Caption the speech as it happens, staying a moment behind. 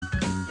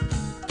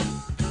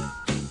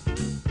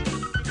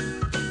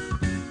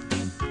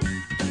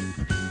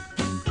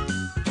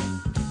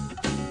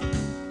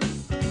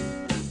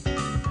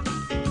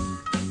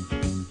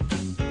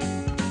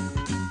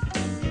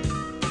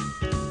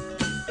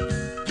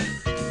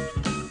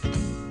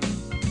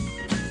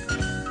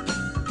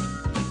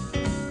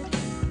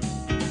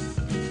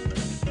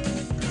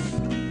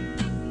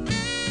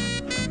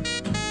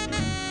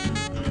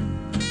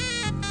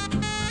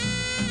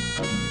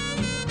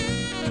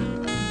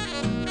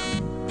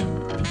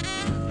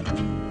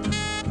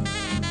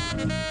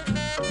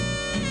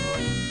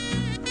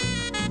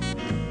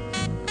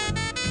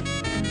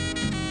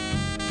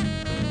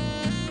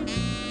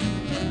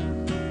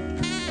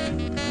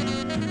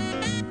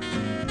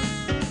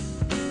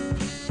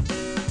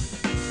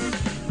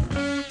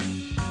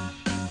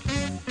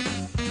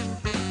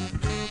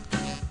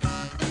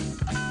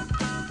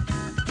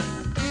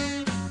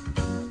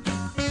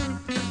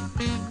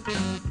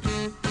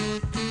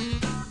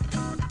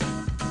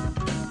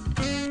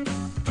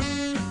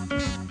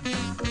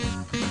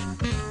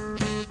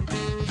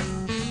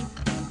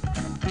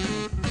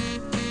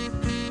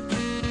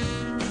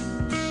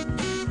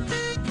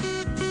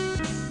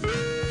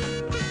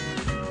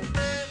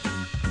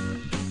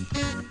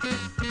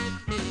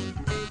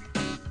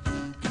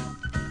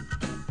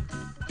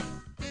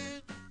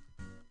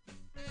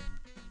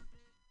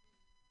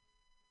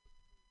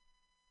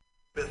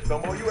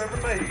some more you ever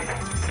made.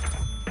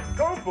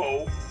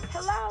 Gumbo?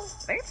 Hello?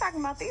 They talking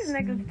about these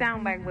niggas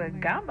sound like what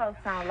gumbo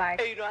sound like.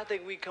 Hey, I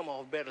think we come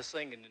off better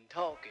singing than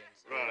talking.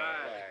 So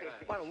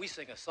right. Why don't we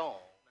sing a song?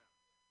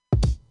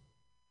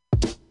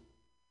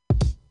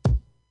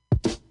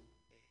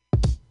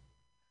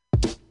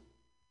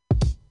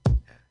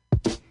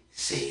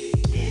 See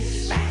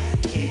this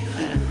right here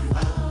for the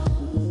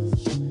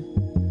folks.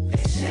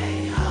 They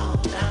say,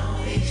 hold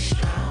on, be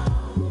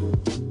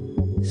strong.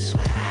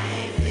 Swear I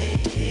ain't been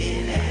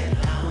here that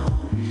long,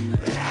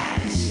 but I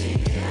done seen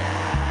it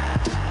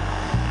all.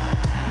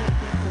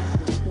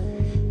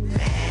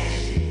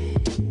 Magic,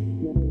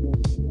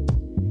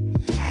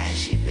 how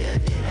she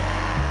built it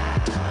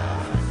all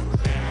from the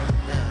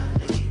ground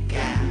up. Look, you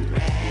got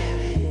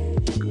rabbit,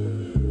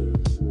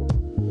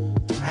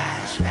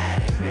 rise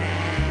right around.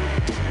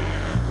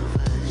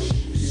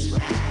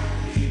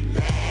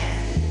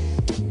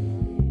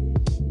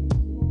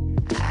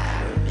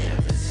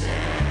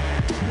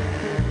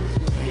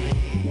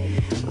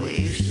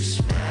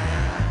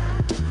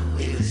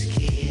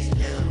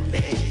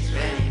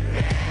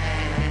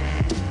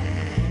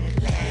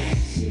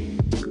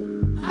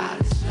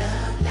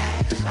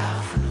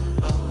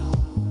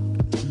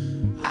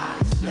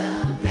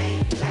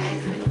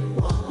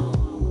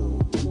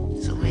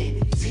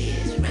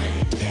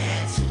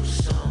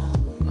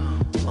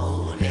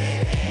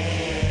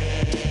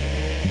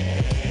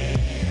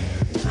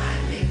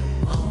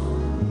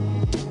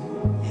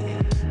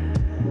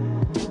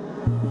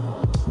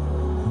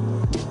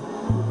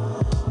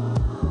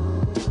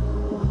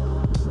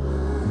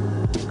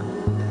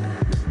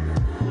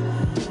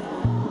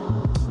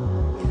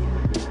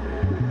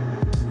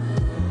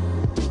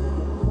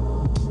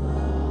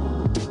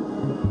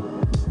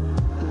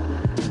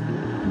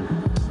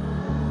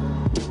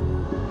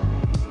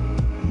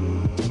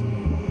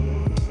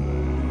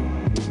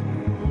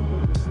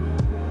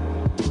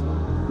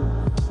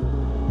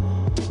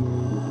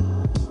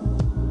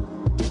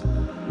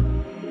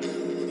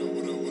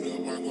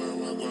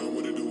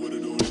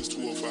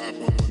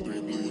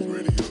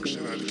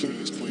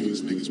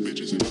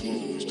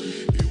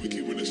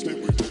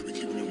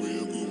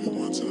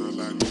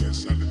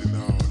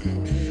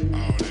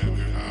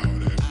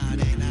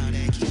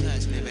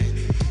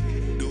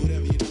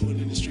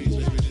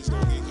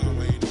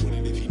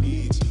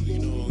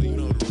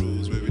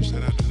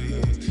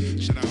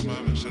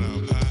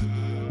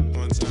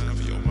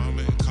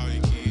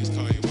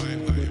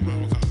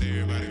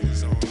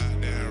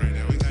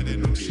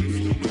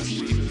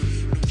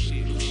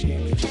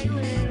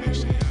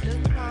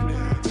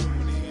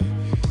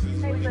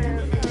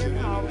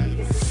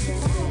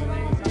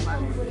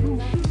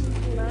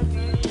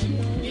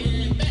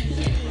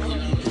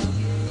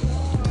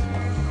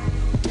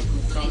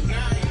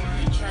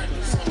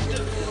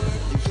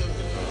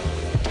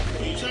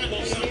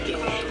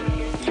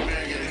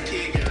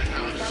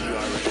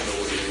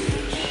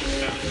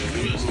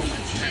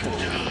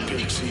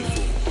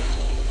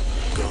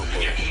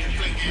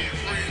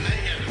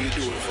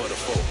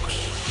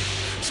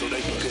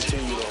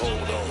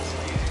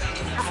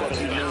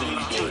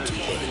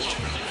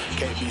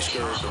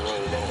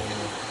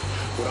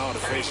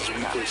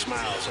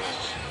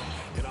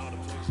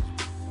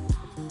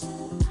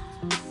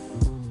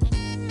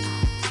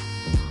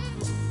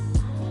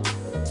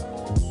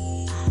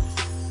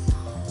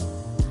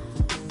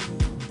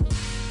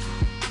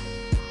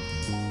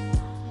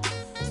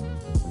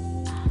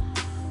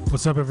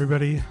 What's up,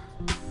 everybody?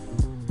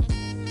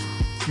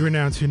 You are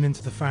now tuned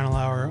into the final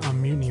hour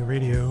on Mutiny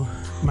Radio.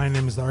 My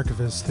name is The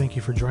Archivist. Thank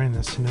you for joining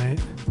us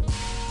tonight.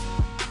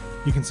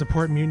 You can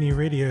support Mutiny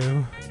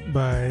Radio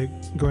by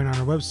going on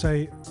our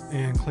website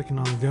and clicking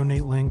on the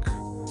donate link.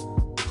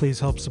 Please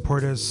help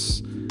support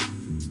us,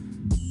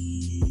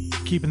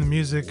 keeping the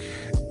music,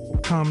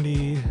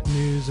 comedy,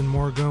 news, and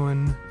more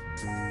going.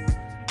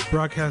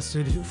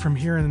 Broadcasted from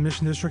here in the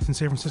Mission District in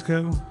San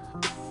Francisco,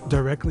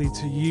 directly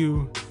to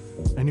you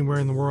anywhere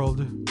in the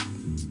world.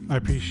 I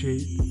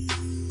appreciate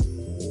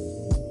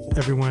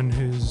everyone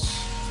who's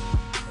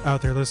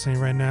out there listening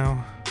right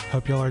now.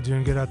 Hope y'all are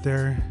doing good out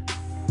there.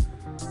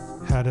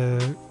 Had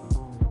a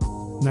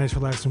nice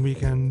relaxing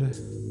weekend.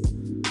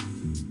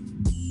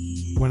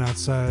 Went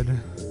outside,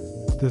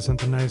 did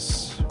something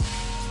nice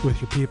with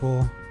your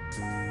people.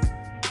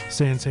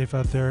 Staying safe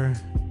out there.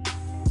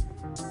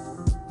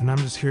 And I'm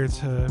just here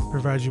to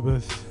provide you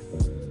with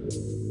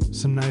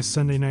some nice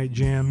Sunday night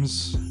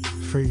jams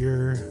for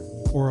your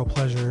oral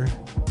pleasure.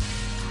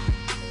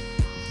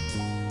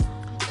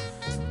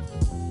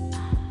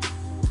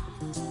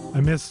 I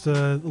missed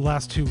the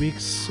last 2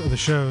 weeks of the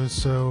show,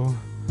 so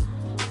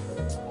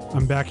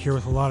I'm back here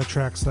with a lot of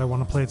tracks that I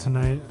want to play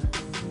tonight.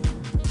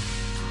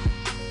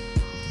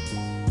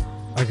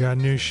 I got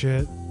new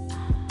shit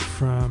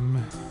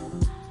from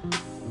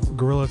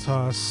Gorilla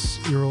Toss,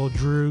 Your Old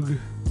Droog,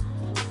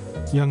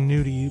 Young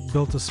Nudie,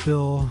 Built to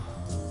Spill,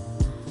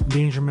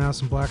 Danger Mouse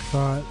and Black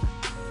Thought,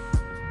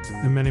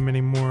 and many,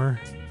 many more.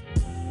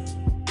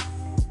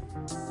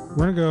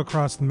 We're gonna go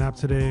across the map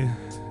today,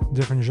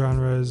 different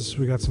genres.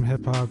 We got some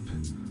hip hop,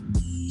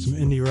 some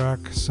indie rock,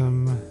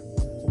 some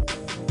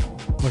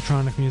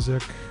electronic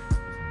music.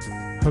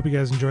 Hope you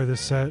guys enjoy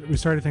this set. We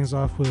started things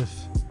off with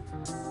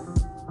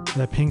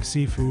that Pink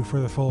Seafood for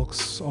the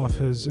Folks off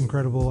his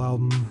incredible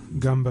album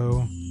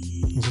Gumbo.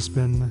 It's just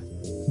been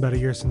about a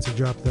year since he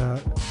dropped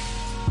that.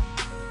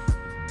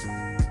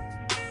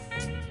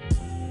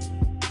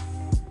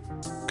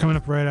 Coming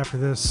up right after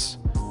this,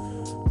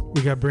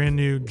 we got brand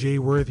new Jay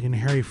Worthy and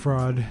Harry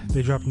Fraud.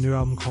 They dropped a new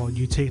album called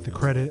You Take the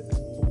Credit,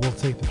 We'll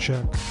Take the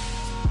Check.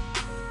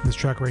 This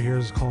track right here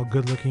is called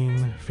Good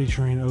Looking,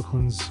 featuring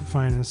Oakland's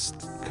finest,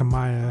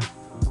 Kamaya.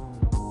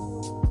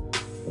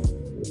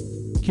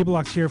 Keep it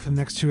locked here for the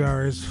next 2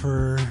 hours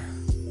for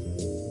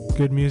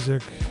good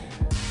music,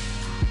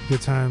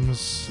 good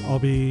times. I'll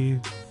be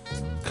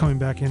coming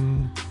back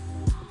in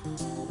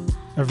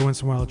every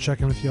once in a while,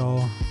 check in with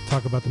y'all,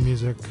 talk about the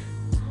music.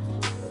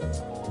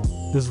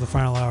 This is the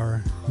final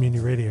hour,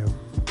 MutinyRadio.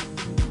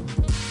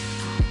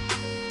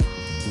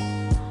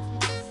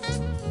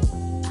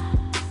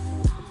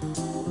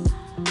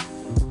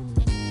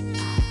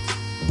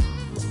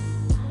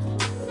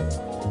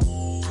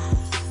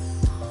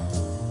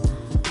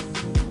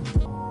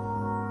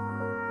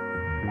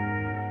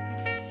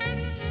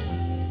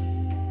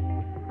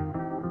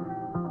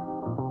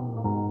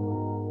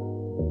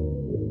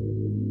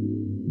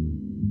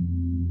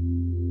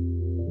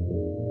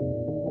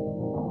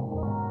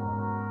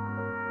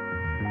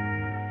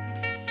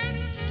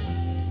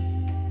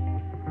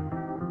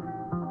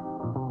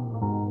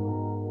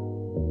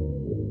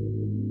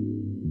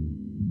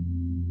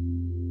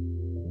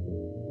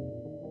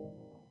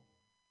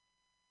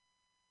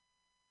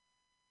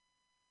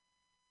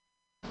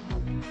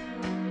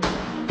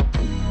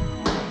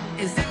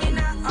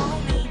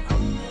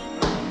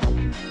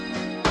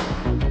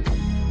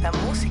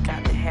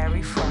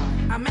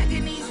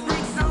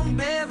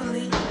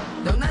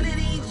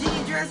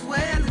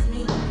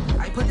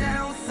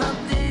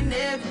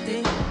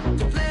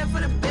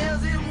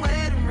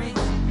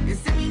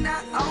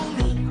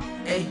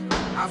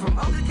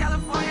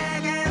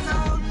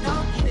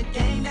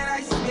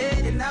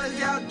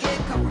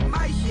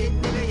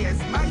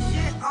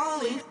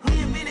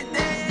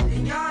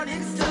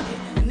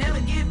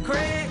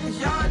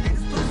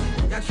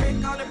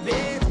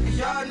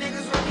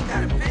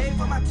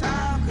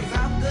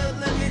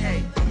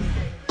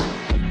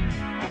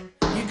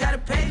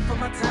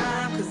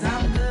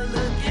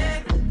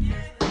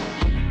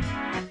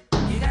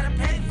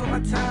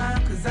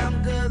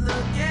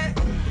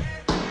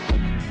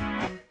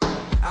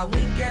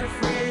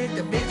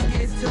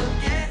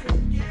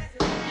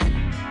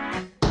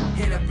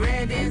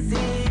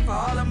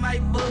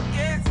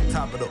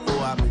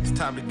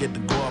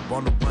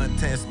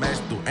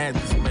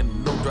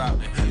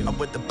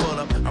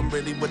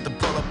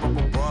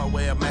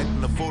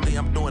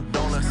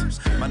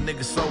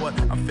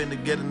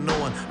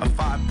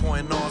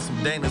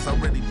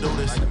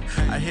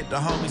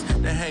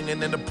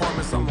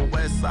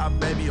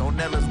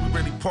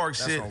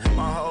 Shit,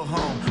 my whole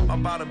home, my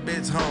bottom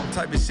bitch home,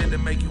 type of shit that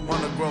make you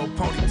wanna grow a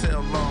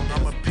ponytail long.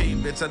 I'm a P,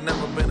 bitch, I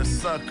never been a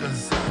sucker.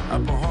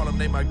 Up in Harlem,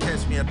 they might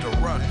catch me at the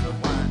Rucker.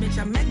 Bitch,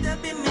 I met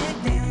up and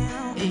met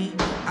down.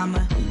 I'm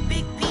a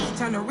big P,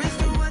 turn the wrist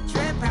to a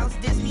trap house,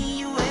 Disney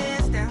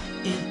US style.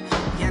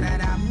 Yeah,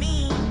 that I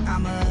mean,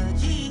 I'm a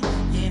G,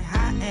 get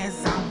high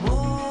as I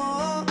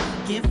roll,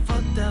 get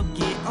fucked up,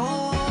 get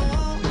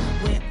old.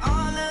 With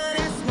all of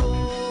that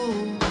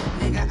smoke,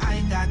 nigga,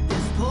 I got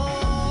this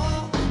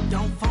pull.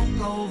 Don't funk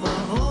over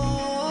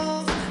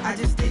hoes, I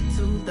just stick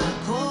to the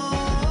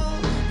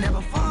code.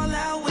 Never fall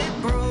out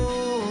with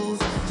bros,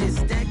 just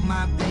stack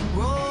my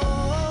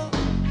bankroll.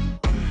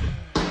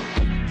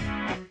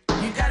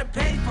 You gotta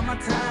pay for my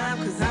time,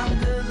 cause I'm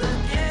good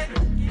looking.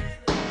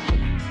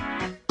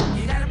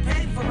 You gotta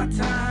pay for my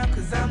time,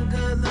 cause I'm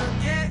good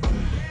looking.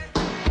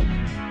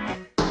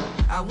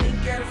 I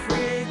wink at a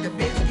freak, the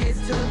bitch gets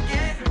took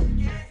it.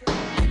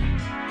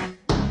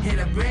 Hit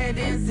a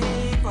Brandon Z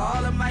for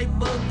all of my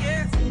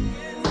bookings.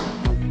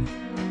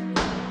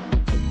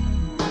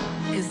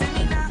 Is it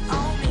me not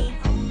on me?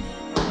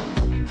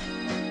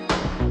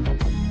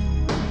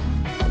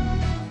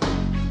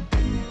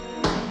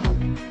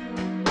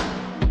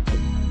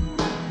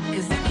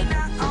 Is it me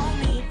not on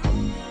me?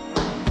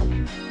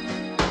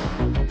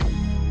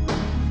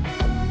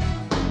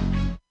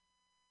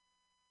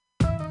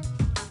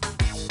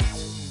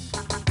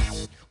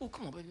 Oh,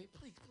 come on, baby.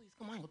 Please,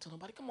 come on. I ain't gonna tell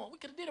nobody. Come on, we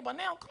could've did it by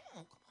now. Come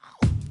on.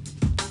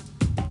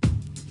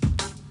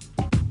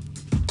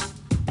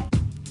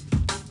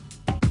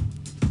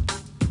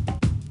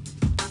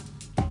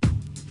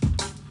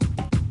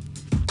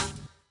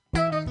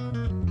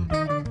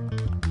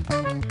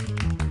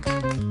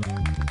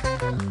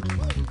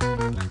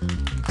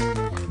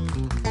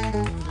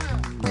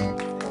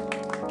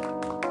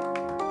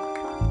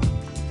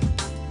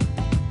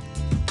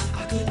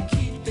 I couldn't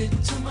keep it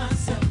to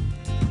myself.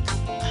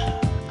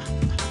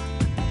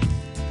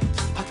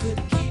 I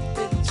couldn't keep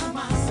it to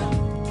myself.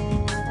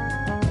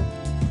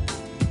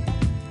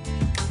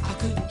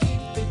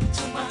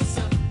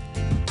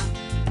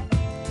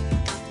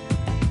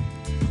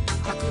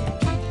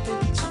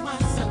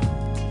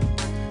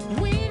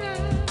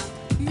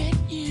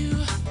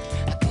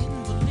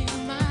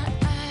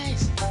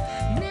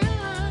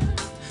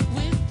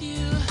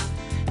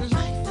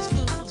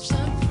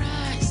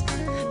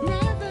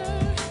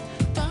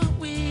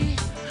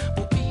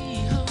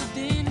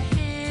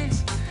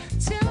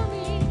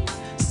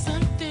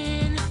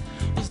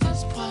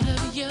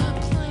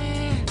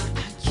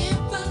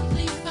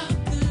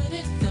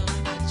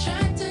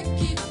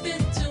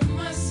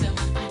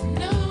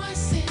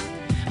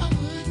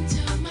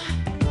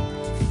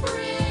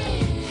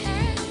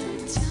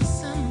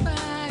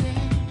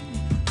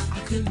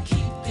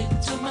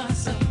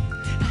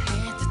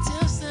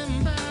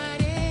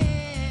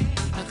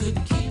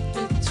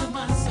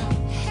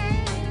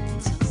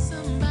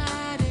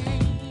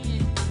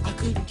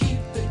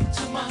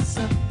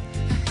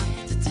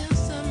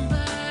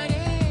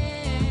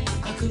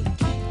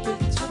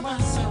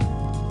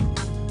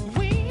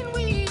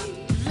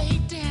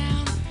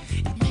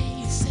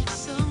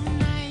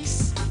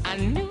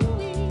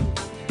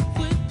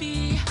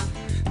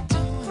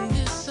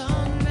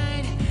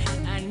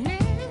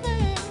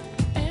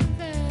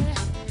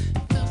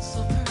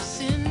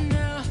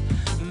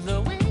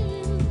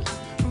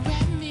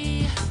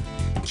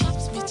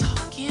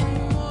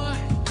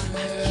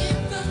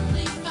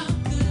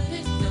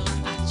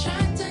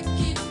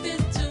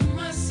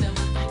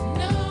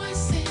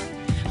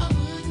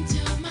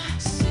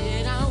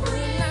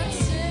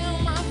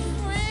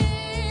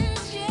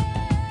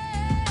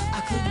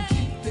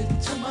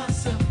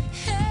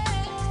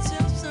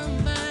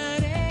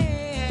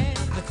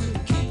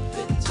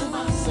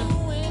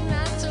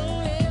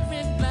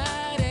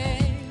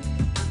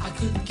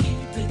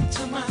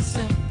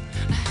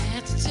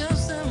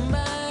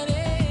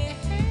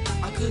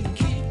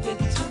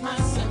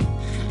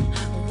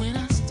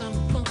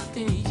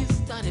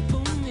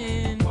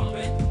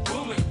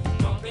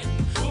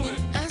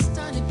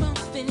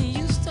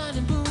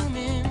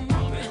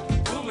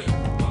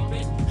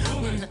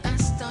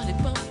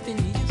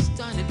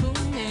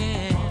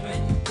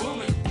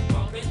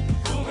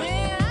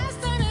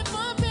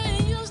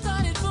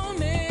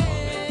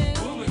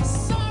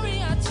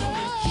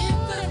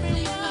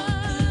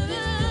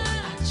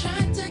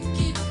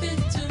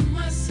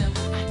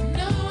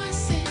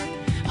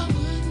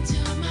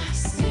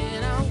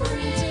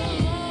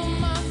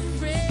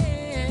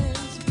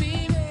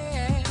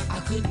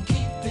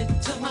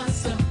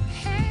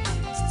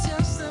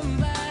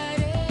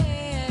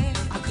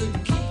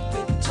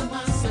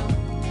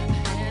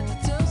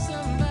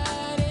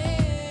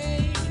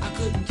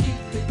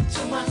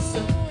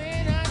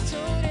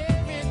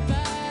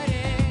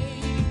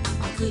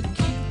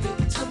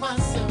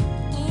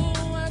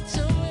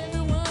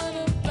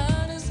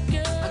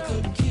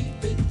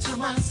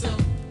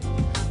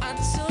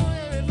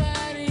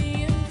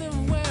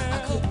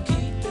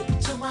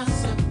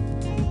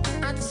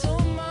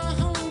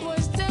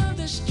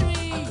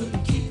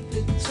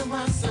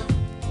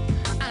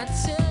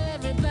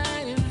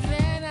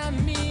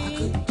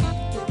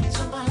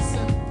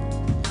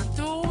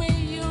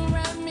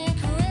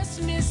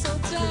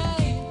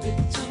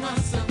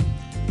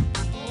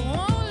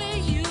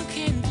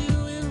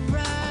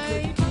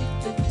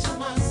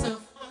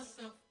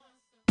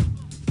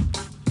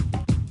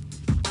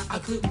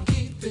 couldn't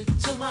keep it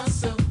to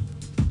myself.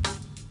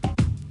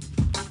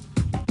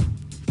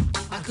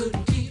 I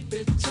couldn't keep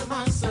it to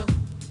myself.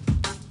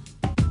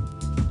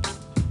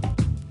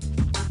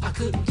 I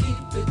couldn't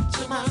keep it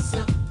to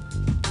myself.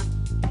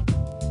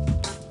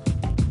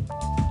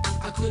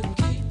 I couldn't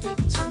keep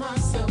it to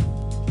myself.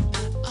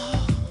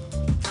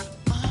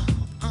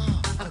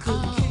 I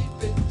couldn't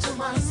keep it to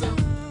myself.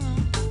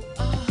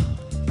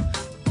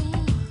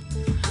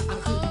 I couldn't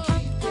keep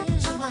it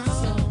to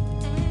myself.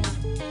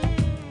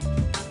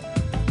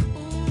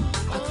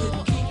 I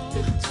couldn't keep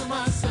it to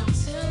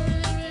myself.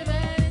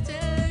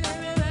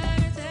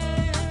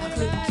 I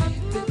couldn't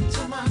keep it to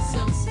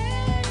myself.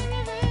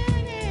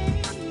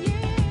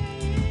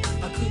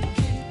 I couldn't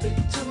keep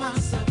it to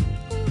myself.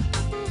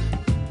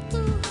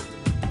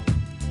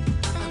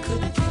 I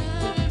couldn't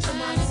keep it to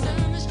myself.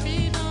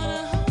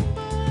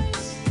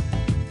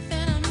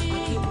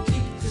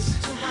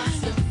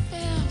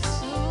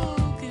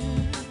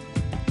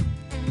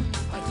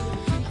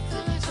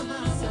 I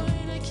couldn't keep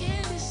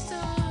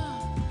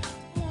it to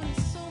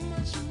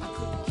myself. I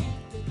couldn't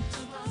keep it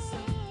to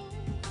myself.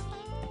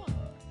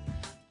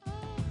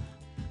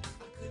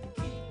 I couldn't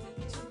keep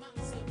it to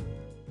myself.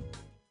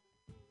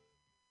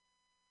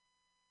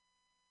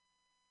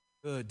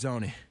 Good,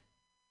 don't it?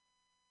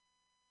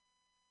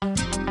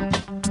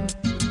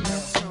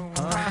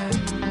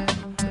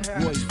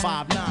 Boys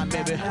 5'9",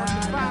 baby.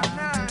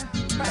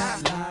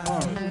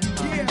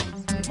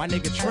 My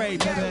nigga Trey,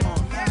 baby.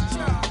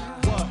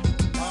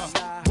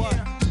 What?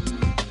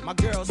 My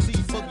girl C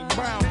Boogie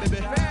Brown,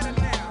 baby.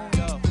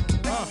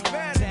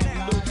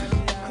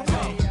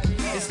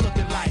 It's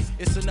looking like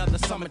it's another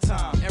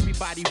summertime.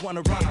 Everybody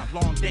wanna rhyme.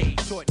 Long days,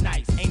 short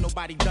nights. Ain't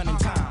nobody done in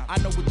time. I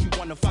know what you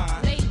wanna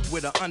find.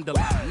 With an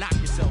underline. Knock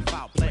yourself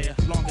out, player.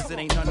 Long as it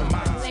ain't none of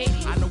mine.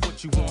 I know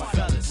what you want,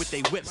 fellas. With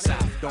they whips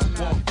out. Don't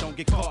walk, don't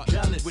get caught.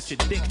 Jealous with your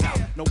dick out.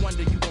 No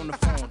wonder you on the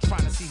phone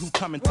trying to see who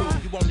coming through.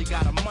 You only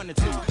got a month or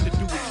two to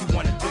do what you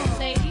wanna do.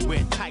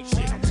 We're tight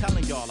shit. I'm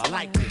telling y'all, I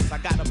like this. I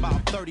got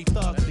about 30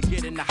 thugs to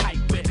get in the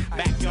hype with.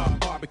 Backyard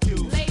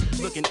barbecues.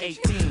 Looking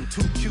 18,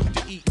 too cute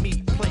to eat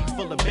meat. Plate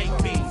full of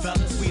baked beans.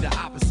 Fellas, we the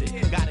opposite.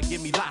 Gotta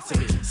give me lots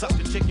of it. Suck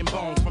the chicken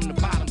bone from the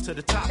bottom to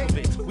the top of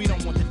it. We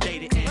don't want the day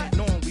to end,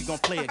 knowing we gon'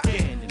 play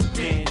again and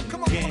again and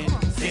again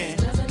and again.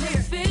 Doesn't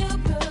it feel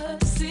good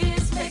to see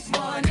us make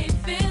money?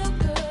 Feel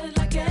good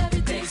like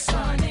every day's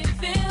sunny.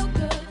 Feel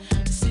good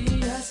to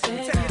see us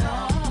take it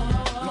off.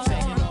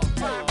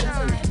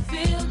 Doesn't it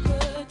feel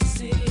good to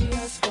see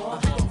us fall?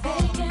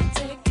 They can't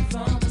take it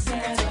from us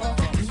at all.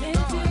 And if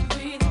you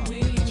agree, then we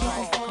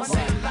won't fall.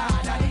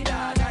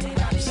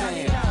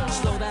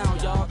 Slow down,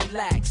 y'all,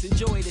 relax,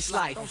 enjoy this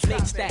life.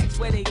 Make stacks,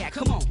 where they at?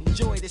 Come on,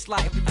 enjoy this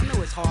life. I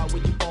know it's hard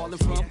when you're falling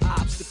from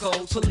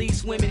obstacles.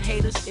 Police, women,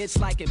 haters, it's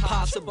like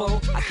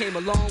impossible. I came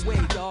a long way,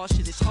 y'all,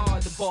 shit is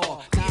hard to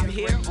ball. Now I'm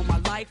here on my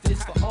life,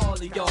 this for all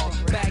of y'all.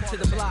 Back to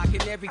the block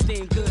and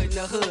everything good in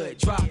the hood.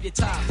 Drop your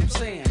top, I'm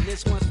saying,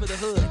 this one's for the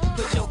hood.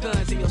 Put your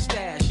guns in your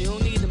stash, you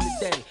don't need them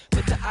today.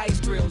 Put the ice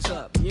grills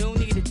up, you don't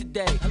need it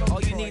today.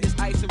 All you need is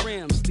ice and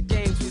rims, the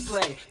games we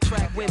play.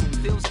 Track women,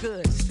 feels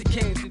good, it's the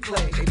games we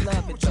play. They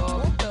love it,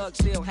 dog. Thugs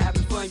still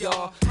having fun,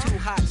 y'all. Too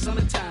hot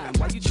summertime,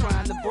 while you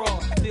trying to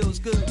brawl. Feels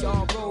good,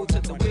 y'all. Roll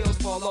till the wheels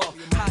fall off.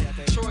 Hot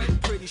Detroit, I'm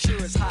pretty sure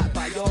it's hot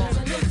by y'all.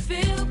 Doesn't it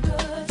feel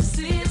good to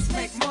see us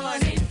make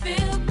money?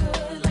 Feel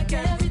good like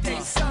every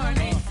day's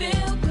sunny.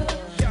 Feel good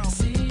to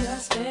see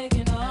us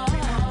taking off.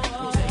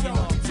 Doesn't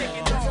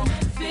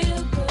it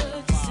feel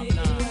good to see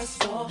us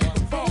fall?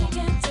 They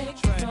can't take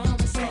it from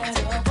us at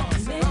all.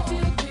 And if you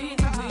agree,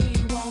 then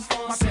we won't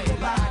fall. Can't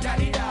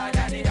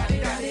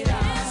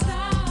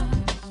stop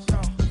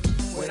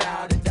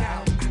Without a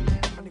doubt.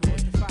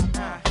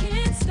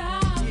 Can't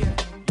stop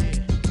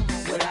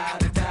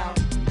Without a doubt.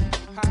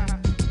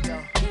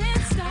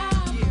 Can't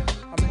stop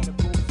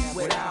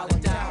Without a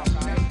doubt.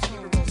 Can't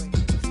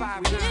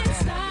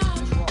stop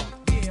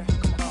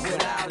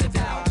Without a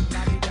doubt.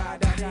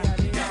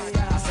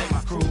 I say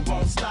my crew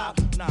won't stop.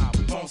 Nah,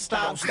 we won't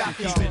stop.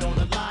 Keep it on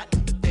the lot.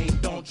 The thing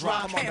don't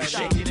drop.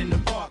 Shake it in the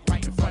park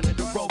right in front of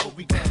the Rover.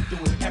 We gonna do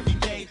it every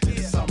day till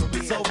the summer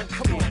is over.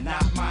 You're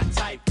not my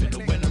type in the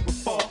winter or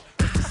fall.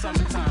 It's the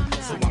summertime,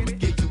 so I'ma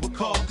give you a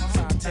call.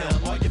 So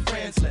tell all your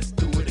friends, let's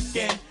do it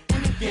again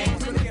and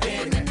again and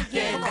again and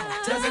again.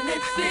 Doesn't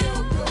it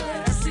feel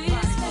good to see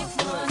us make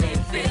money?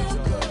 Feel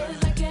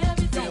good like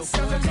every day's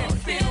sunny.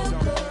 Feel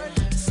good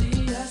to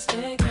see us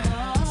take it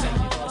off.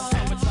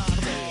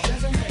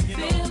 Doesn't it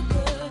feel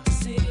good to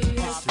see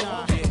us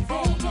fall? They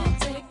can't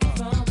take it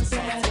from us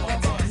at all.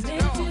 And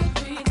if you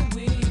agree, then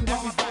we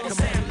won't fall.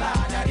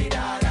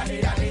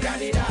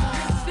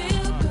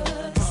 Feel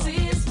good to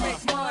see us make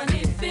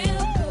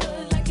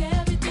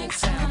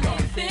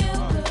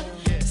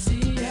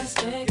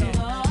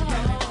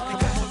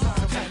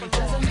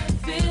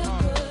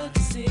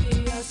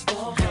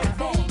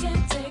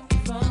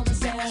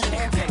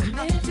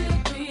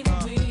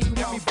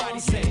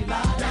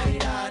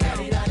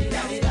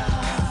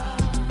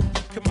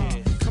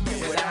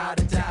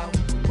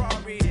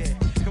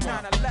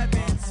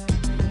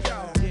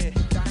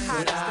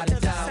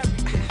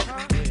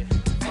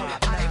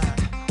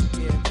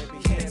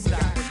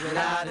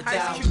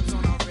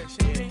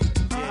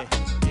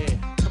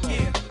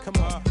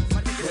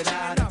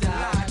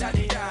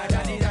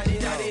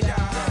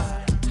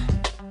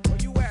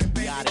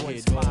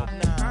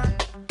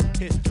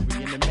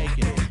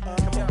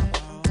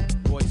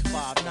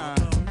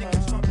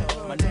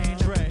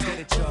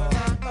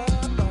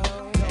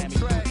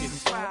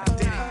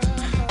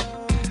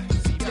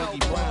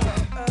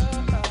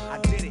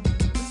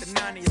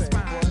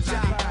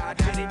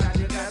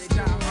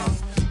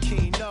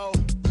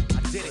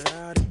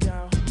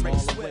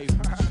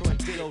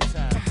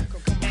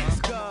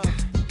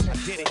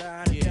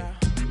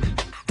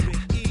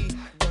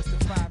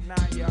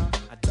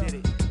I did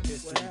it.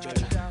 History,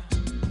 baby.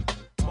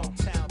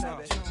 Hometown,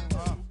 baby.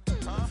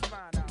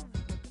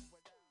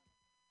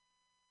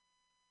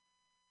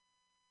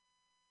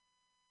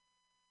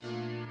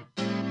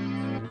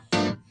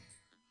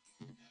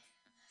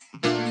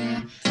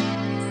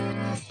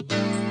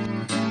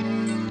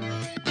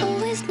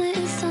 Always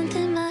notice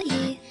something about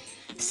you,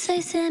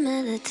 so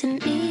similar to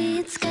me.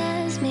 It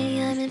scares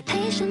me, I'm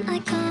impatient, I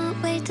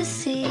can't wait to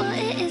see what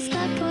it is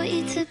that brought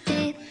you to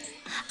be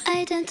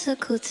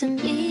identical to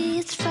me.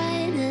 It's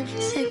frightening,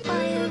 so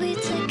why are we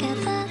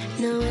together?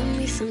 Knowing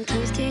we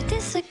sometimes do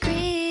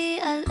disagree,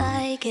 I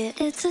like it.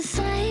 It's a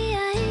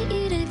sign,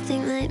 you don't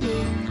think like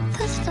me,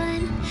 that's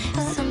fine.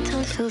 But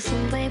sometimes feel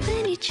some way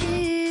when you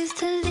choose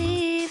to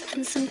leave,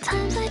 and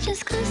sometimes I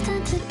just can't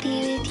stand to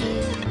be with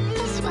you.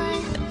 That's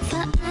why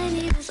that I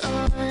need us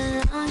all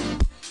along.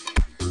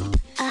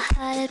 I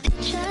had a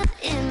picture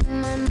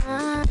in my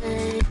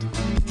mind,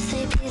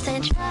 say please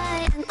don't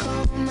try and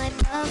call my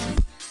bluff.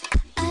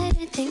 I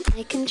don't think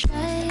I can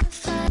try to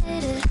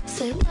fight it,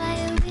 so why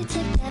are we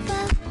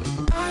together?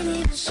 I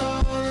need us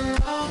all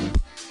along.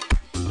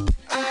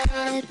 I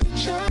had a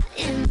picture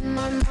in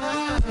my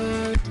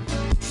mind,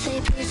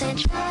 say please don't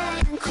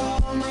try and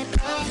call my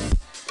bluff.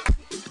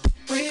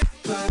 We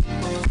put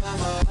both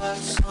of our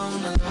hearts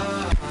on the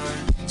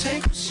line.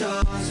 Take what's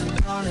yours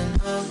and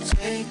darling, I'll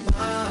take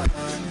mine.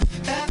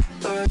 That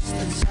burst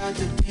inside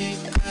the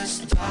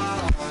deepest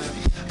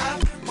dive.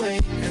 I've been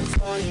waiting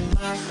for you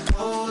my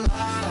whole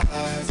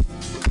life.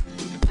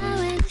 Now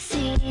when you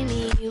see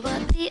me, you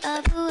walk the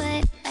other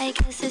way. I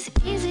guess it's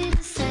easy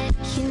to say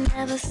you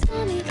never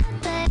saw me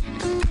that day.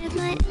 I'm with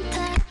my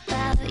entire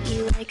about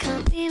you. Why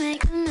can't we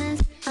make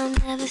amends? I'll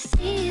never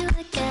see you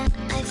again.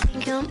 I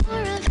think you're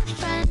more of a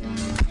friend.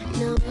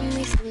 Knowing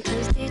we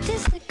sometimes do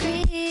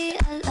disagree,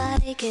 I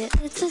like it.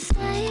 It's a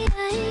sign,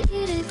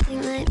 you don't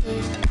think like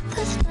me,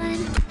 that's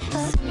fine.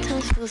 But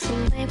sometimes feel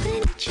some way when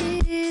you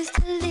choose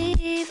to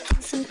leave,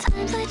 and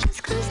sometimes I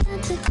just can't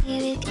stand to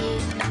be with you.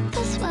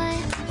 That's why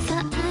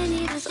that I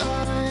need us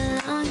all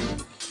along.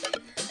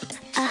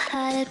 I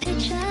had a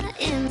picture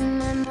in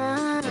my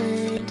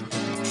mind,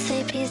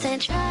 say please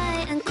don't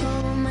try and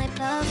call my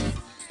bluff.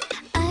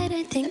 I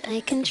don't think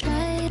I can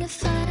try to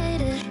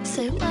fight it,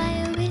 so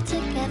why are we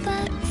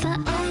together? That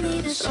I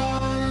need us all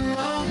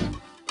along.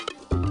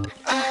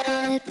 I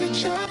had a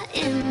picture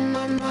in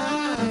my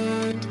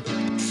mind,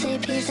 say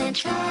please don't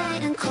try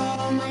and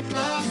call my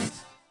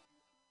bluff.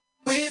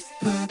 We've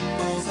put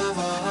both of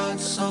our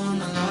hearts on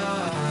the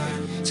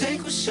line.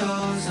 Take what's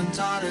yours and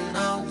darling,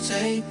 I'll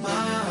take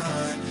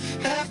mine.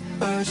 That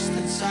burst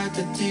inside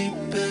the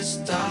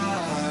deepest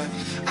dive.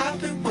 I've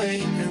been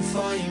waiting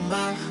for you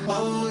my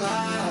whole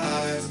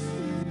life.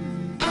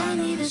 I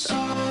need us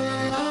all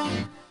along.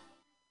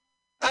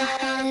 I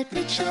had a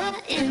picture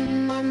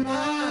in my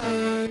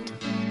mind,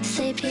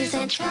 say please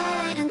don't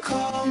try and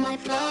call my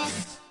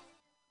bluff.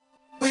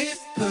 We've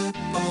put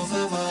both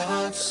of our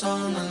hearts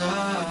on the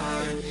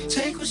line.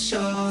 Take what's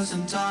yours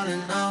and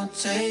darling, I'll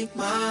take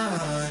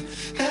mine.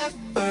 Head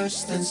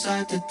burst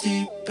inside the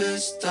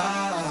deepest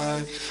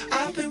dive.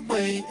 I've been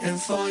waiting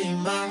for you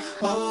my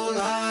whole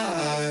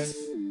life.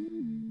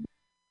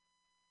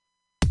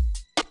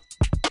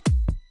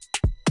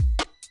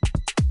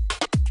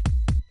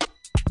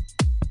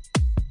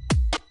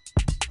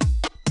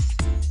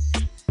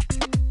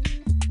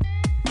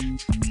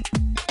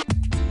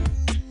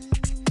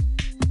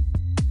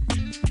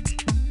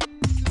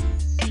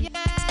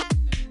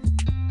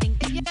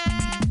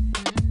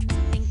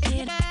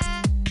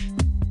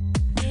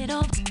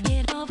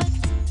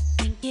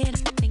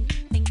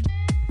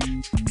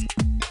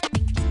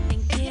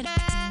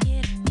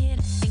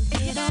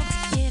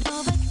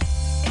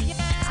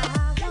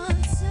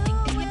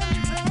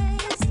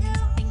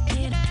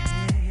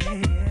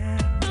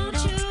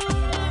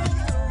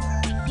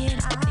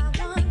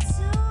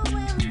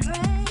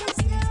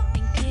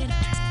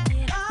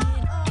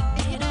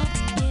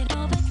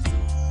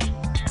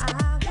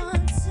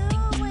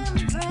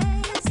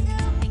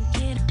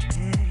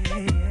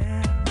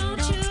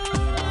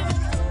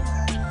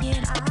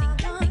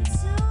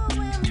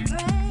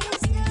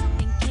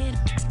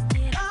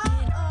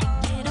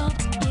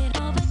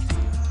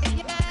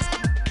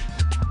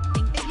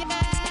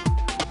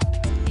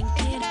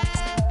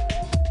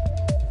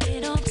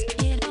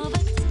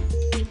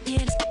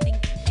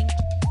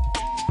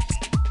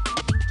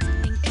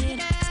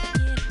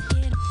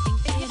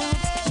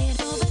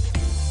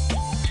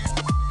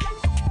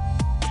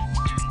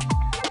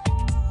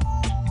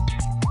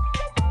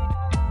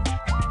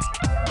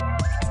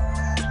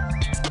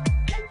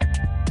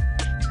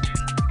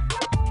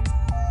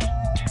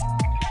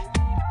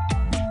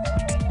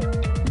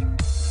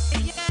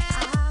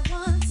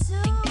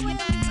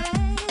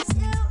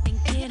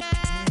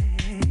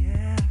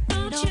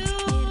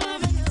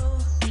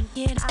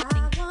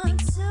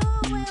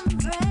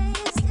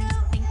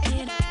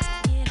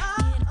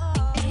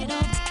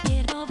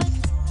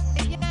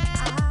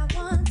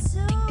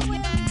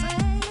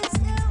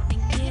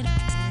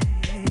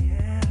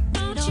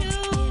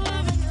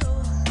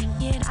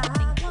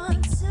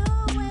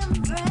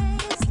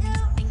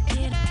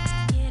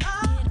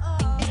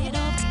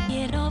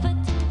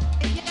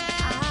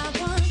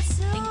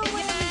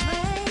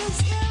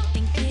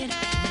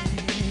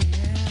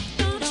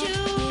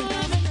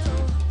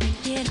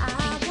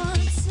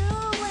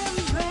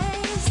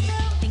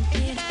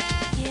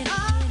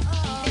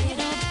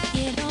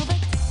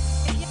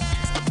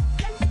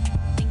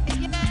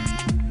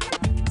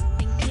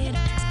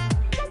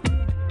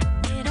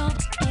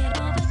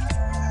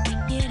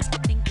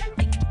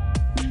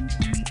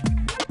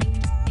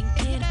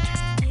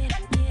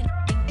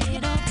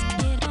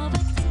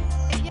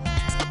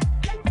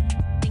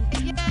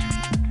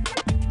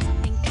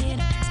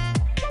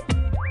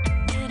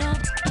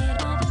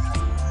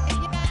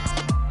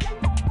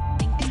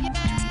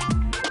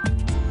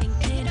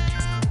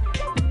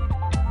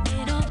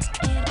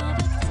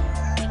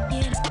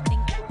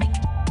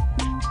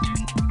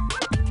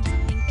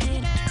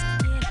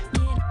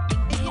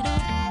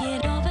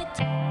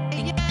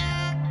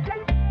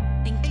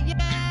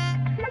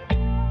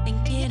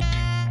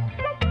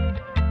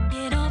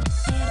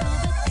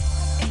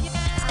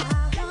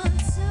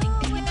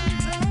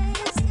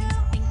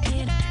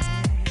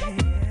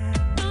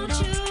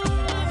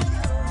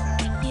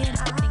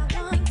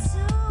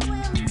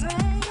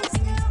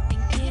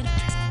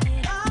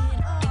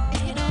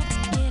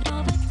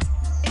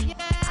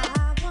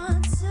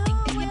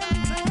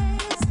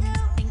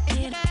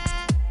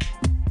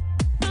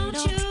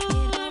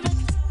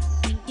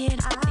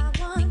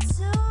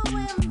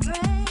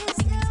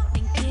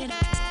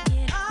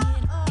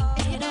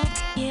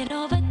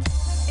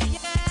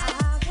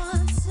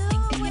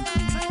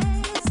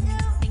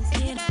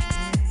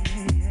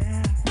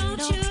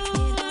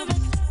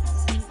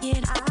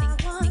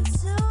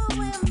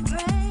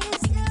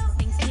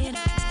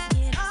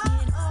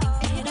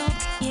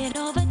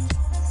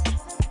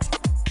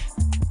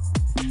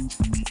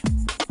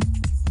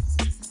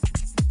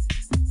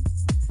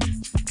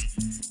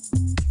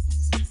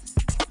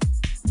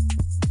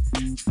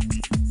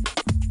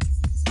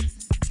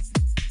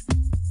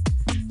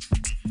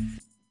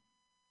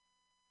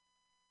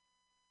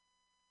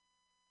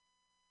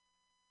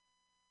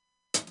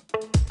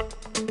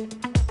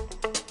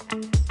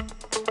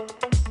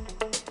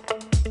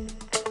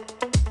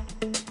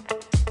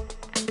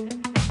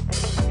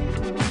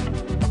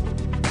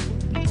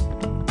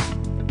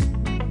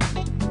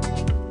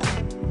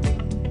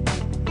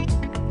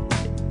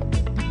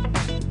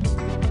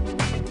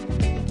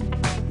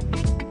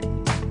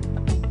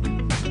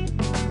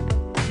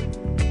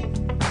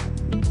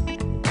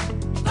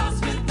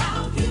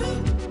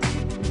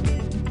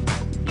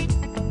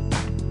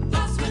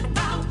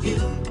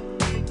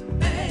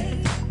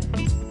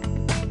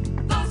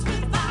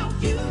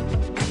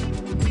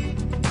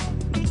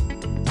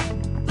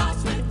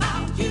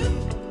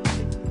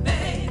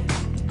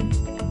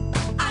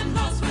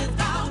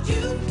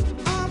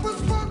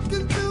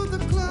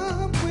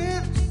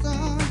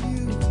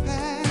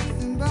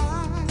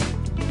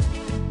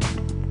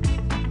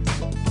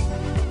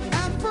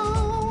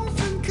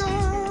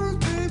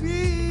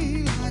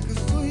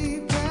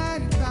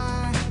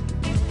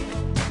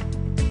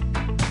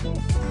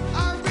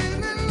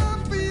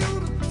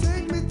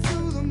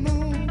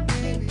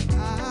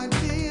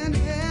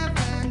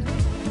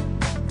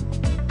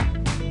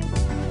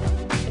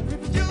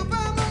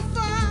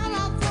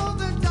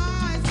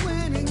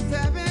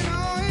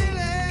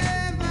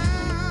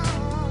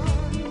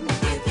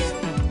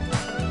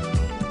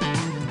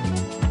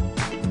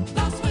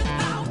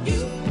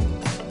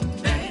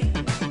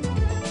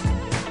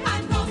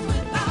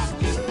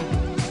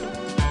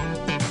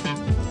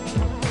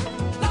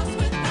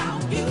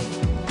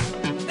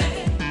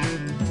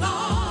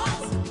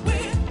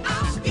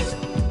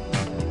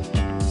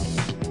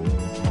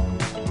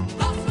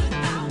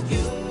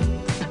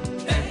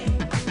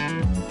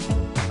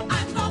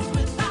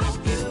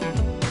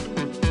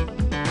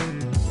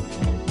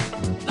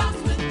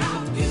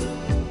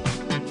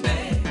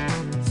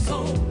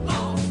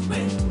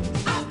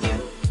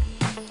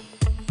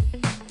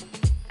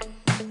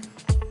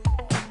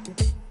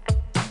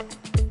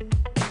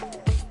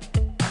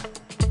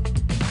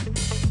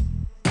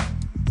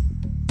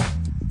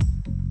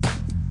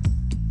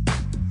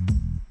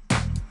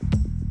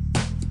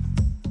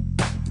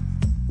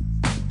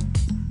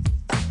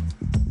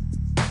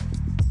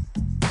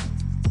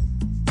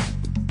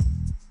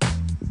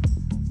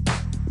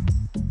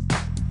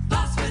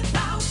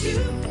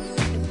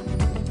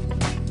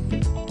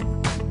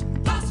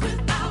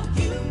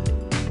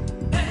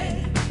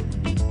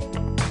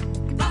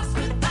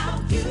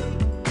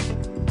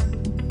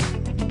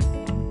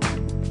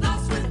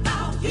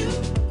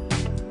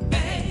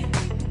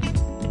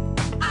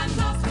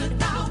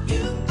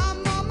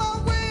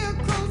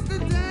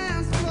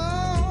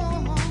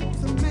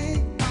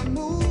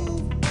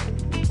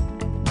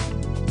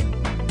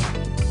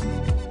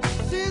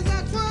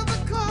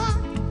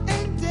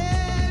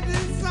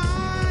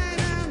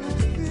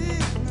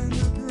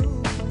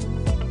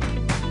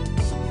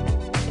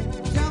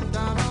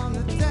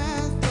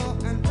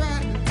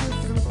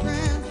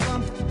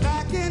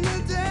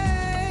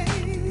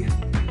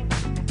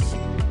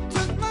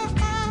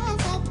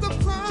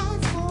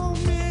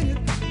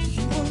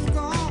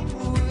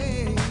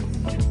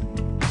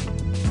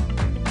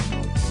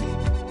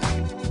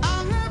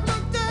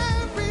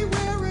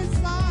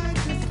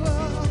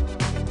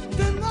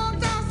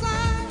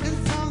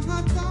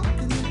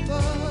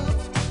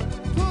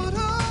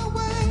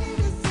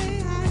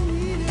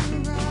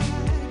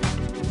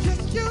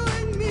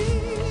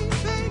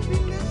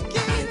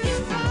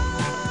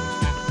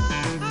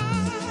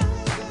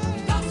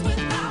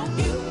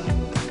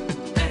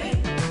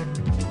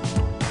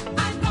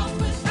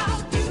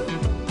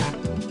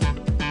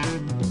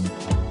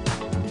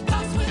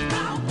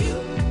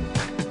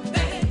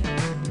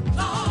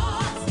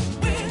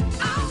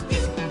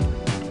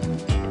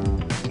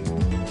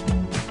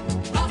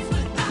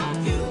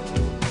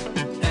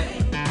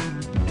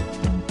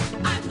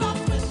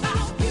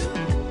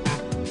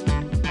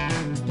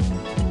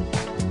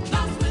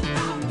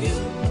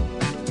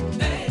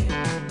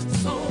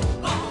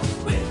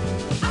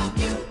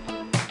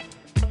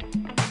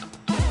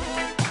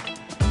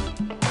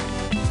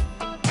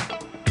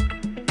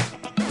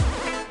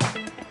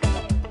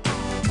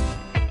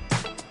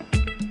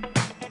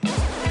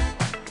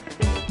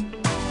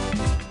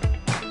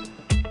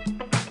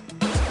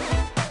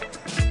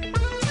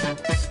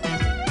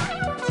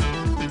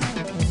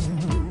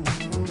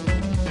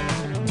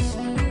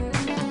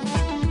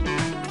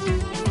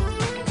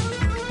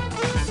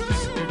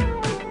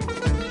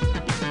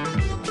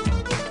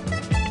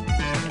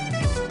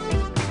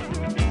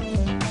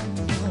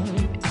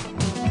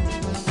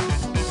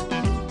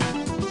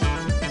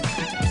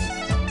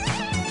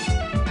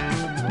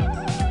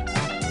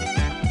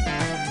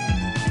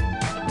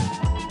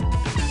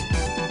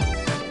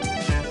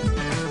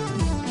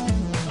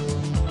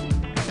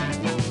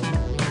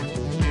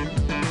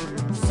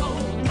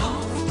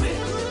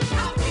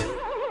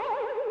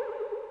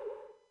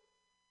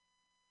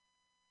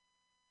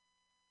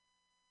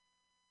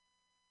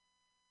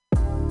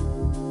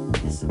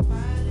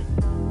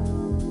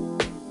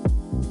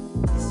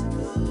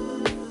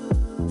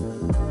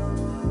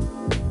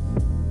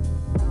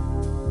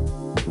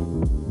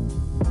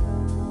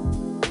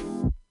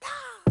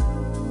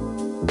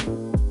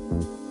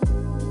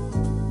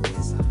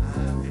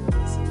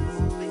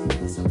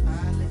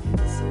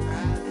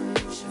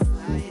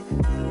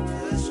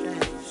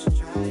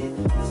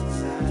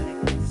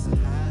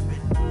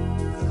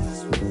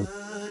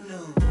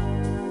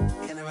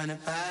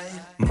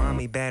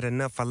 Bad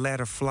enough, I let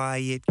her fly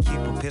it. Keep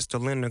a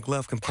pistol in her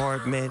glove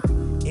compartment.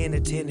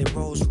 Independent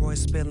Rolls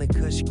Royce spilling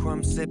cushy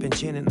crumb sipping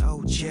gin and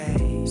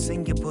OJ.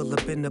 Sing you pull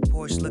up in the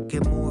Porsche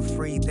looking more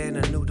free than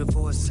a new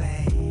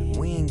divorcee.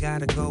 We ain't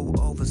gotta go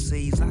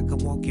overseas. I can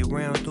walk you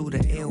around through the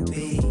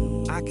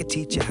LB. I can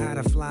teach you how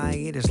to fly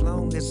it as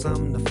long as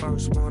I'm the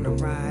first one to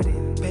ride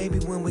it. Baby,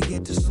 when we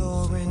get to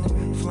soaring,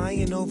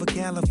 flying over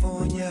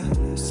California,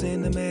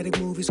 cinematic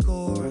movie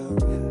score.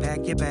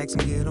 Pack your bags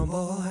and get on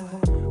board.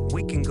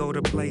 We can go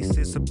to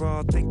places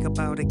abroad, think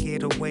about it,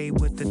 get away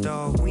with the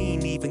dog. We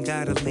ain't even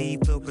gotta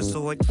leave the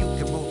resort. You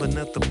can roll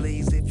another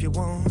please if you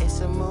want. It's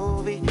a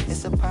movie,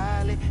 it's a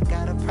pilot,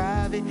 got a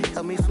private,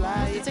 help me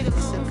fly it.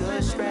 It's a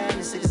good strand,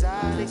 it's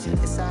exotic,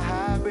 it's a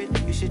hybrid,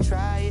 you should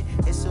try it.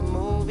 It's a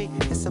movie,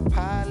 it's a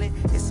pilot,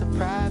 it's a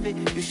private,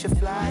 you should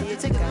fly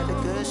it. Got a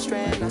good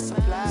strand, I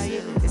supply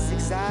it. It's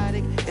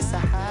exotic, it's a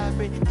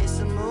hybrid, it's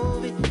a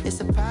movie, it's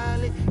a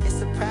pilot, it's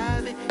a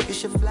private, you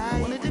should fly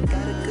it.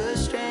 Got a good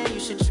strand, you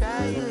should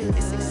try it.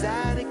 It's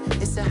exotic,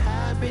 it's a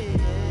hybrid.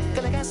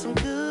 Girl, I got some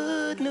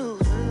good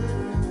news.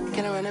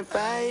 Can I run it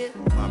by you?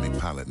 Mommy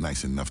pilot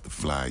nice enough to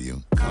fly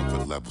you.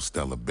 Comfort level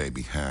stellar,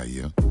 baby, how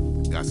you?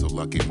 Got so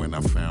lucky when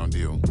I found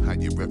you. How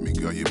you rep me,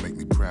 girl, you make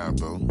me proud,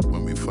 bro.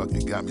 When we fuck,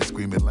 you got me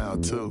screaming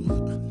loud, too.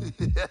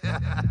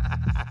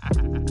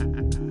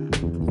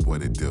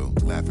 What it do?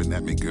 Laughing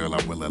at me, girl,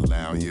 I will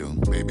allow you.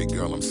 Baby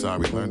girl, I'm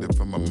sorry, learned it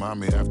from my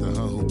mommy. After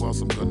her, who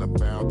else I'm gonna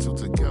bow to?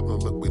 Together,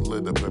 look, we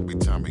lit up every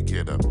time we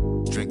get up.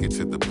 Drink it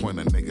to the point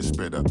a nigga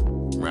spit up.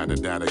 Ride or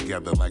die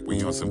together like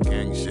we on some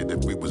gang shit.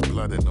 If we was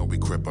blooded, no, we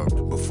crip up.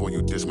 Before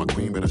you diss my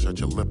queen, better shut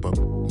your lip up.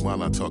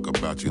 While I talk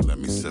about you, let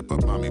me sip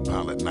up. Mommy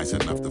pilot, nice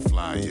enough to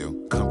fly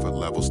you. Comfort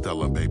level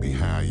stellar, baby,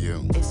 how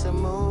you? It's a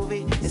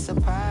movie, it's a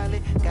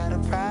pilot, got a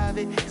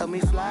private, help me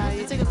fly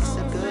it. It's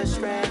a good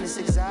strand, it's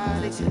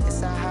exotic,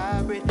 it's a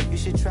hybrid, you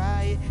should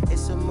try it.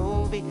 It's a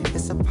movie,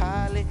 it's a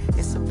pilot,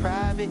 it's a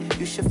private,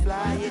 you should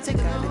fly it.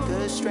 Got a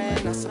good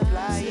strand, I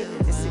supply it.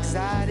 It's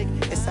exotic,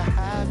 it's a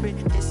hybrid,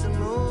 it's a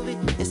movie,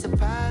 it's a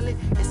pilot,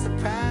 it's a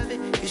private,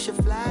 you should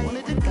fly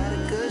it. Got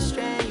a good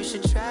strand, you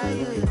should try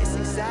it. It's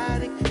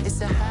exotic,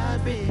 it's a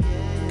hybrid.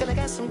 Girl, I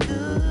got some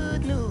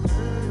good news.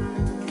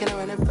 Can I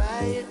run it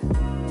by you?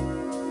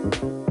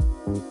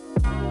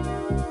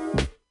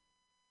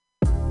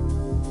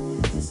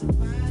 It's a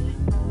pilot.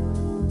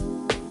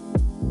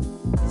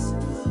 It's a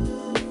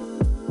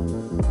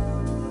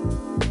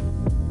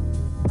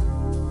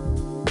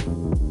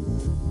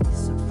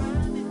It's a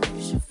private,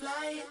 you should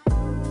fly it.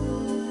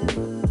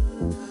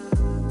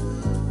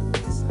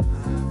 It's a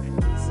hybrid,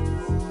 it's a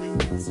movie,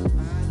 it's a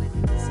pilot,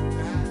 it's a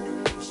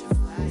private, you should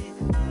fly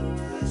it.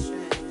 Good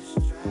strand, you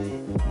should try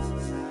it. It's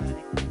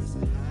exotic, it's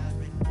a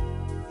hybrid.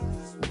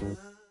 It's good.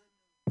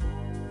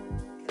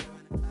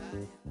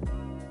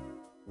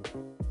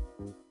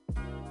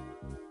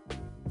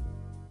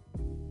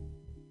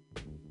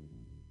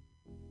 Can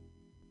I run it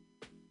by you?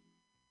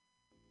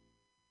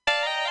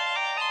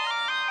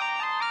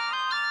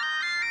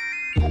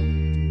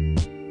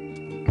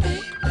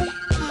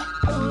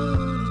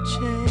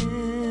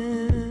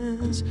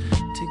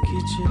 To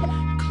get you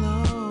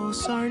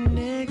close or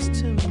next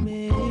to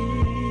me.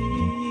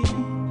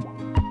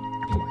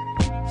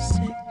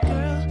 Say,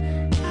 girl,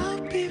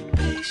 I'll be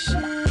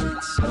patient,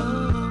 so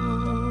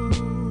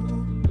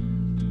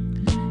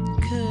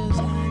 'cause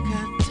I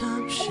got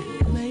time,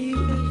 shit,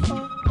 maybe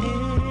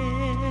forever.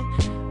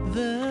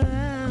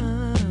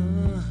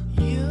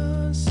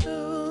 You're so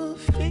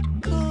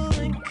fickle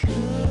and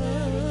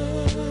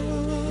cold,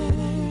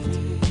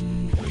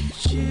 but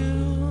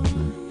you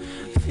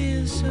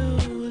feel so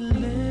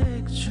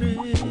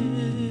electric.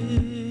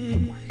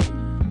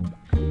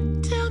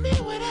 Tell me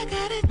what I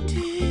gotta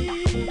do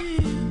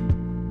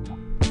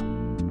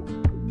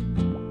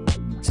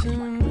to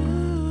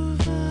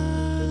move a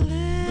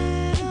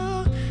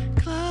little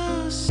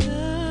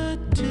closer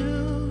to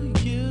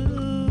you.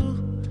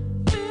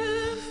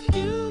 If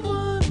you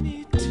want me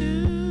to,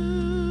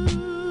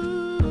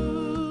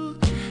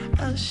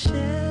 I'll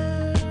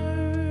share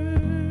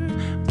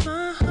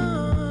my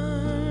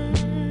heart.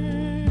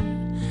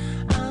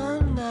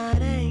 I'm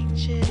not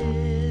anxious.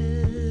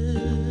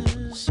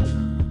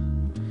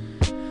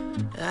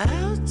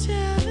 I'll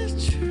tell the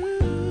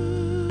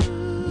truth.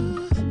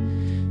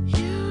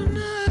 You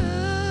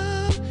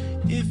know,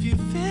 if you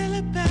feel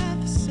about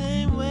the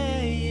same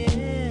way,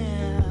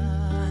 yeah.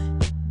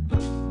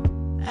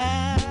 I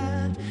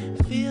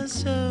feel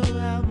so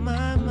out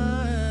my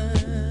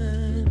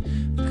mind.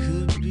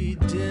 Could be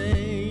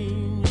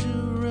dangerous.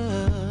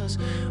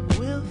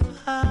 We'll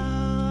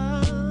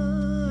fall.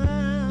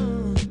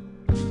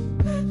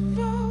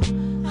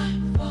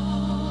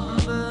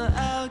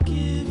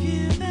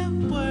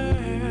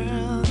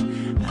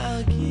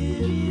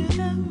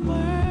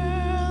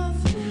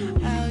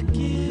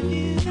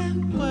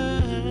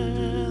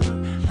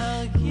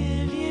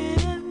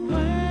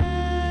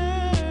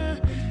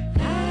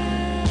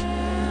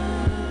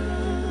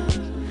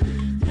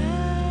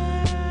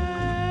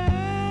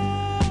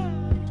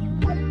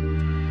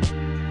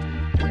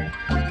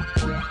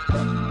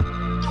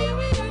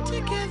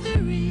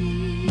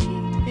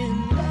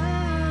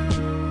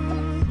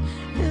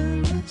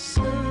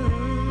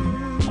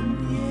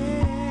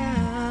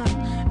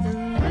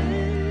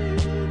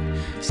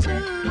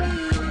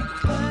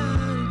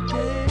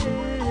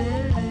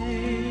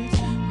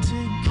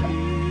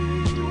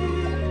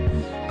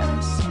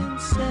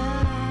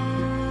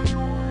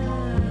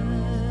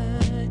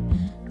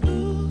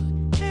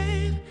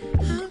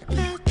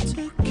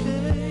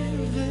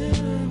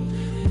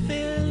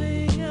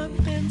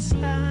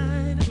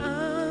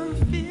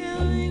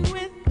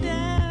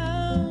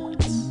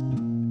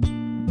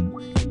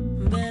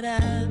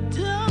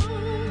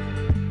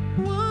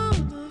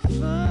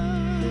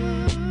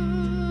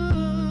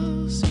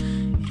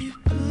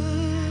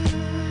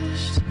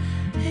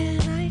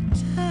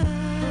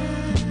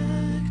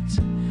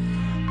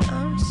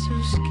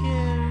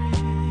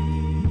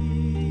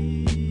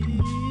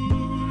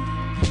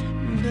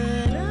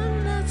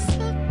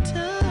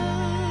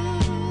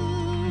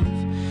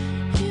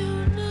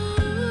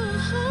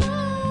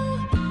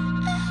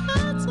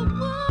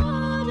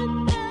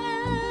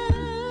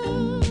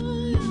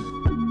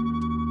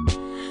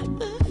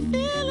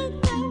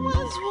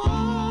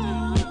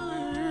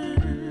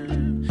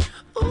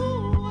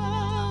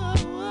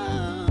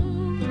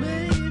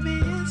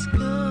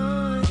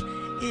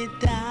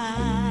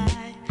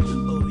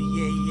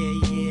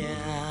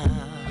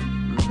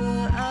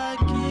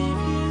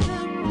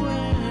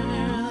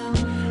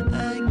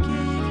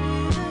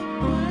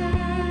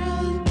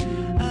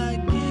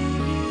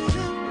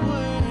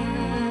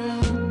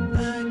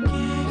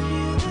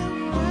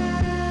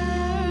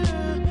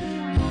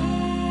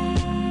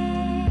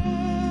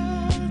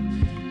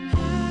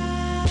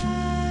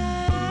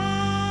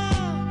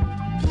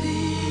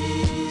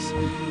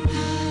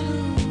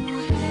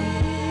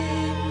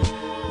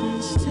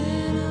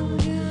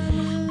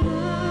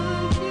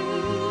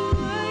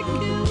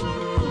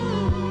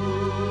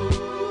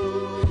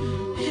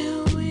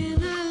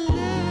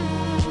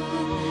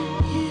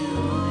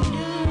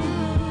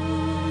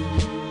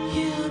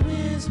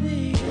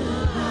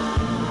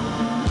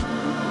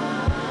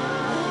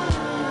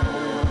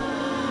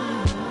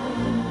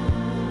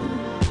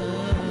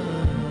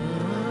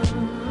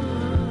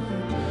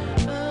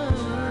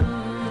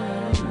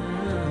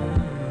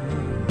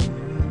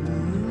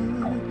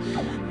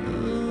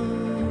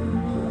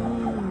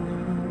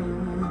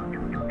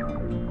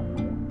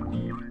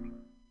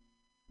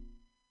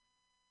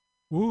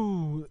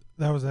 Ooh,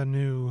 that was that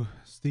new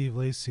Steve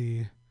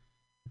Lacy,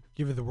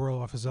 Give It the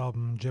World off his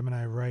album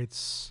Gemini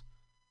Rights.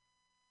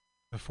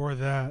 Before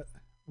that,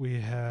 we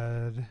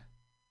had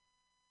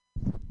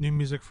new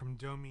music from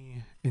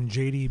Domi and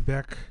JD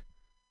Beck.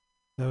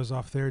 That was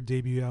off their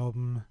debut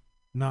album,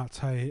 Not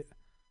Tight.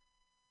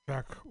 The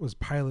track was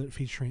Pilot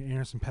featuring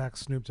Anderson .Paak,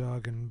 Snoop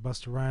Dogg, and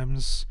Busta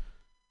Rhymes,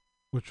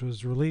 which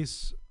was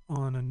released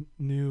on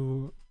a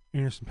new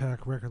Anderson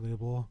 .Paak record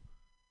label.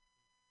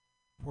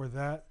 Before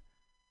that,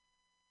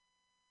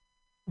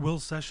 Will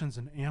Sessions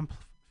and Amp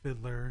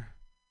Fiddler,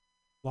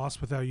 Lost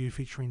Without You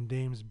featuring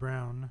Dames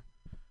Brown.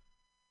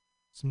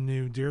 Some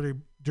new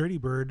Dirty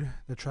Bird.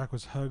 The track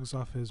was Hugs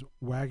off his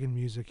Wagon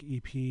Music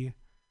EP.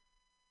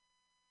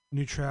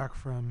 New track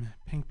from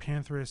Pink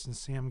Pantheress and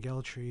Sam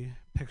Geltry,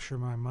 Picture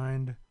My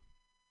Mind.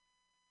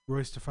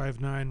 Royce da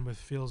 5'9" with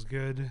Feels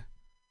Good.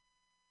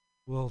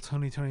 Well,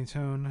 Tony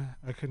Tone,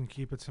 I Couldn't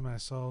Keep It to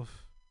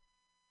Myself.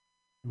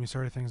 And we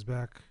started things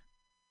back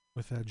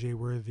with that Jay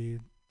Worthy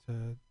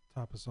to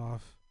top us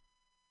off.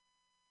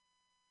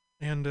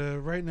 And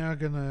right now,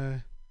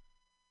 gonna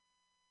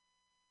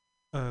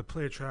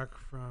play a track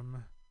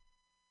from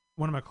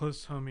one of my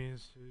close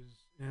homies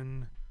who's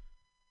in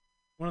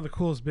one of the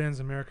coolest bands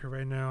in America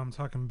right now. I'm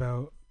talking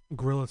about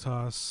Gorilla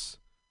Toss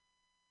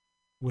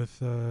with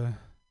the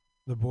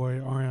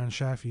boy Ariane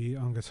Shafi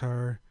on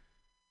guitar.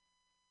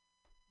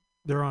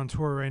 They're on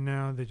tour right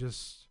now. They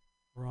just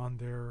were on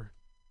their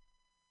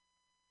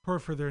tour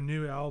for their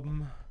new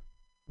album,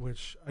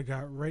 which I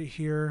got right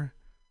here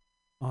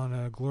on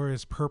a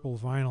glorious purple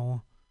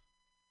vinyl.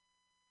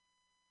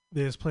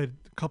 They just played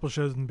a couple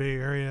shows in the Bay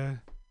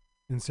Area,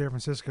 in San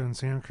Francisco and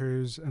Santa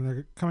Cruz, and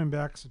they're coming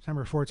back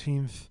September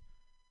 14th,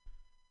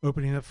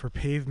 opening up for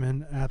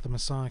Pavement at the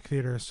Masonic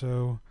Theater,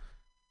 so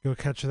go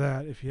catch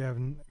that if you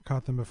haven't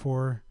caught them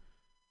before.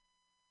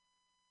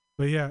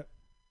 But yeah,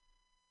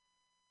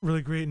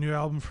 really great new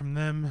album from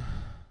them.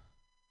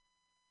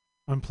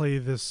 I'm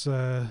playing this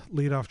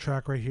lead-off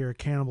track right here,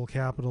 Cannibal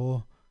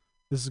Capital.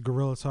 This is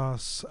Gorilla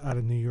Toss out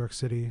of New York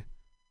City,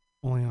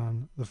 only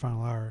on The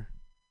Final Hour.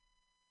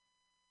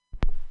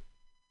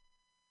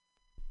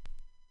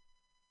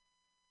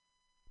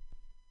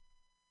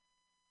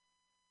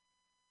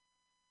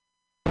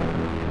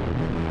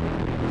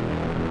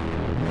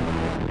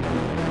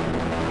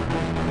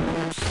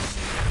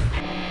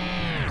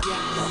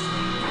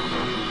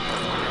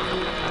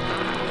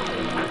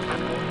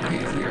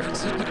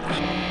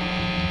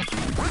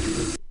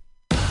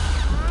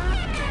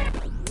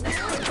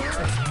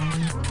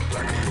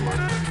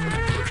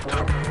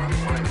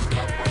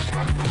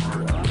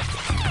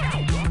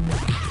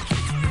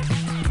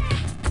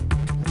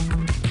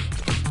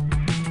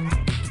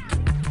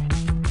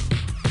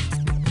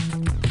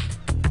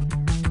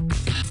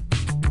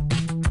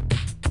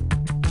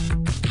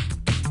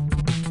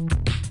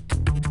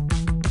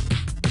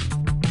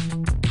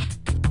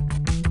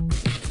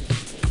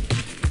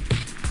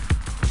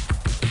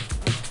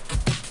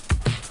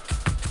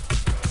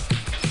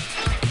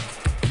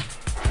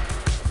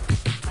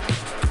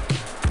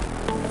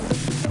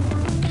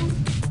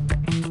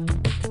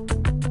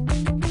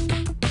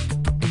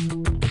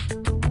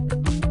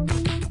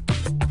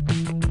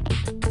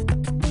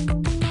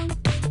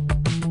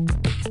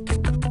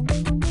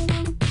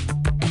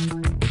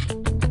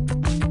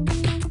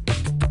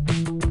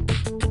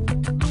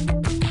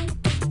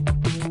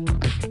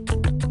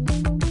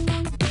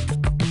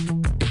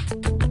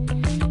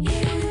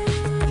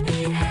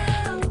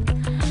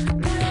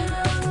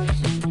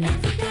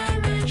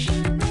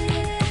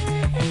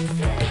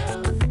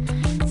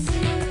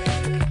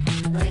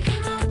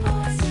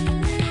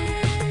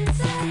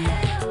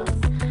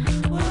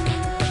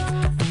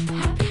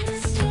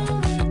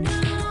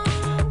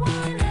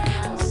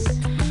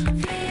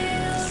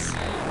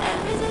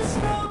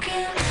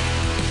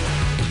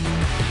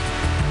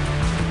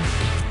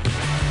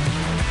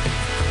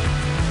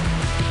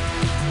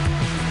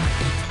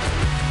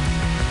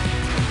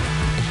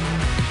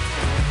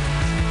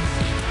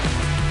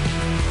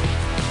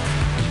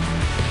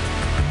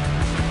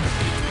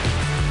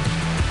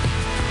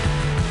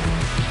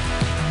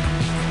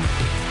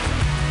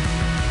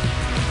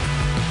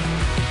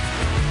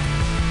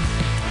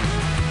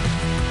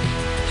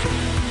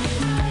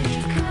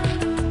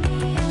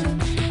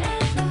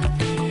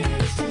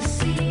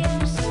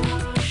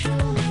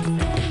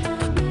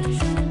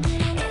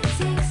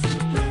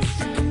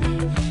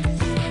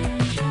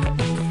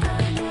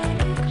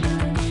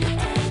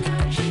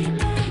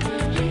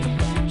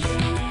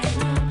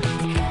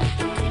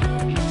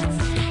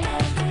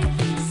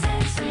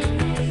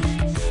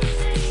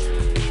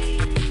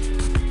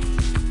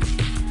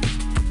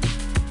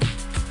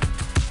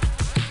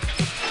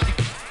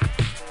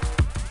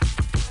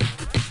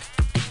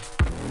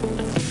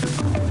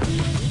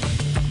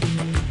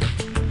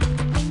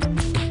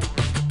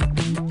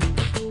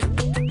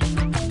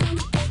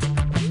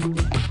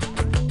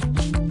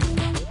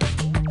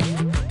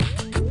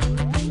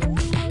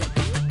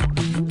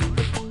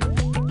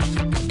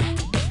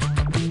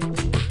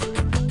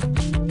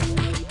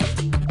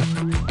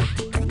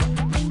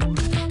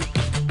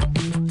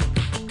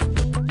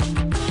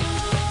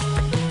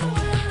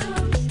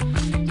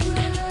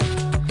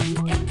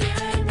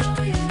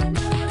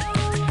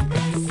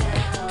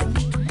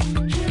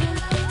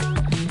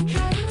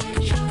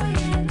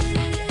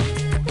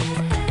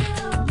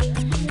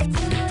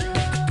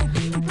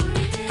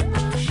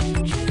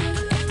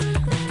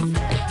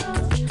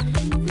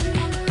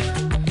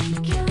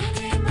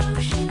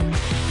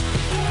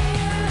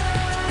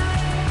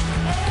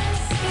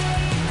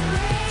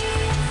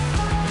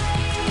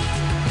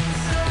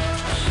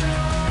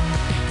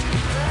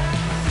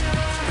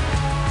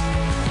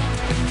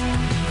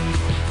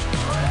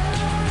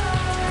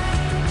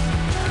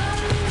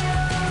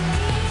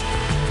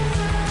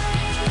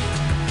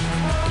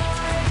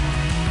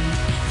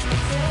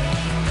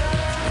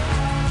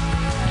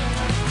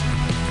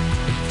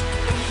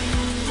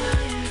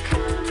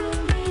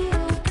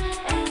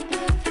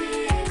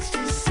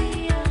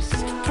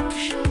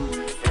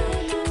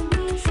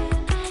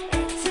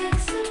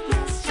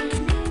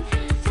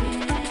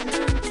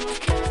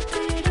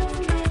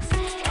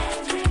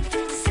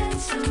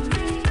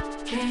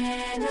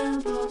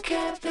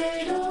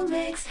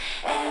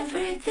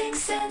 everything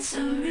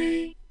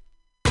sensory.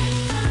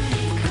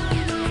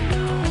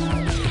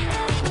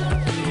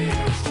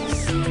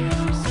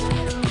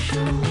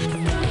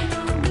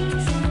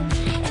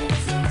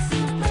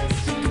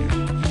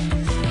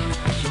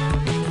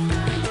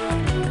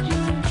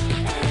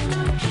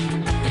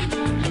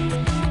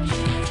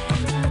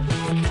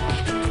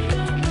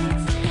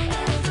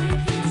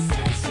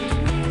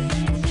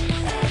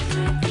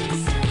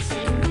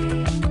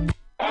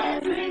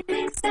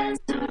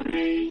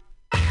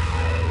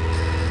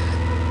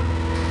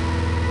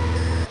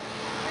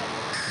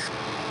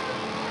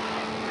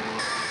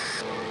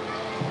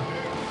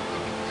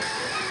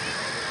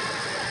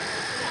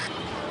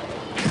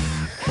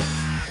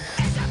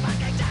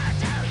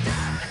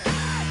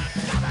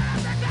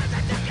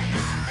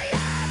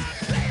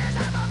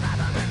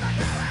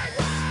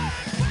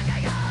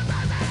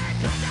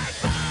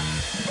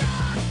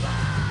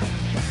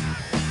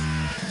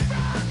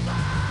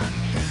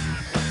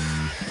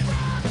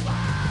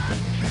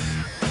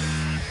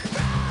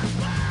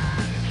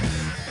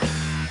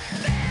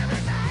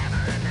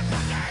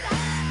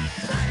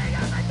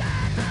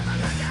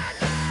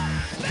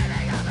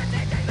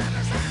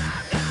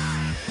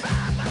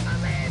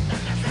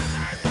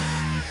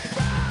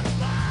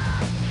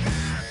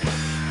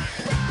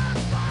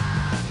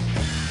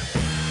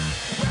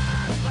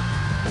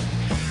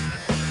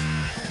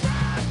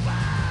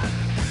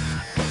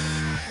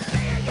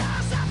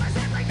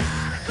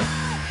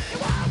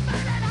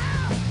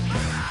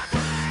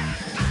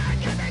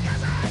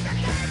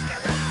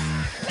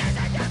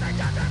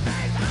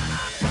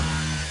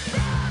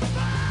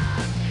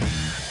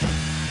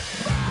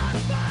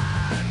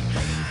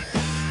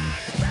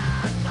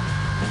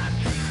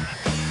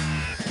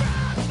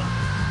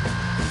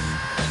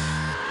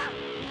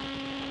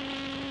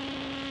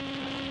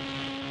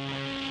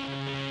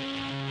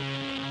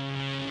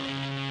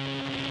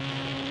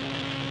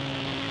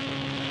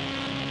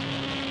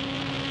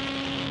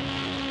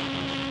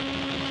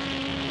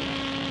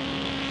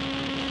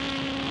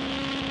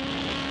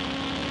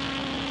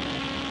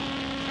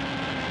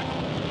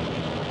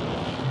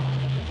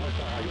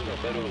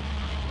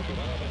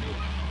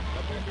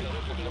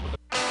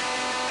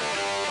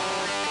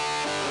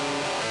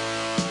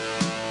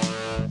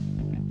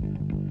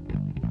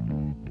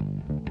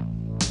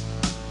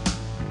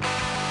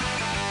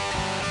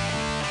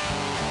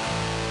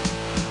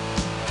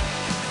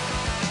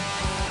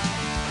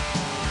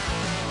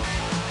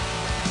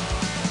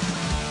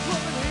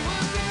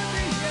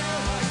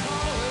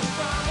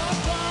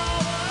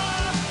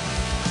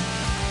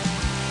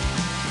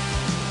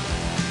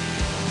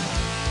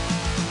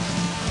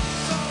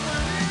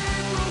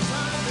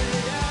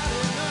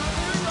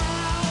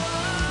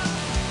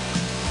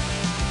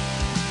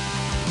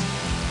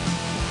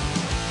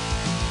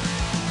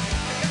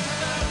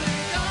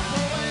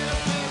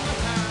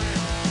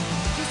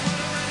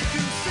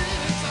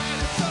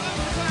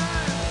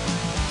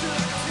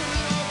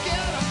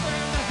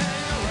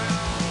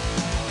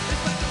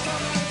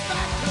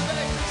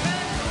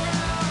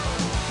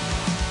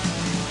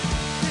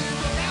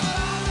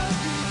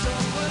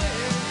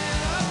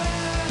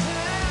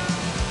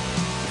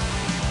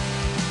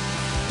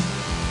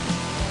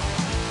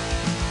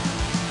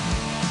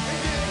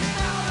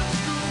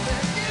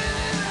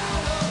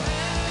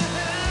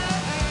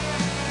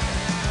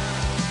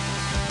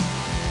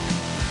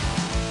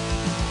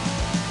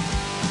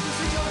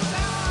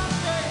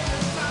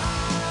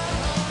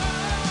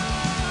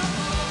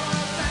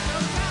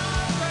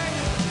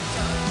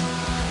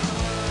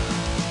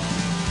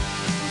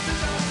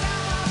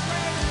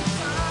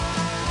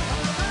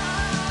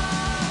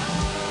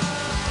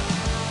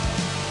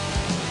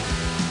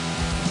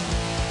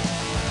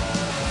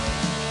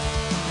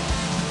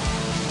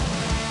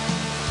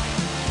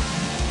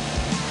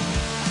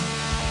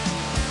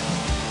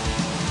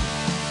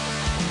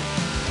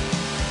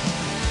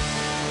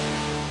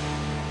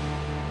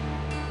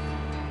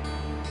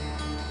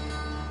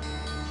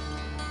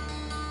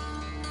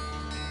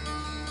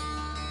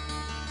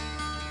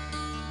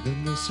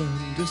 Then the sun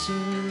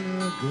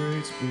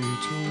disintegrates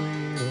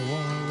between a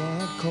wall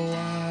of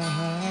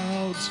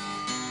clouds.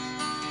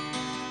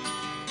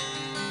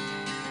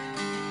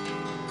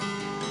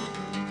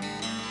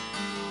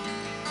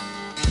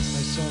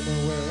 A summer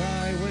where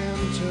I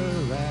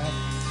winter at,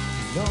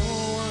 no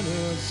one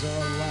is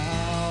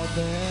allowed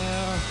there.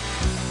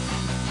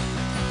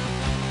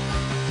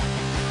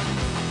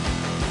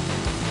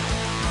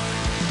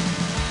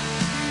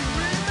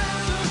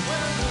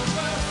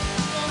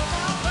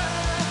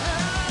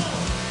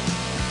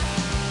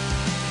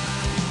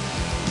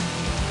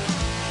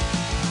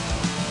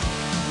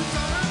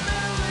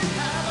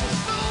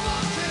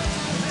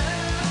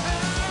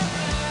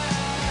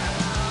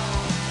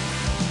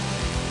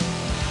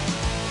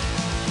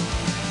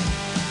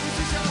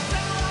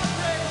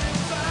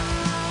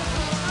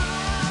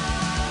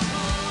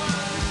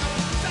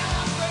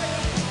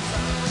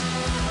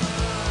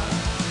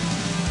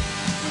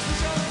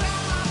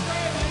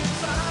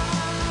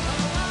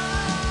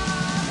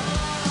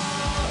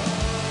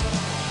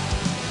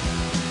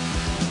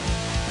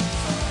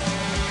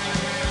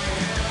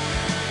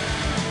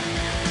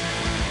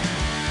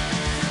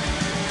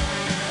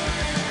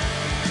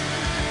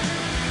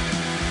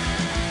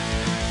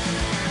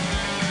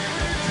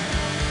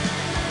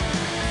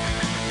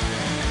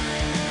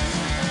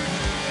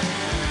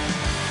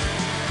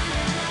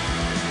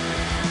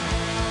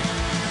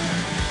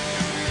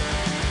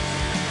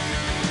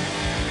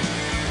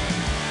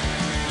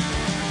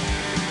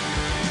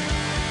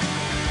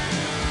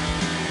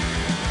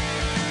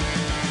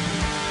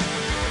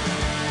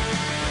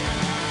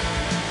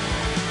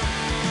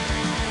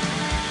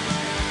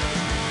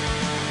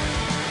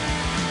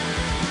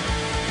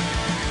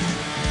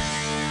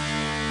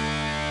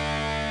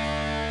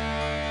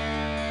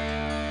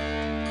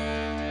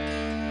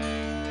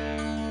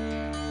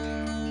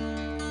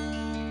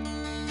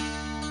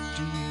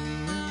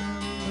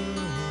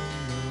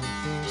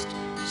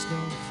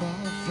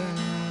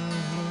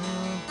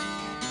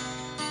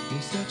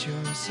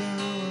 Celebrate your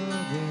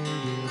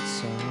celebrated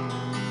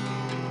summer.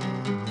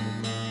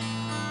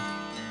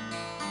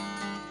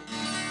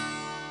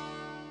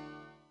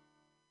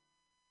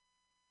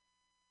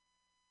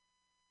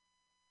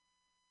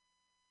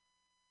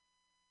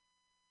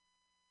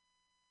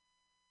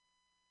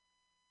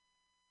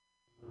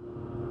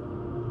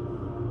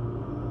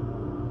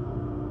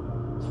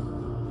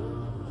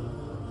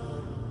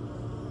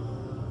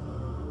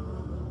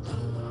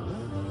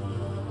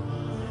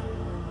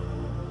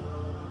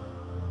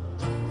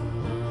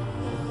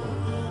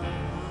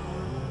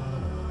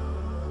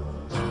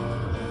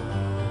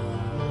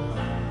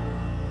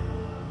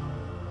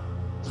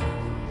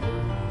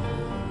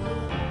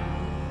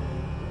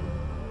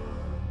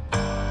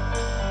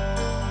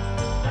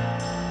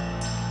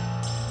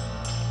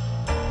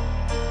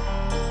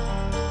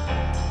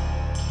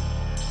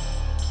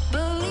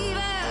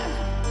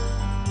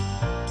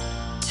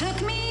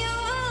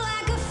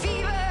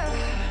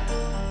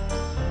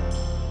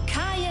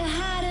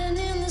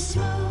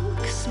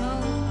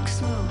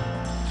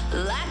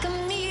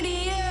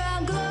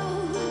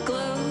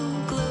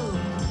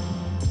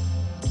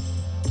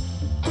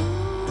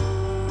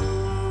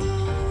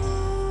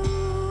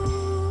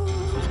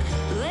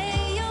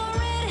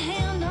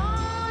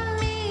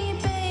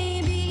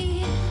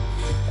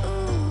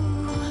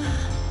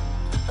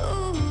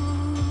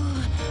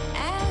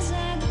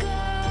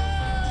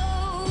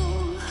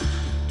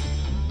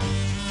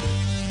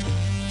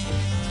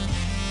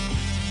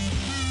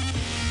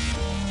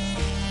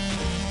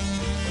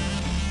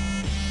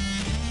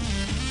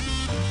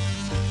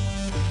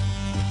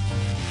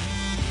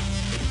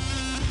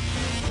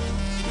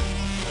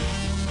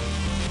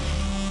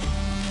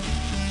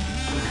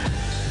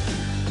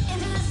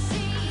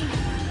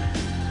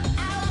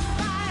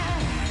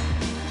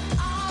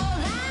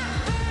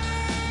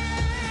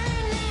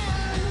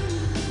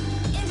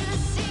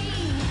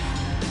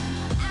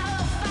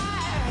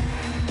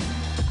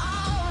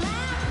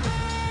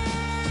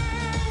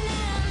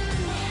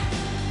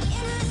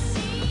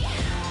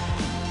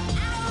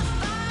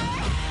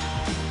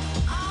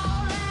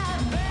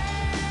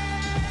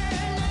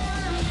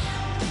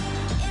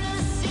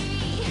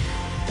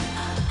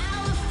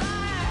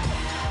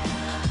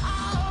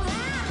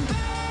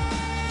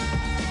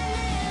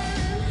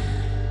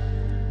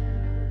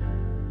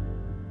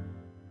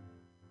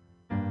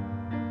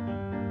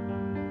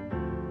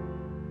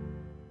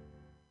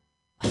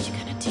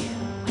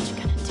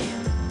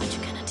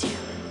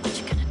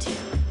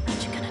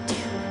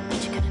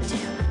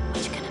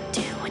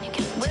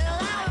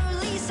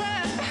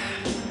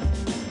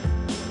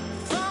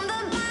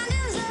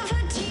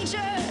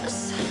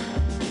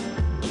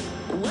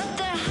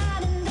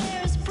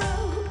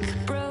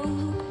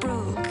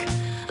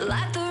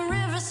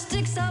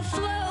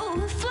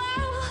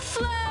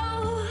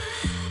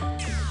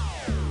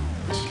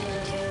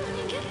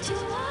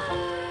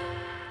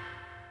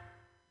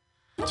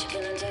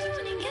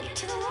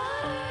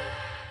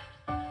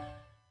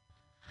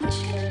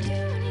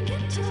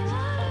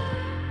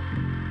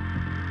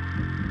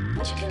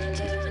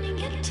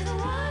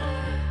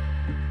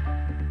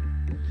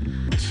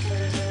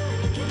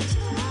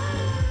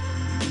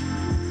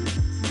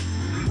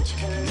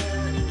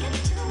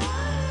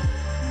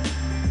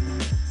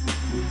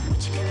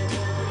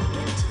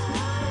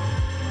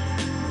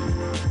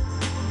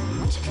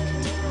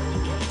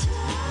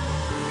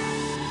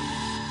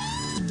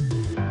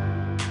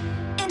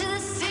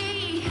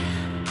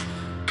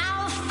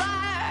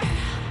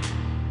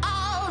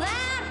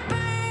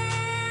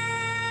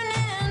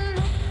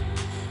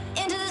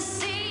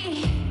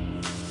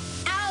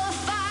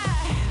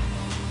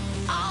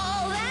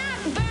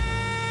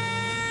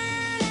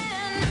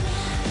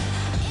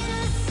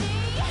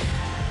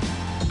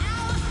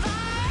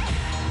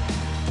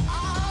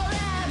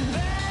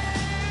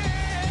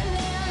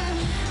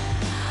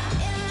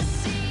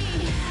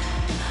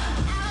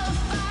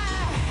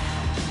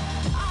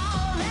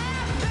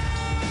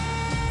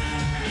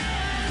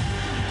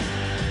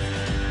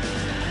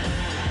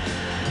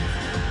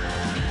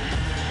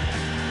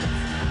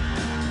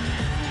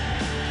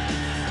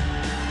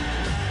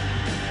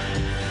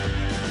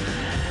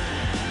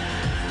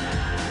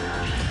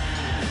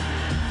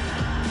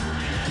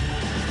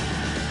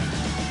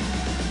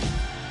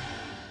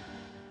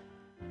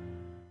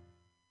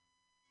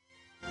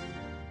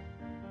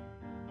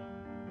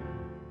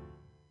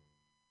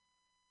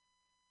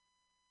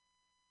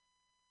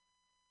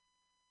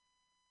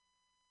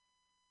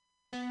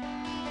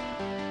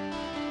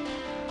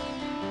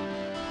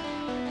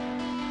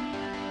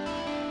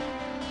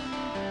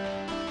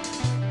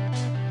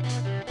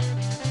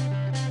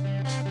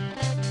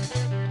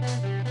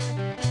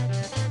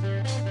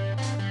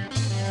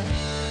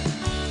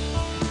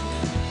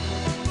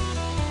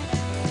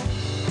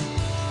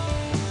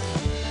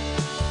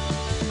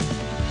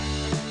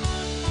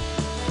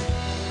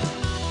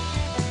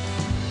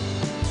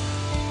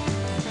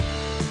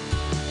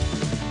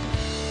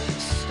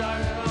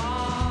 Started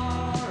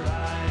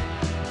alright.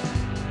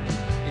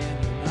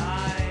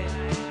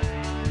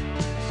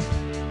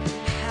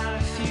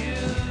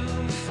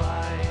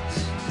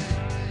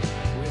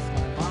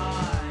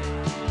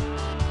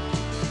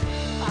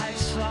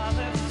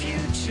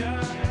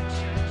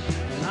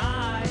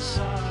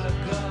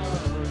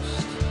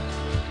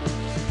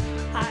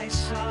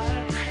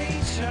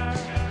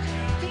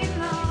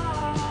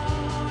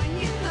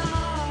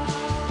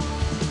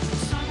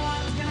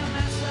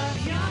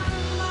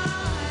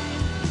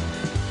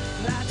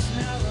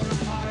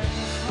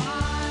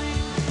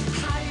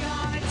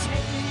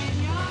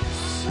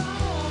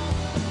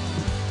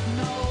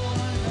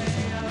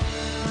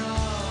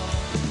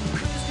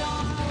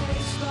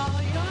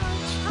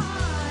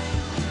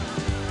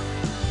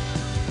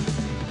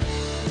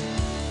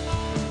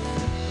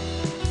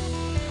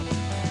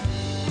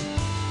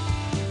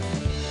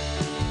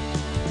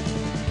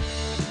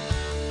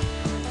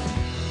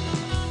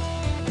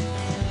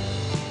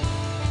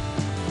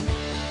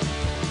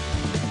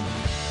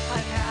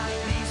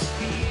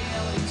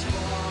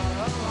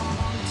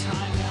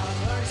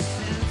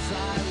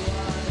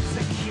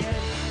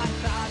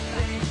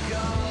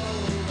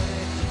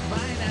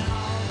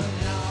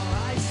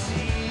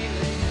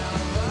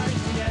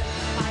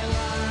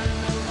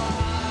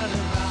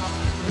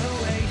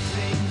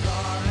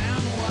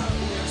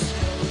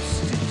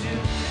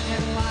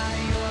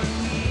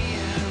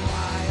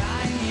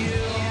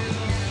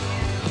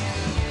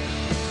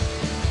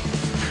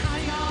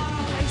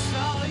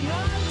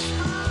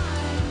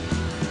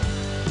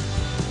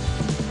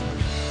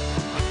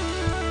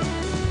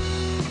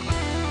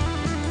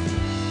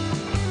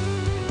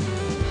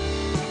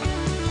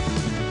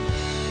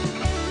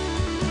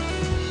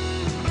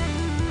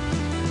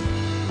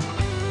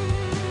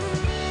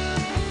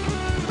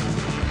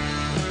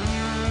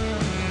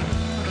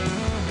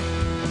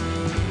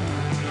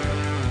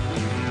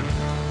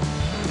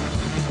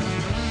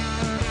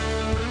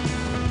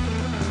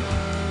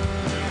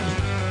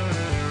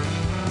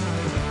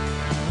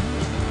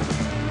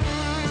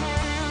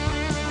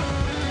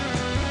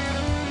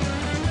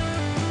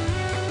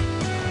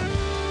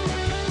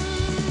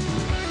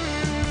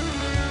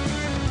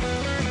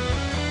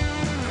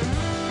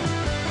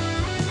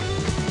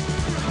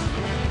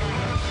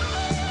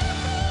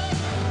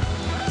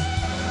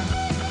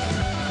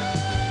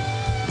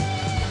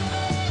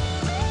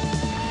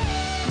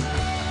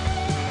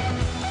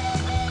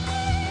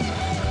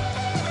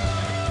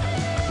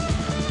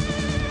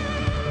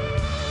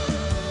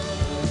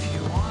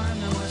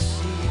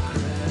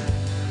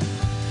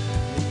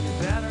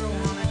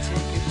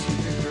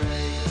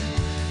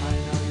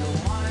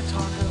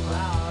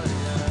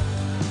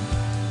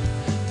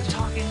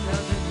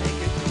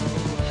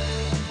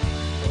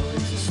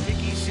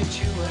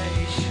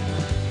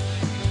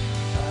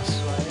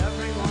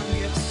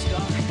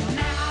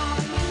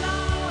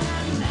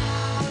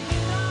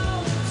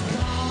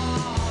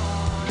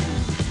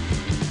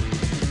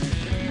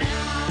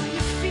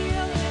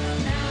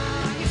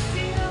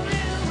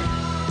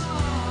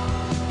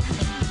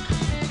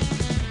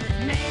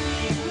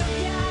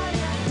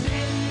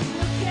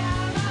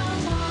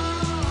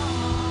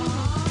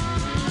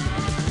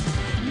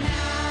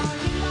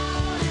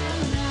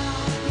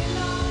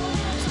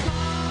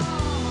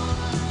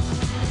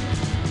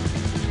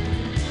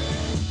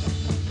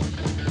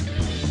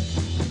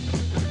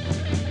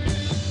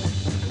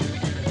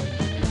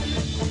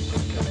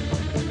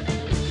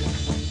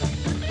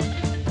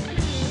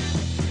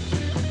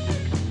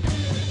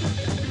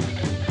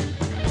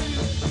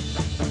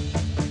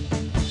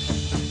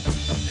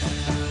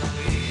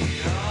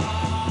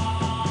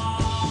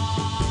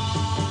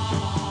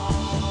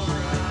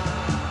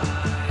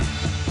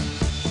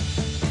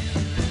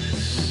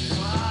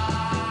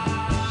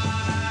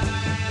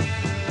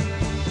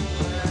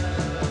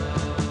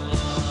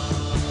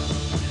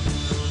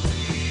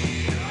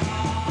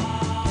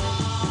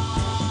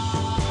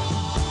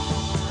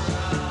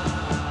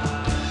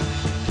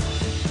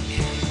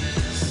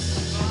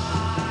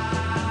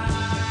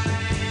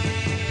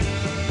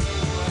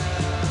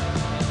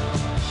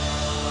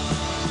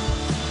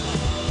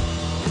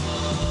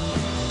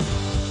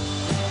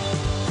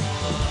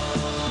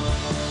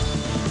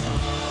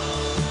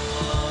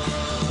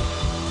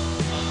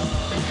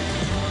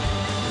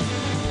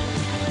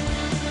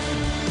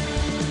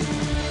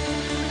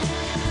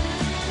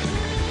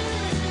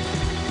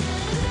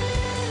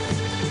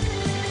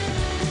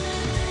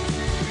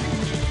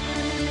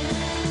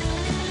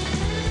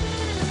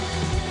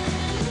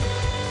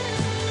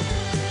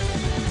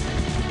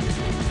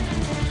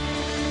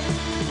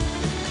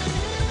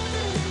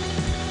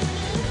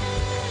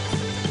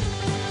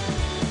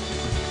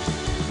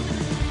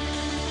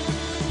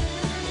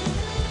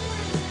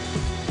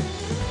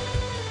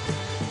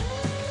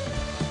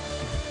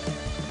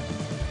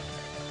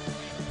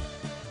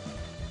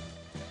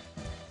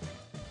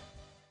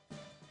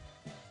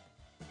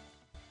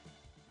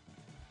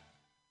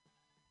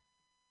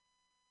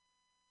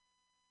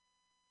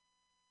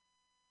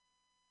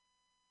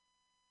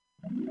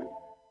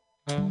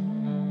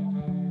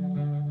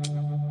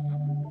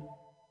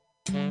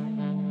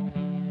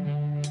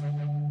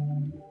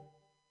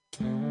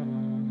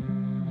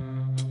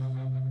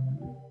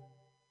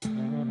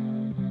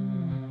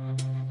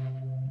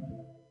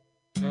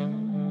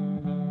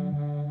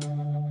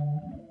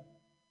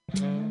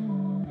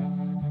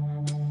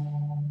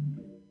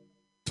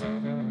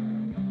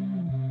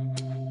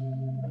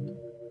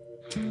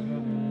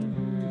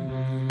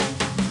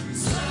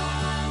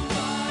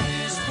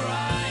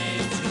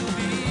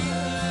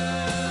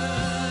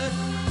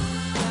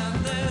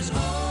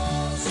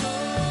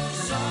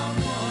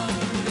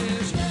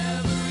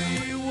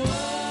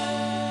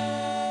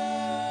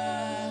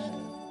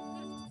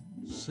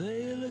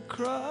 Sail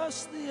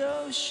across the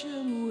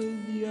ocean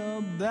with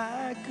your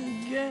back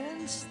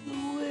against the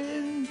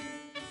wind,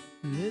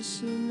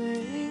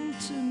 listening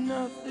to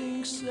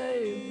nothing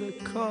save the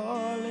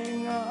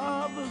calling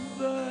of a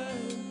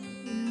bird.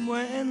 And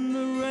when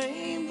the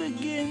rain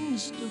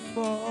begins to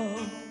fall,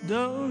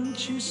 don't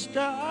you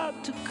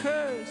start to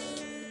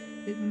curse.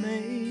 It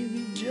may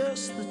be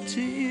just the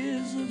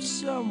tears of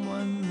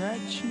someone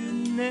that you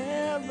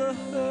never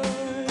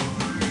heard.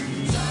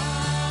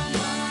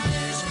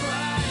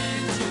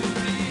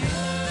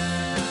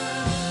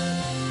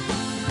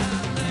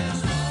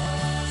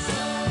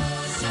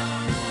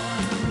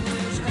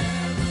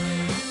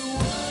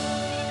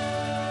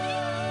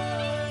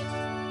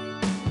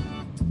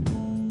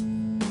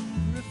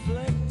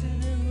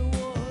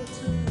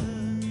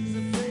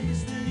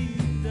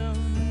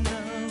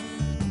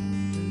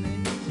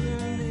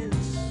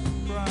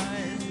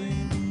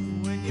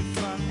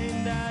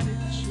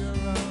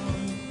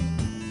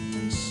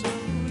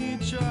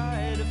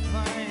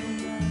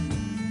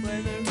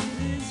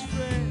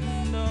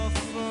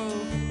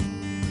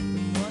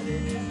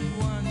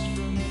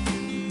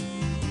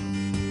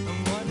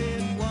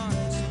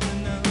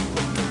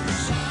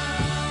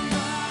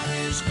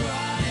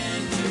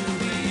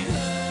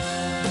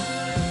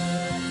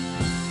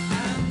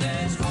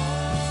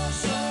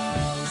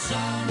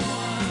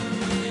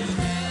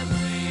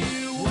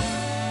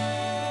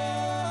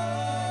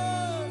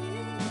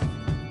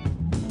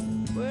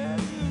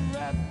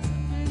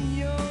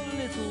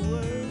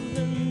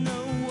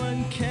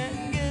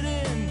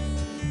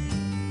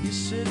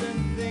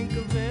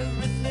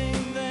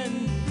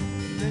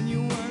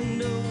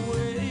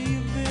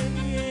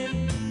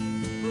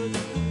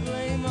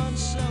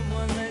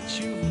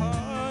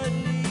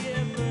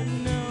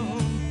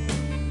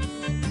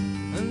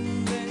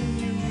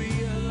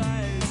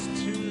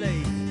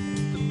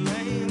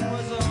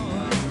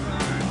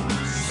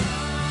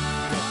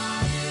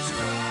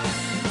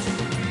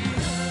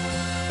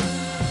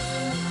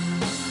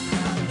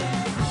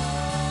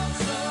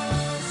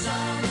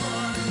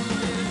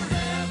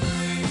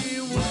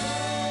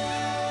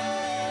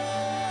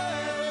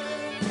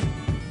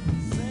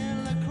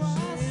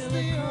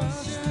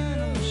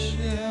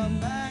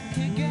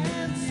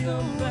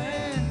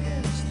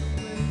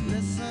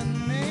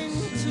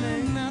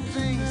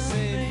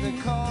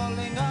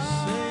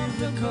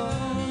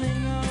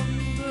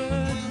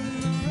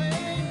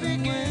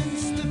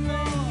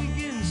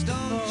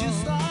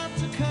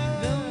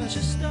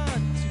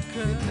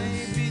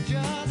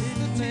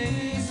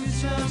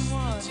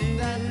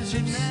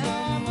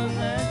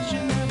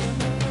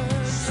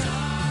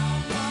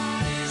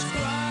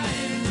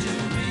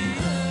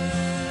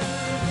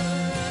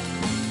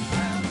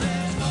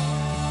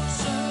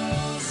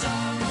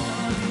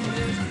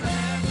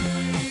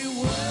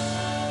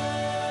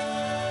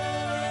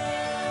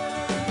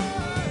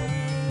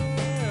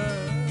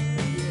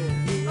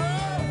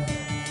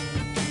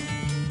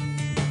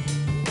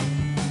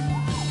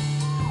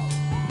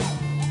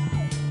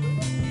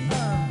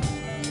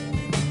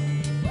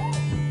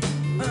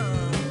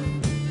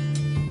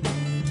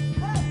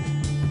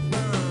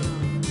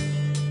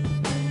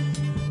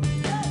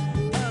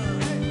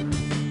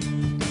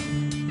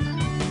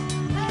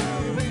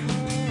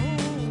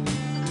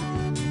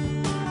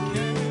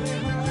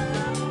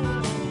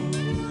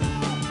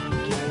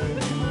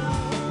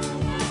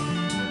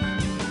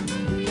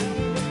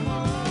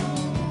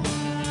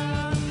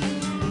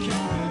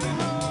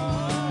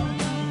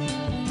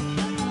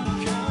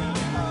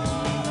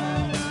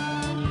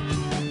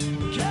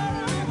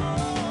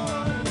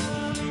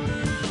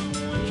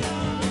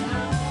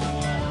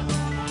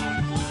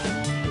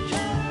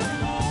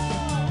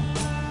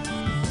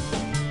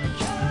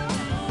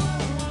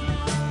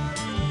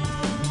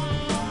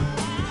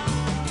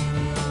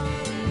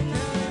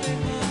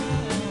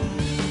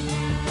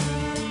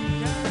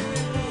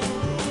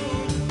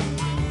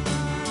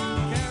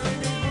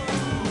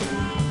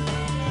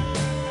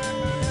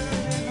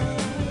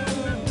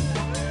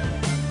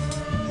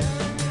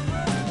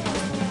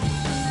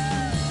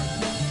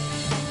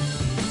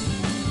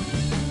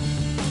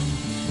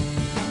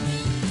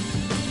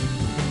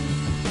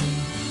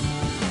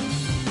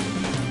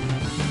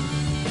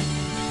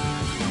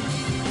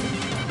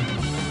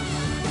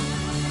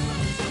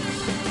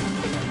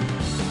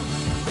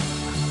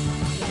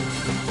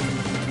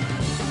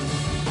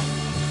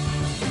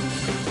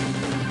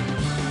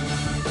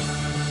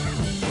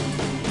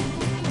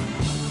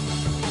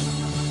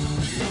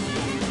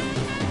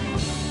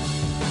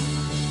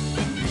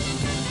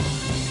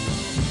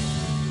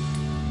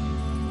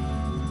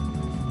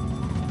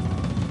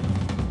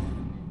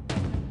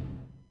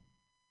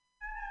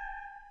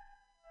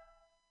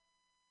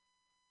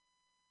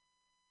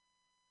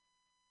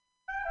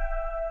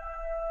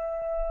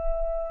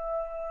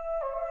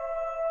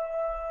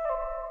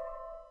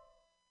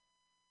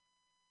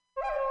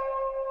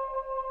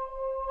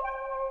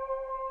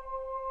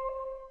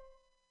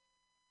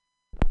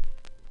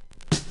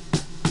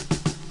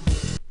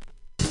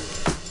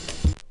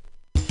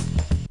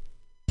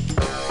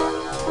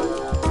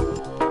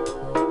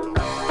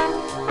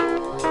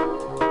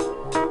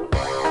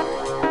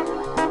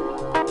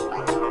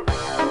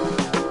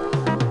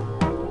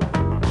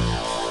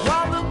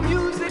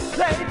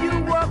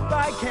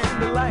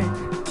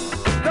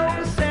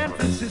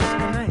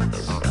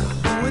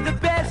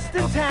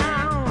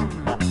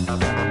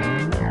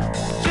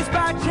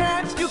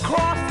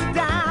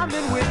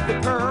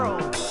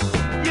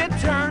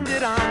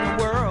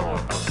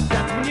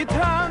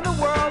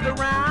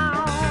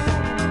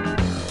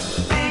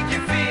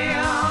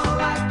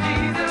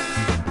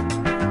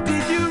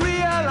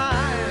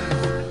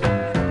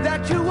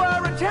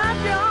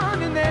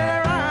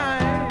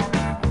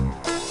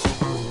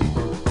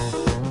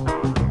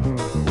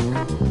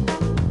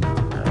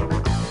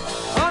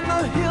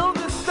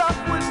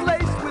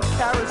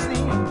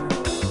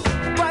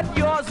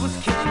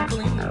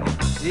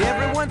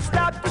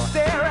 stop to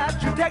stare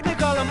at your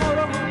Technicolor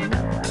motorhome.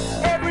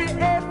 Every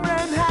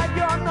apron had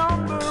your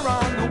number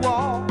on the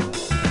wall.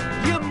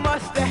 You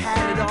must have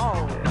had it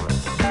all.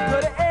 You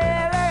put an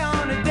LA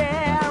on a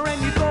dare and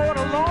you go it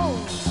alone.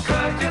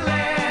 Could you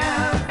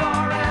live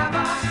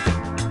forever?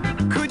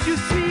 Could you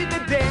see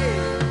the day?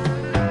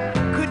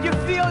 Could you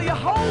feel your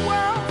whole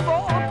world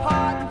fall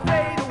apart and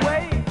fade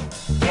away?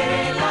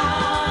 Get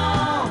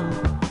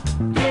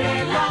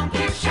along,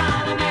 keep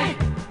shining me.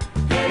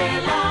 Get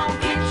along,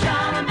 keep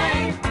shining me.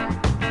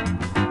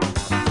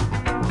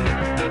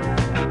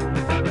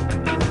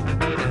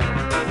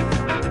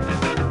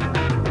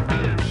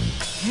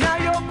 Now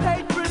your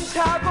patrons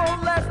have all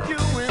left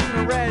you in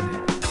the red.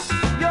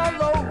 Your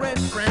low rent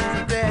friends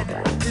are dead.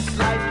 This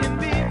life can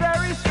be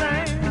very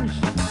strange.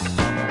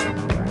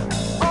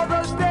 All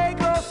those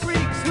Dago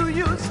freaks who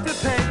used to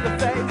paint the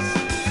face,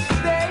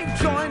 they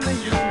joined the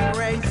human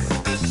race.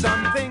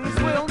 Some things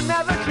will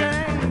never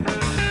change.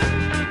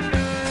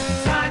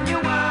 Son, you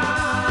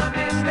are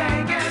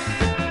mistaken.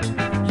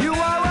 You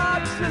are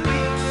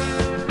obsolete.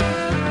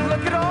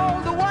 Look at all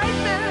the white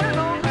men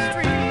on the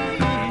street.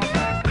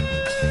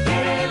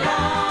 Get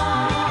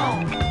along,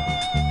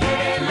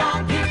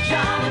 keep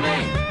shining me.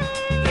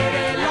 Get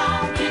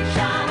along, keep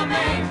shining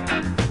me.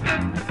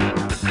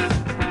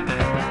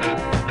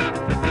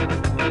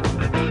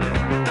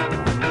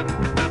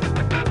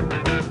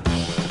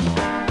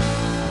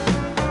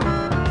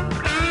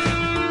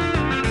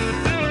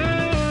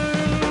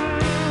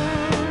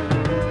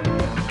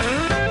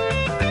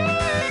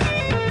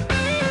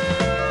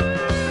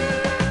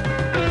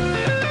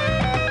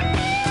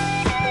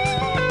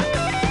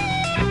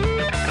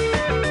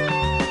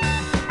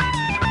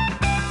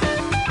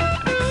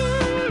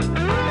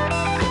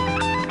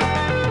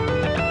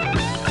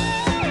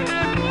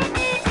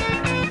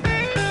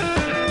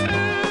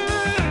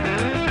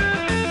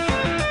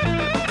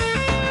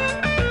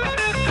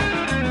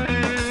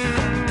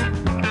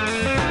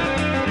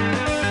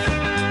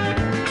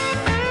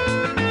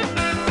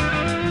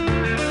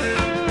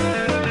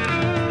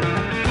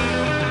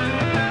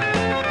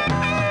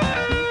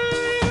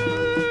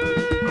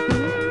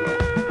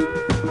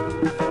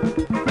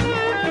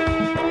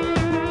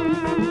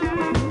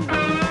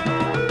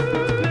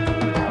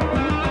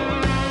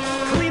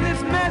 Clean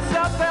this mess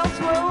up, else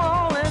we'll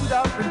all end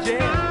up in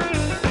jail.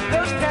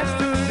 Those test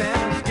tubes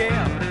and the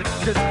scale,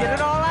 just get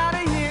it all out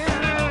of here.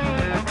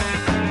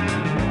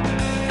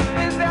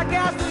 Is there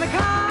gas in the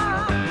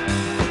car?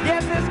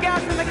 Yes, there's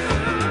gas in the car.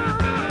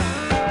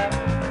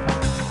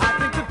 I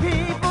think the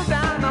people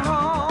down the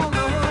hall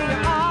know who you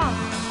are.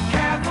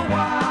 Careful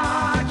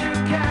what you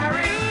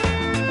carry,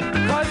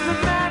 'cause the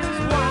matters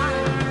why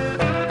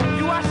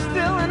you are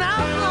still an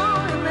outlaw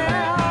in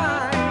their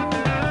eyes.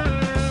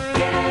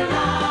 Get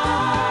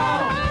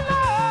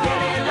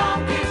along,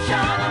 keep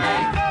shining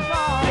me.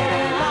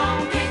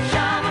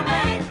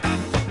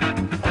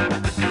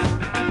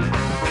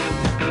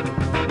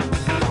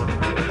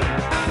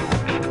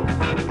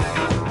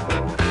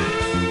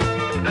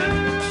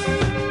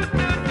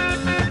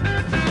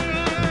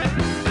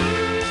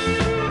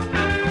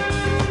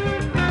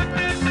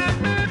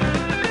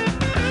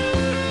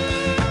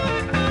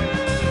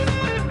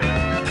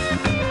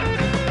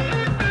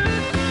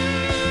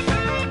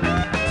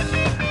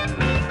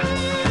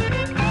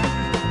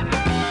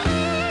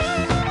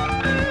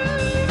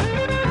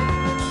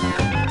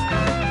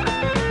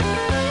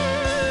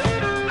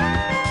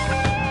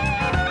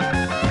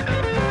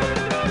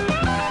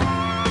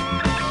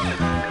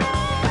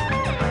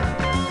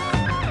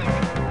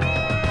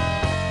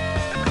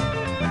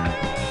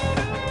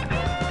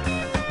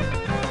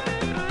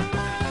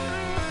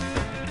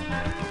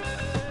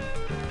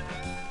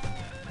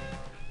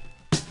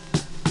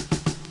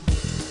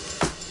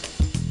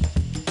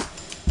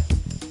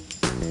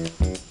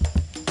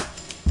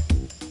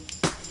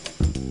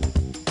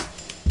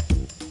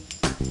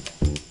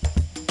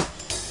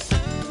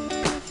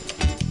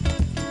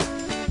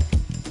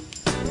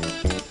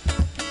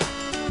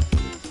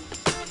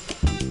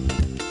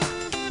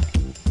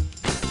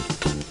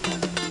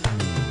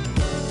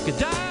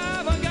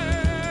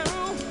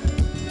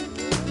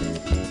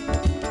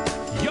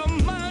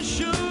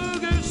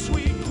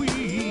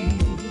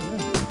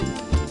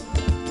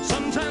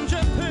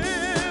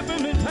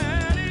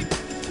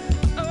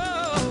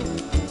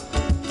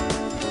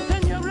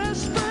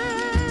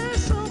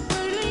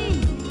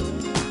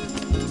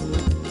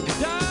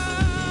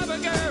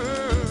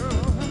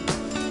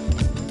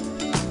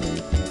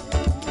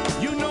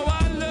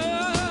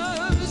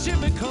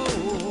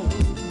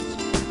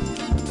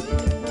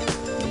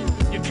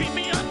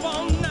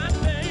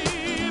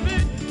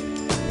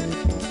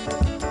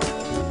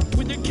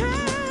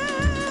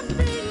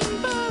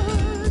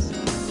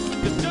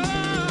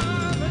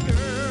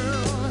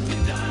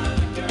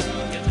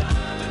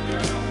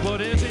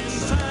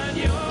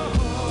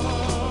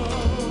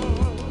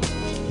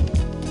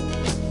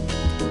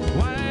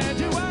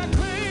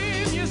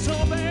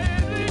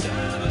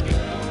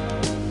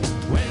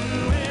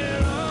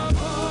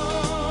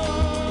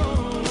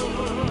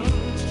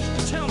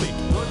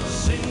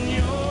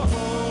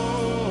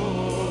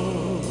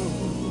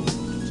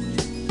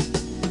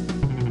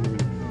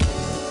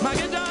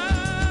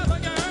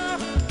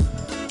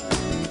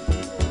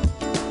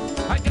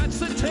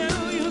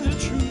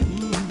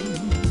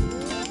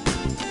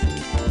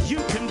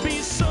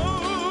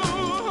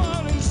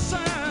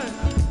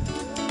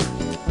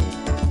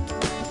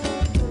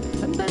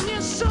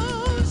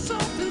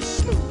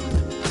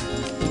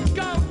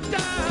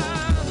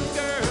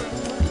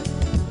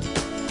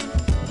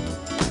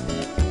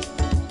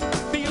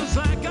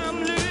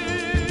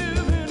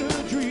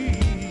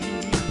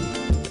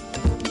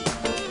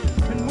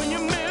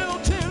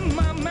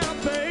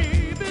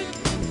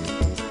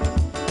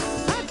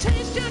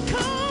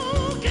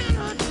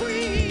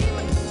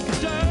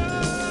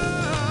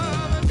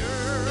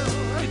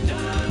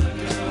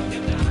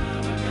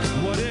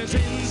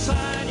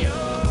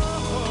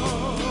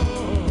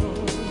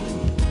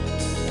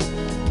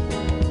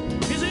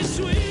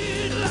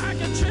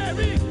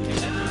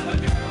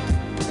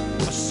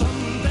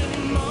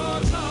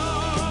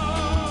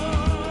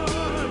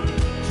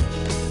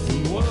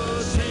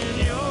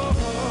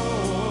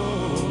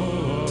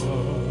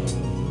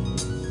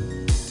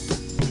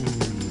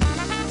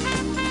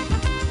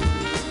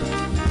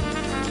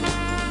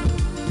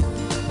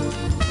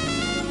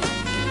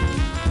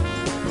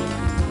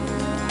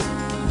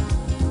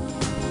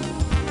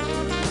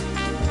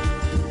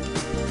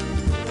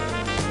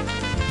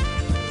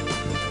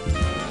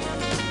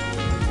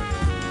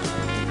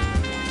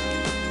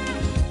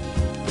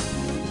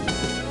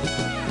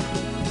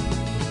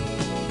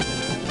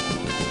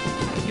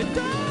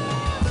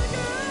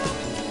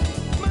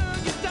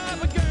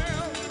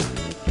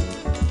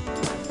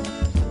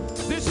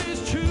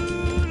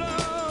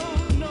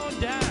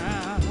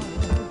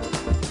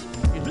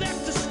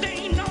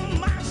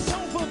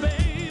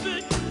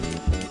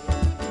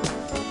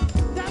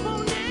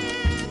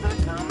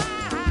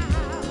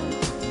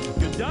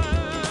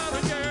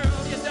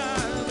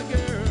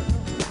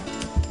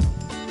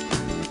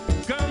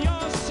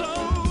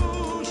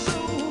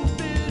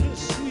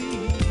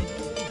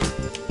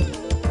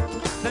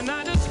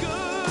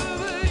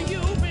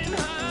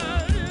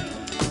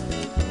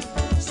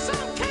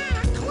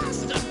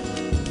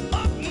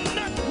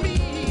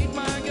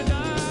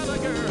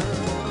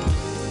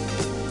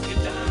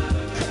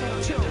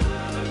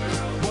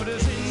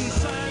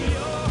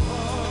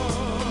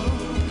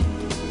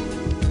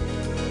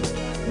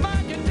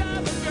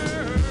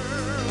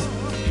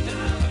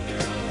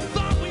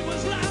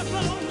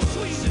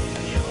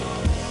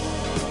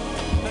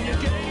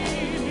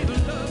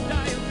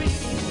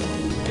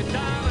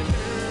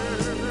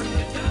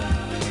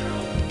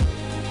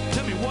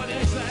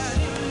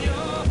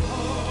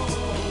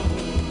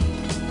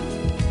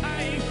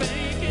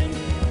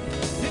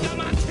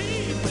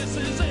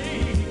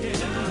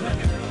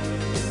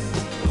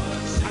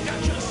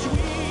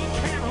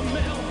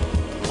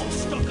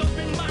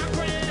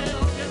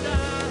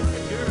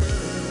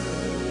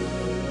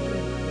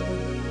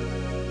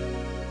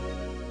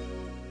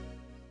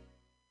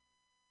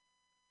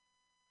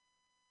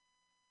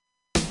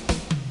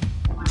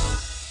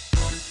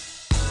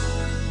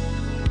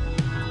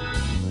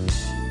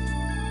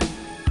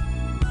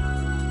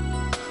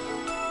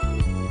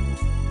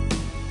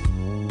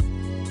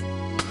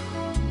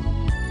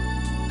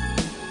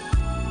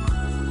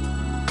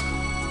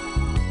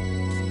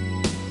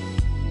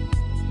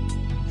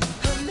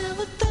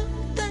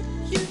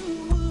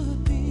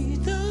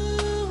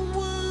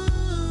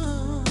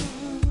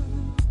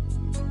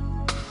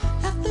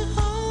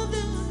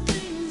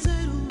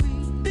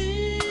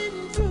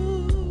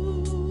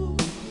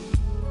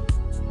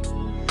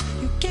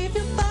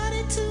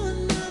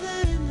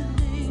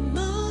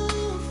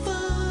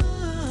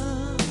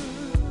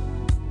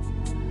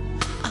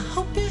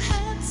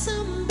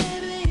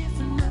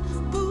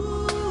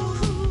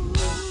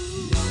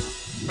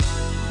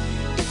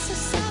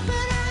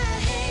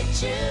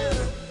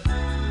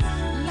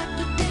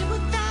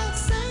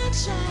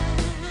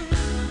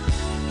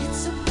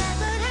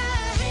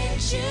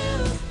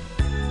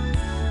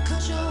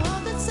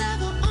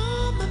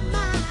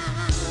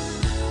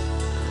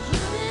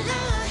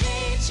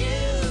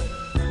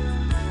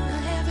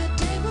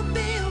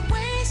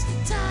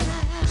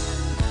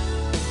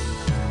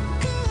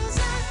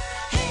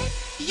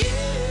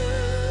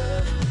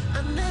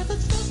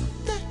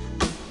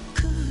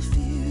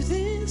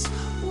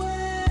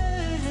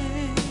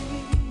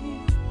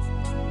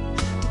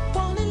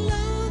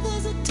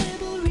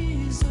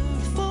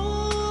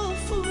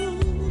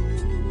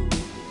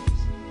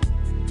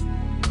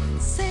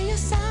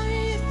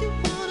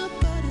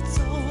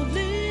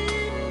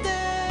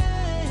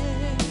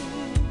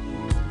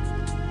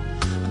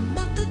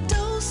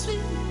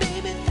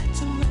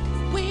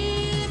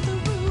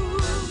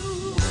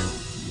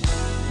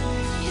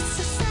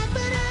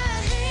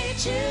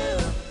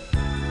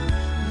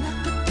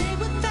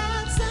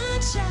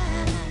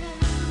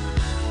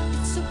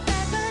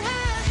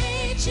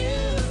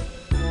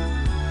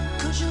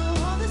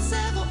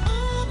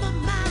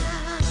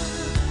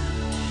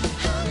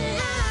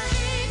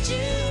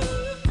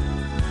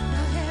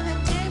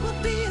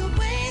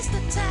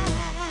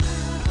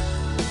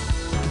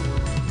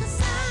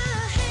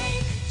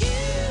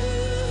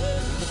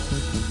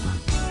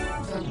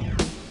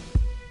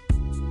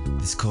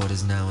 court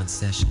is now in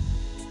session.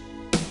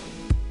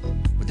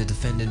 Would the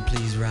defendant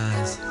please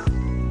rise?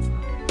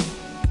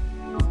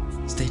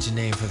 State your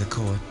name for the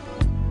court.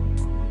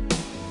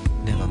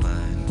 Never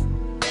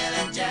mind.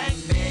 Jack,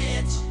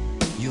 bitch.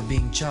 You're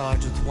being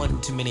charged with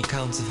one too many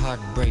counts of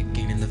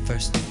heartbreaking in the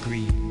first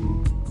degree.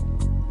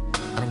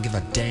 I don't give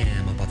a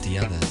damn about the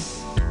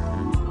others.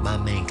 My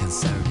main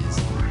concern is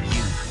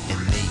you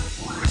and me.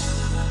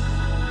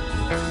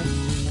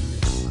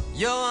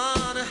 Your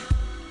Honor,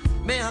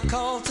 may I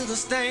call to the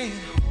stand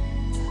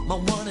my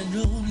one and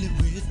only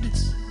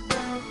witness?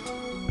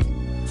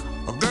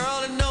 A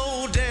girl that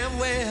know damn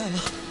well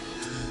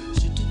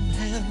she didn't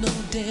have no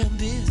damn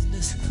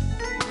business.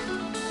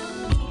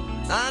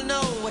 I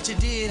know what you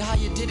did, how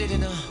you did it,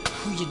 and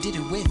who you did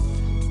it with.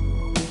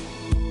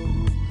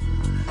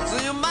 So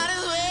you might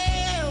as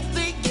well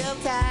think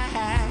guilty,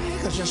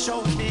 'cause you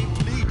sure can't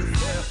plead the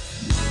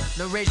fifth.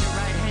 Now raise your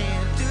right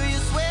hand. Do you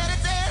swear to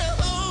tell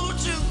the whole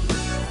truth,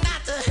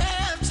 not to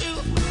have to,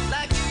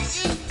 like you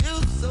used to,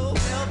 so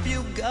help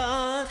you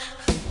God?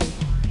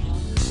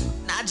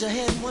 Nod your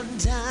head one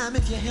time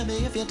if you hear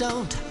me. If you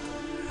don't,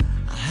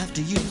 I'll have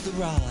to use the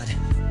rod.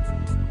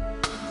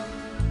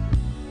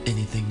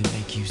 Anything to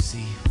make you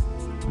see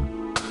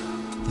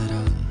that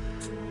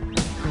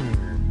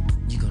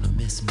you're gonna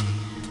miss me.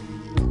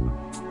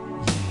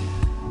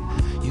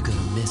 Yeah, you're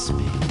gonna miss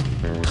me.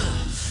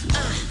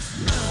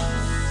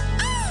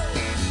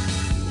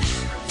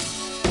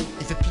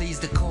 If it please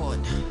the court,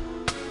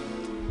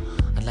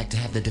 I'd like to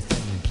have the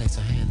defendant place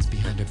her hands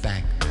behind her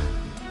back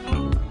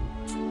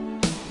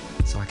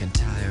so I can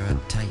tie her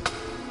up tight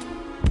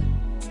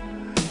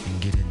and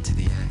get into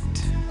the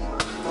act.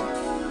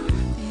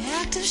 The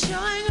act of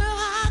showing her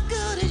how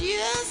good it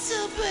used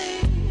to be.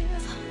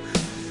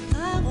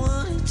 I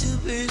want it to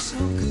be so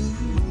good.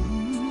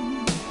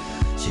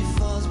 She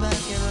falls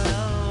back in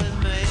love with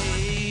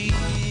me.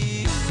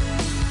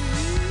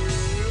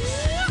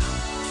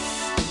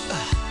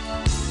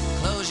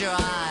 Close your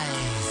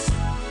eyes.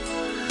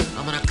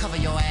 I'm gonna cover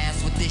your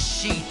ass with this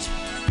sheet.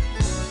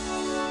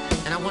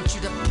 And I want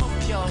you to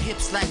pump your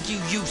hips like you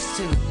used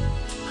to.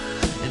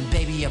 And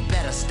baby, you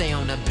better stay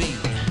on the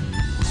beat.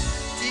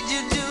 Did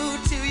you do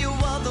to your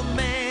other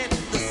man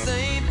the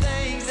same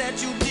things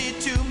that you did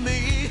to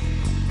me?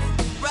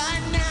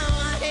 Right now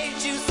I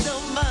hate you so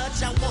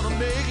much, I wanna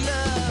make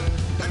love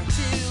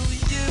until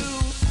you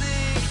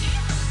see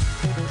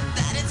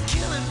that it's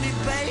killing me,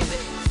 baby,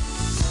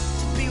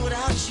 to be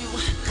without you.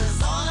 'Cause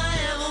all I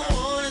ever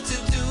wanted to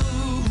do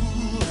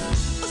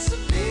was to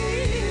be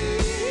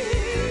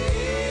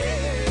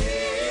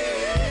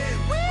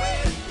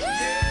with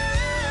you.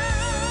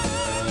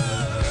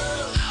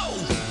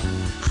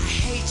 I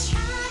hate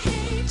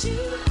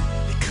you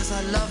because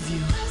I love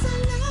you.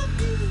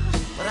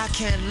 But I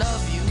can't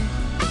love you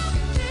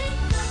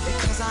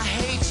because I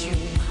hate you.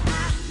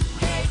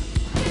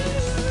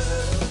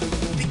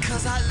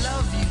 Because I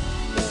love you.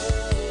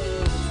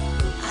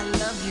 I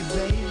love you,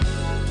 baby.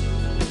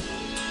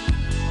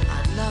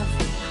 I love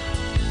you.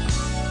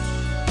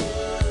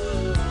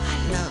 I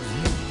love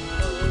you.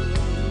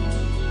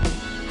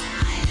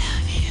 I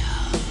love you.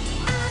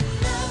 I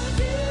love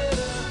you,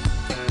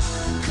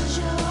 'cause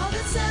you're all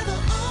that's ever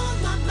on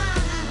my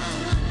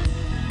mind.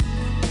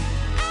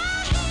 I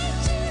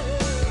hate you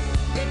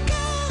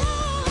because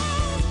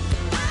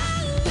I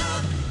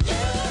love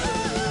you.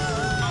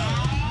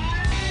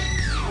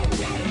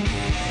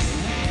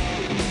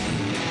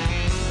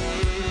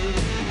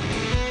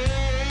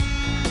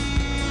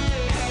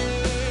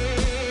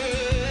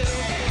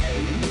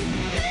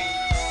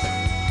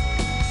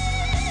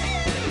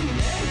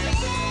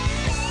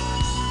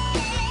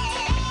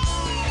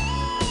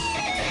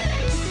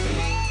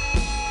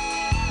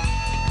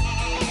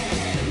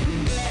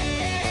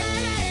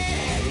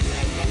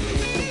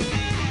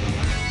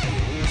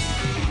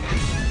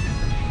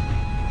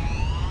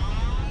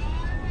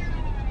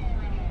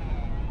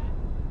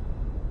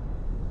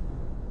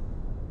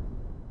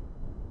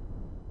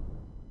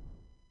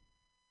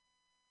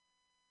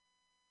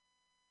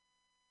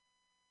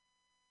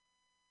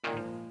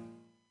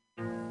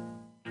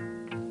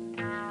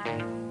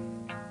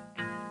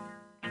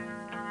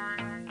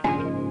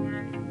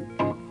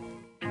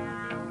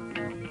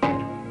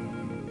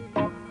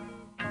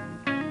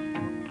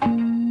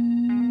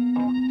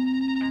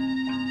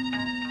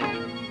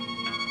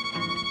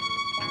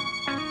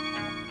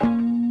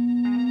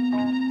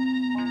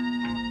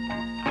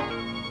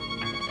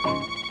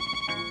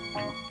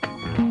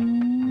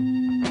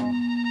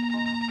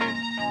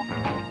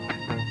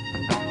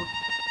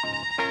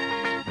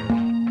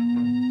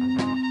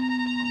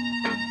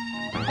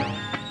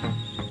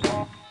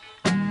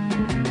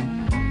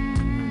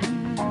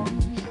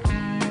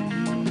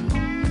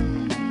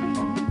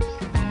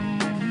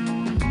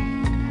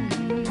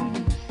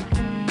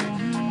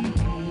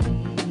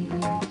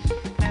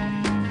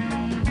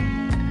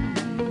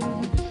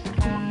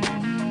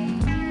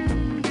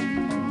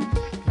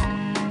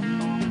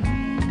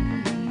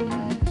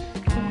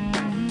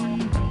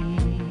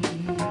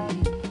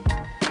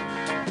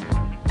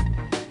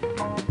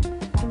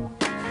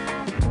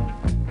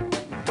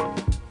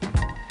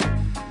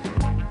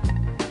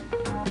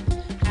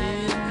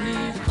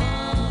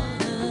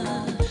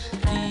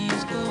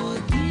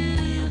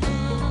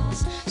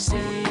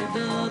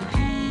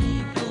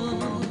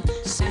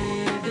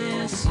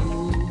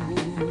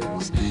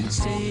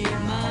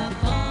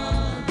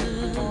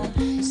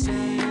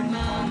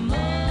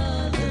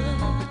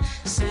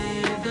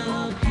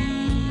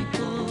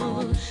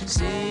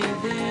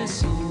 save their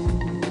souls.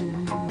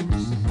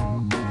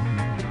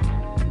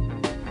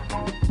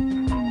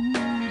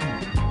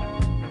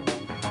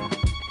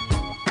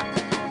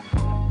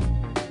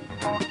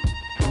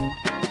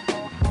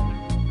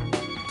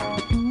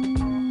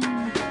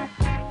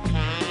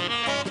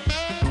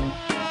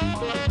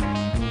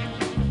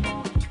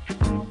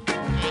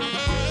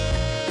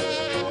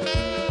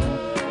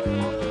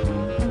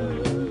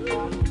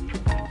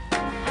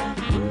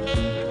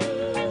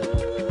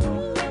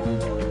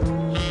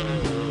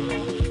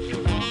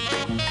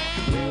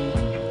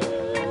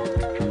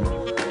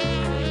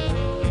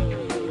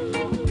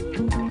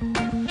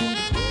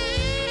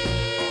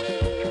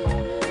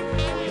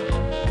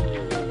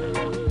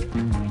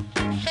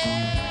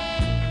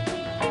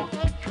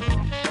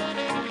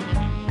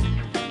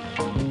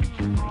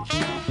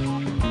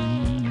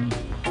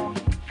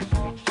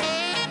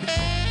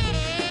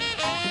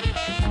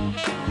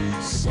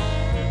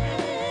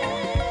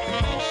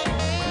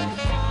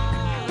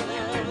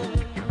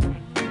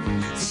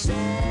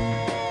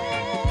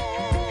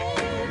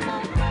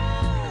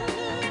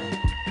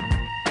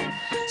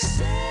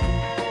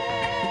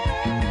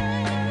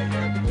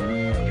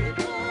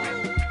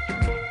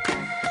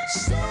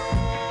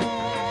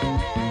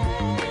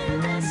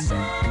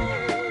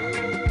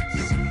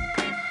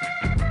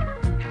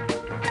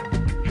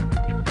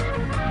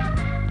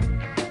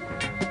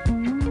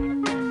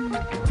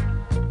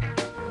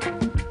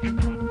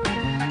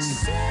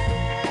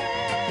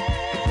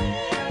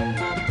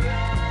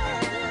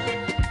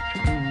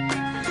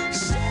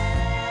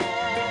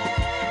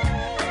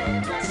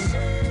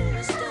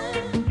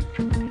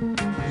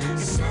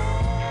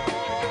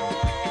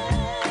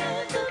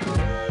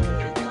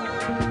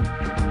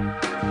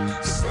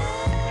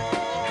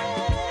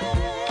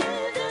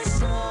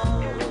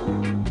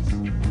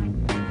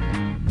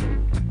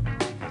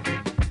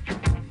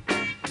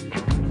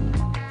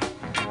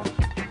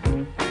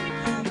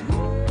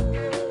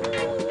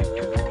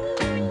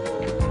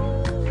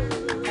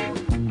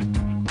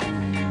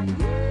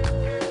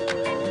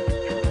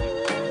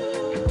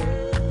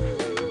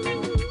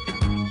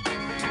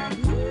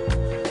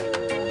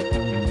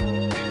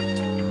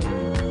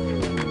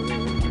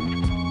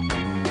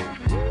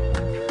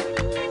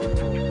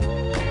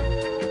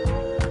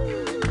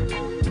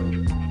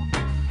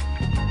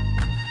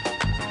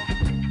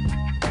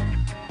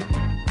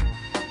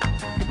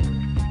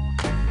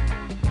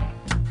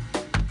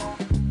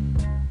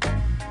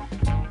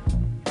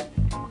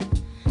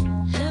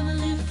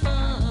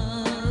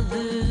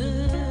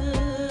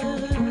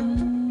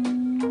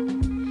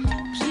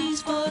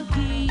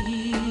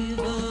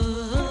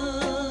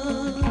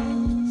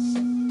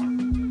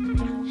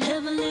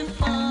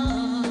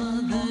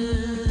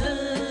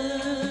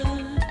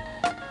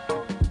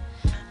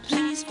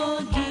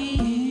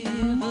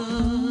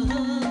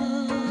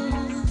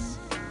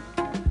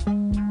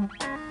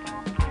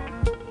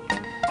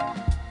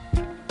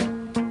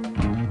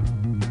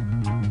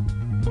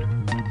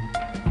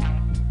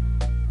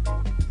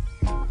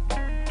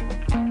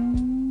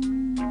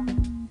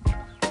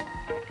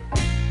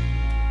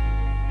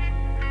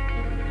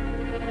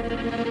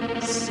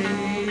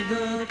 Save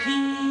the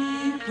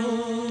people,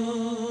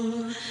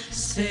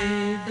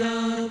 save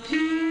the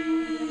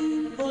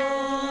people,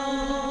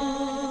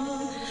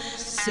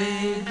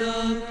 save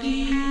the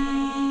people,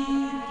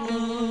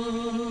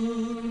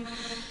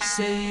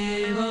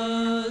 save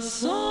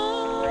us all.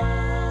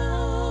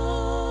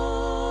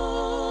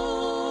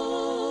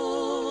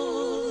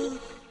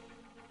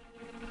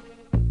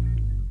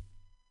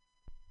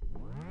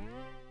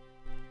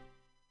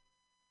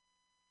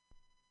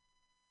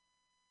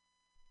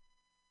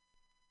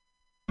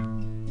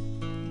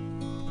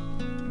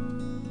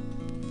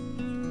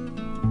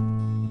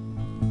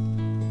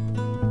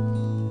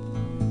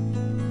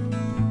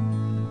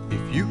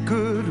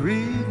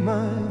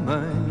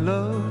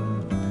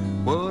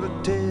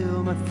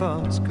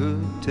 Thoughts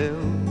could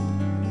tell,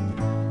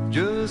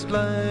 just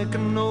like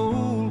an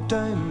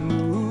old-time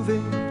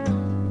movie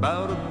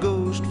about a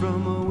ghost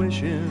from a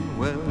wishing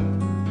well,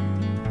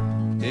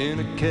 in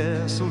a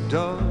castle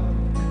dark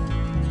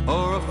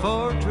or a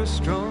fortress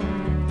strong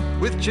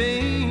with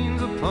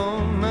chains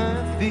upon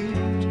my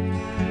feet.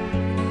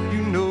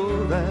 You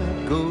know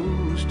that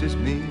ghost is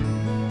me,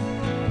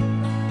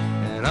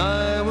 and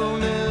I will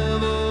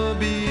never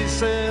be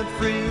set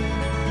free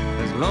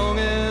as long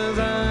as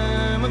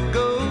I'm a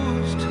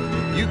ghost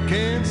you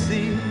can't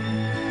see.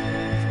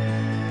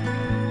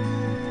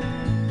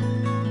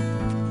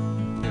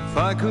 If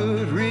I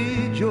could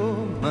read your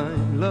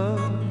mind,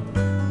 love,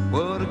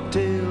 what a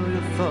tale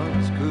your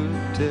thoughts could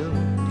tell,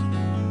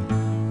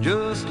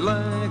 just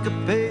like a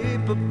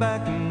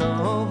paperback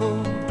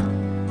novel,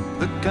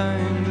 the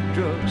kind the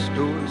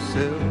drugstore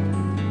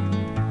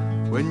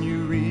sells. When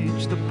you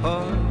reach the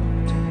part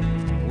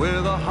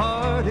where the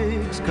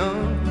heartaches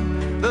come,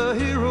 the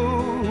hero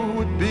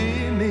would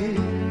be me.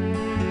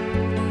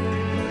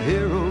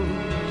 Heroes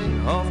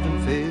often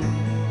fail,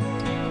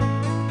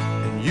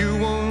 and you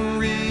won't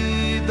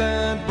read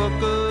that book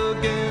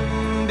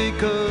again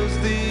because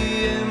the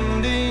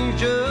ending's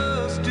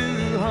just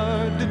too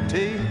hard to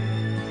take.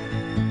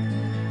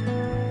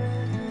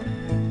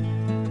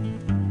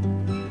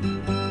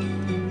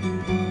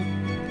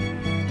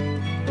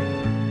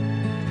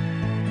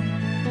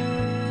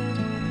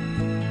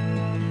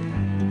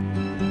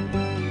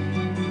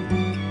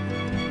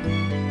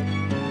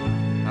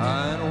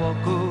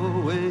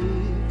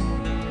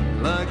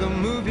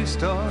 movie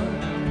star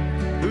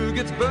who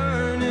gets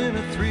burned in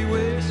a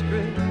three-way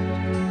script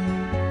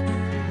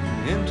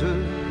into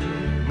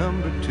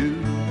number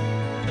two.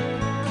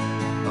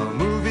 A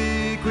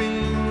movie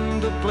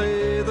queen to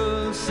play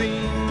the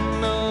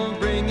scene of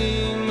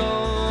bringing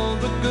all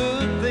the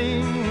good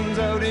things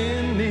out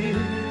in me.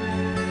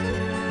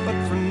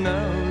 But for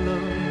now,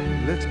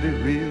 love, let's be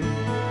real.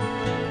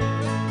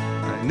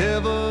 I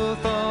never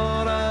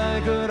thought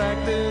I could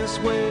act this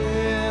way,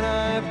 and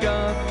I've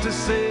got to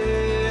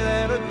say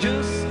that I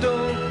just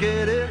don't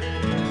get it.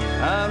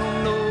 I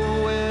don't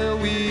know where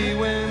we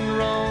went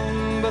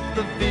wrong, but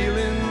the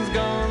feeling's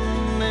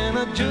gone and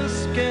I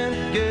just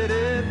can't get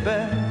it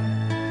back.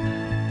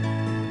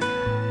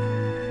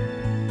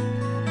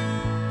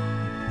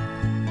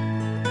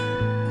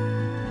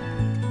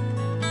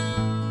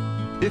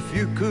 If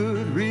you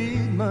could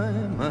read my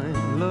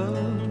mind,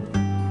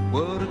 love,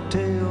 what a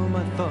tale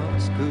my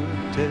thoughts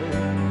could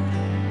tell.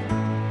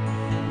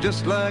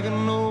 Just like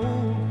an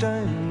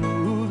old-time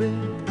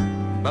movie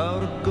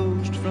about a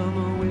ghost from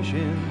a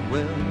wishing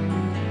well,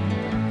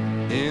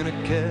 in a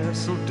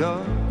castle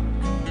dark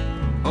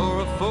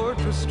or a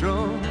fortress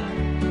strong,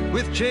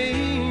 with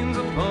chains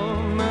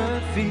upon my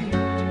feet.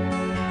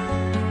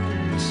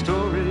 The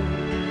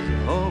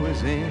stories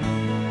always end.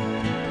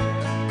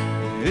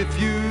 If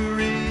you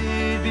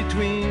read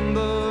between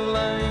the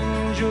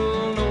lines,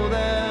 you'll know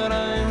that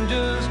I'm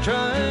just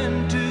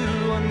trying to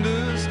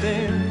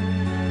understand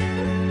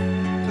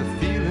the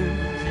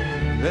feelings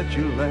that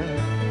you lack.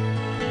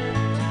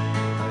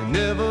 I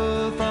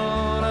never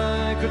thought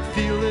I could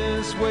feel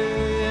this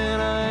way,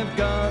 and I've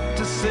got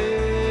to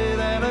say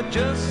that I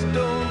just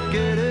don't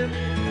get it.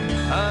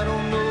 I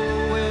don't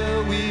know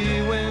where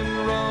we went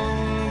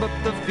wrong, but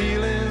the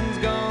feeling's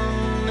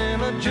gone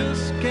and I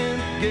just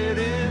can't get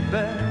it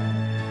back.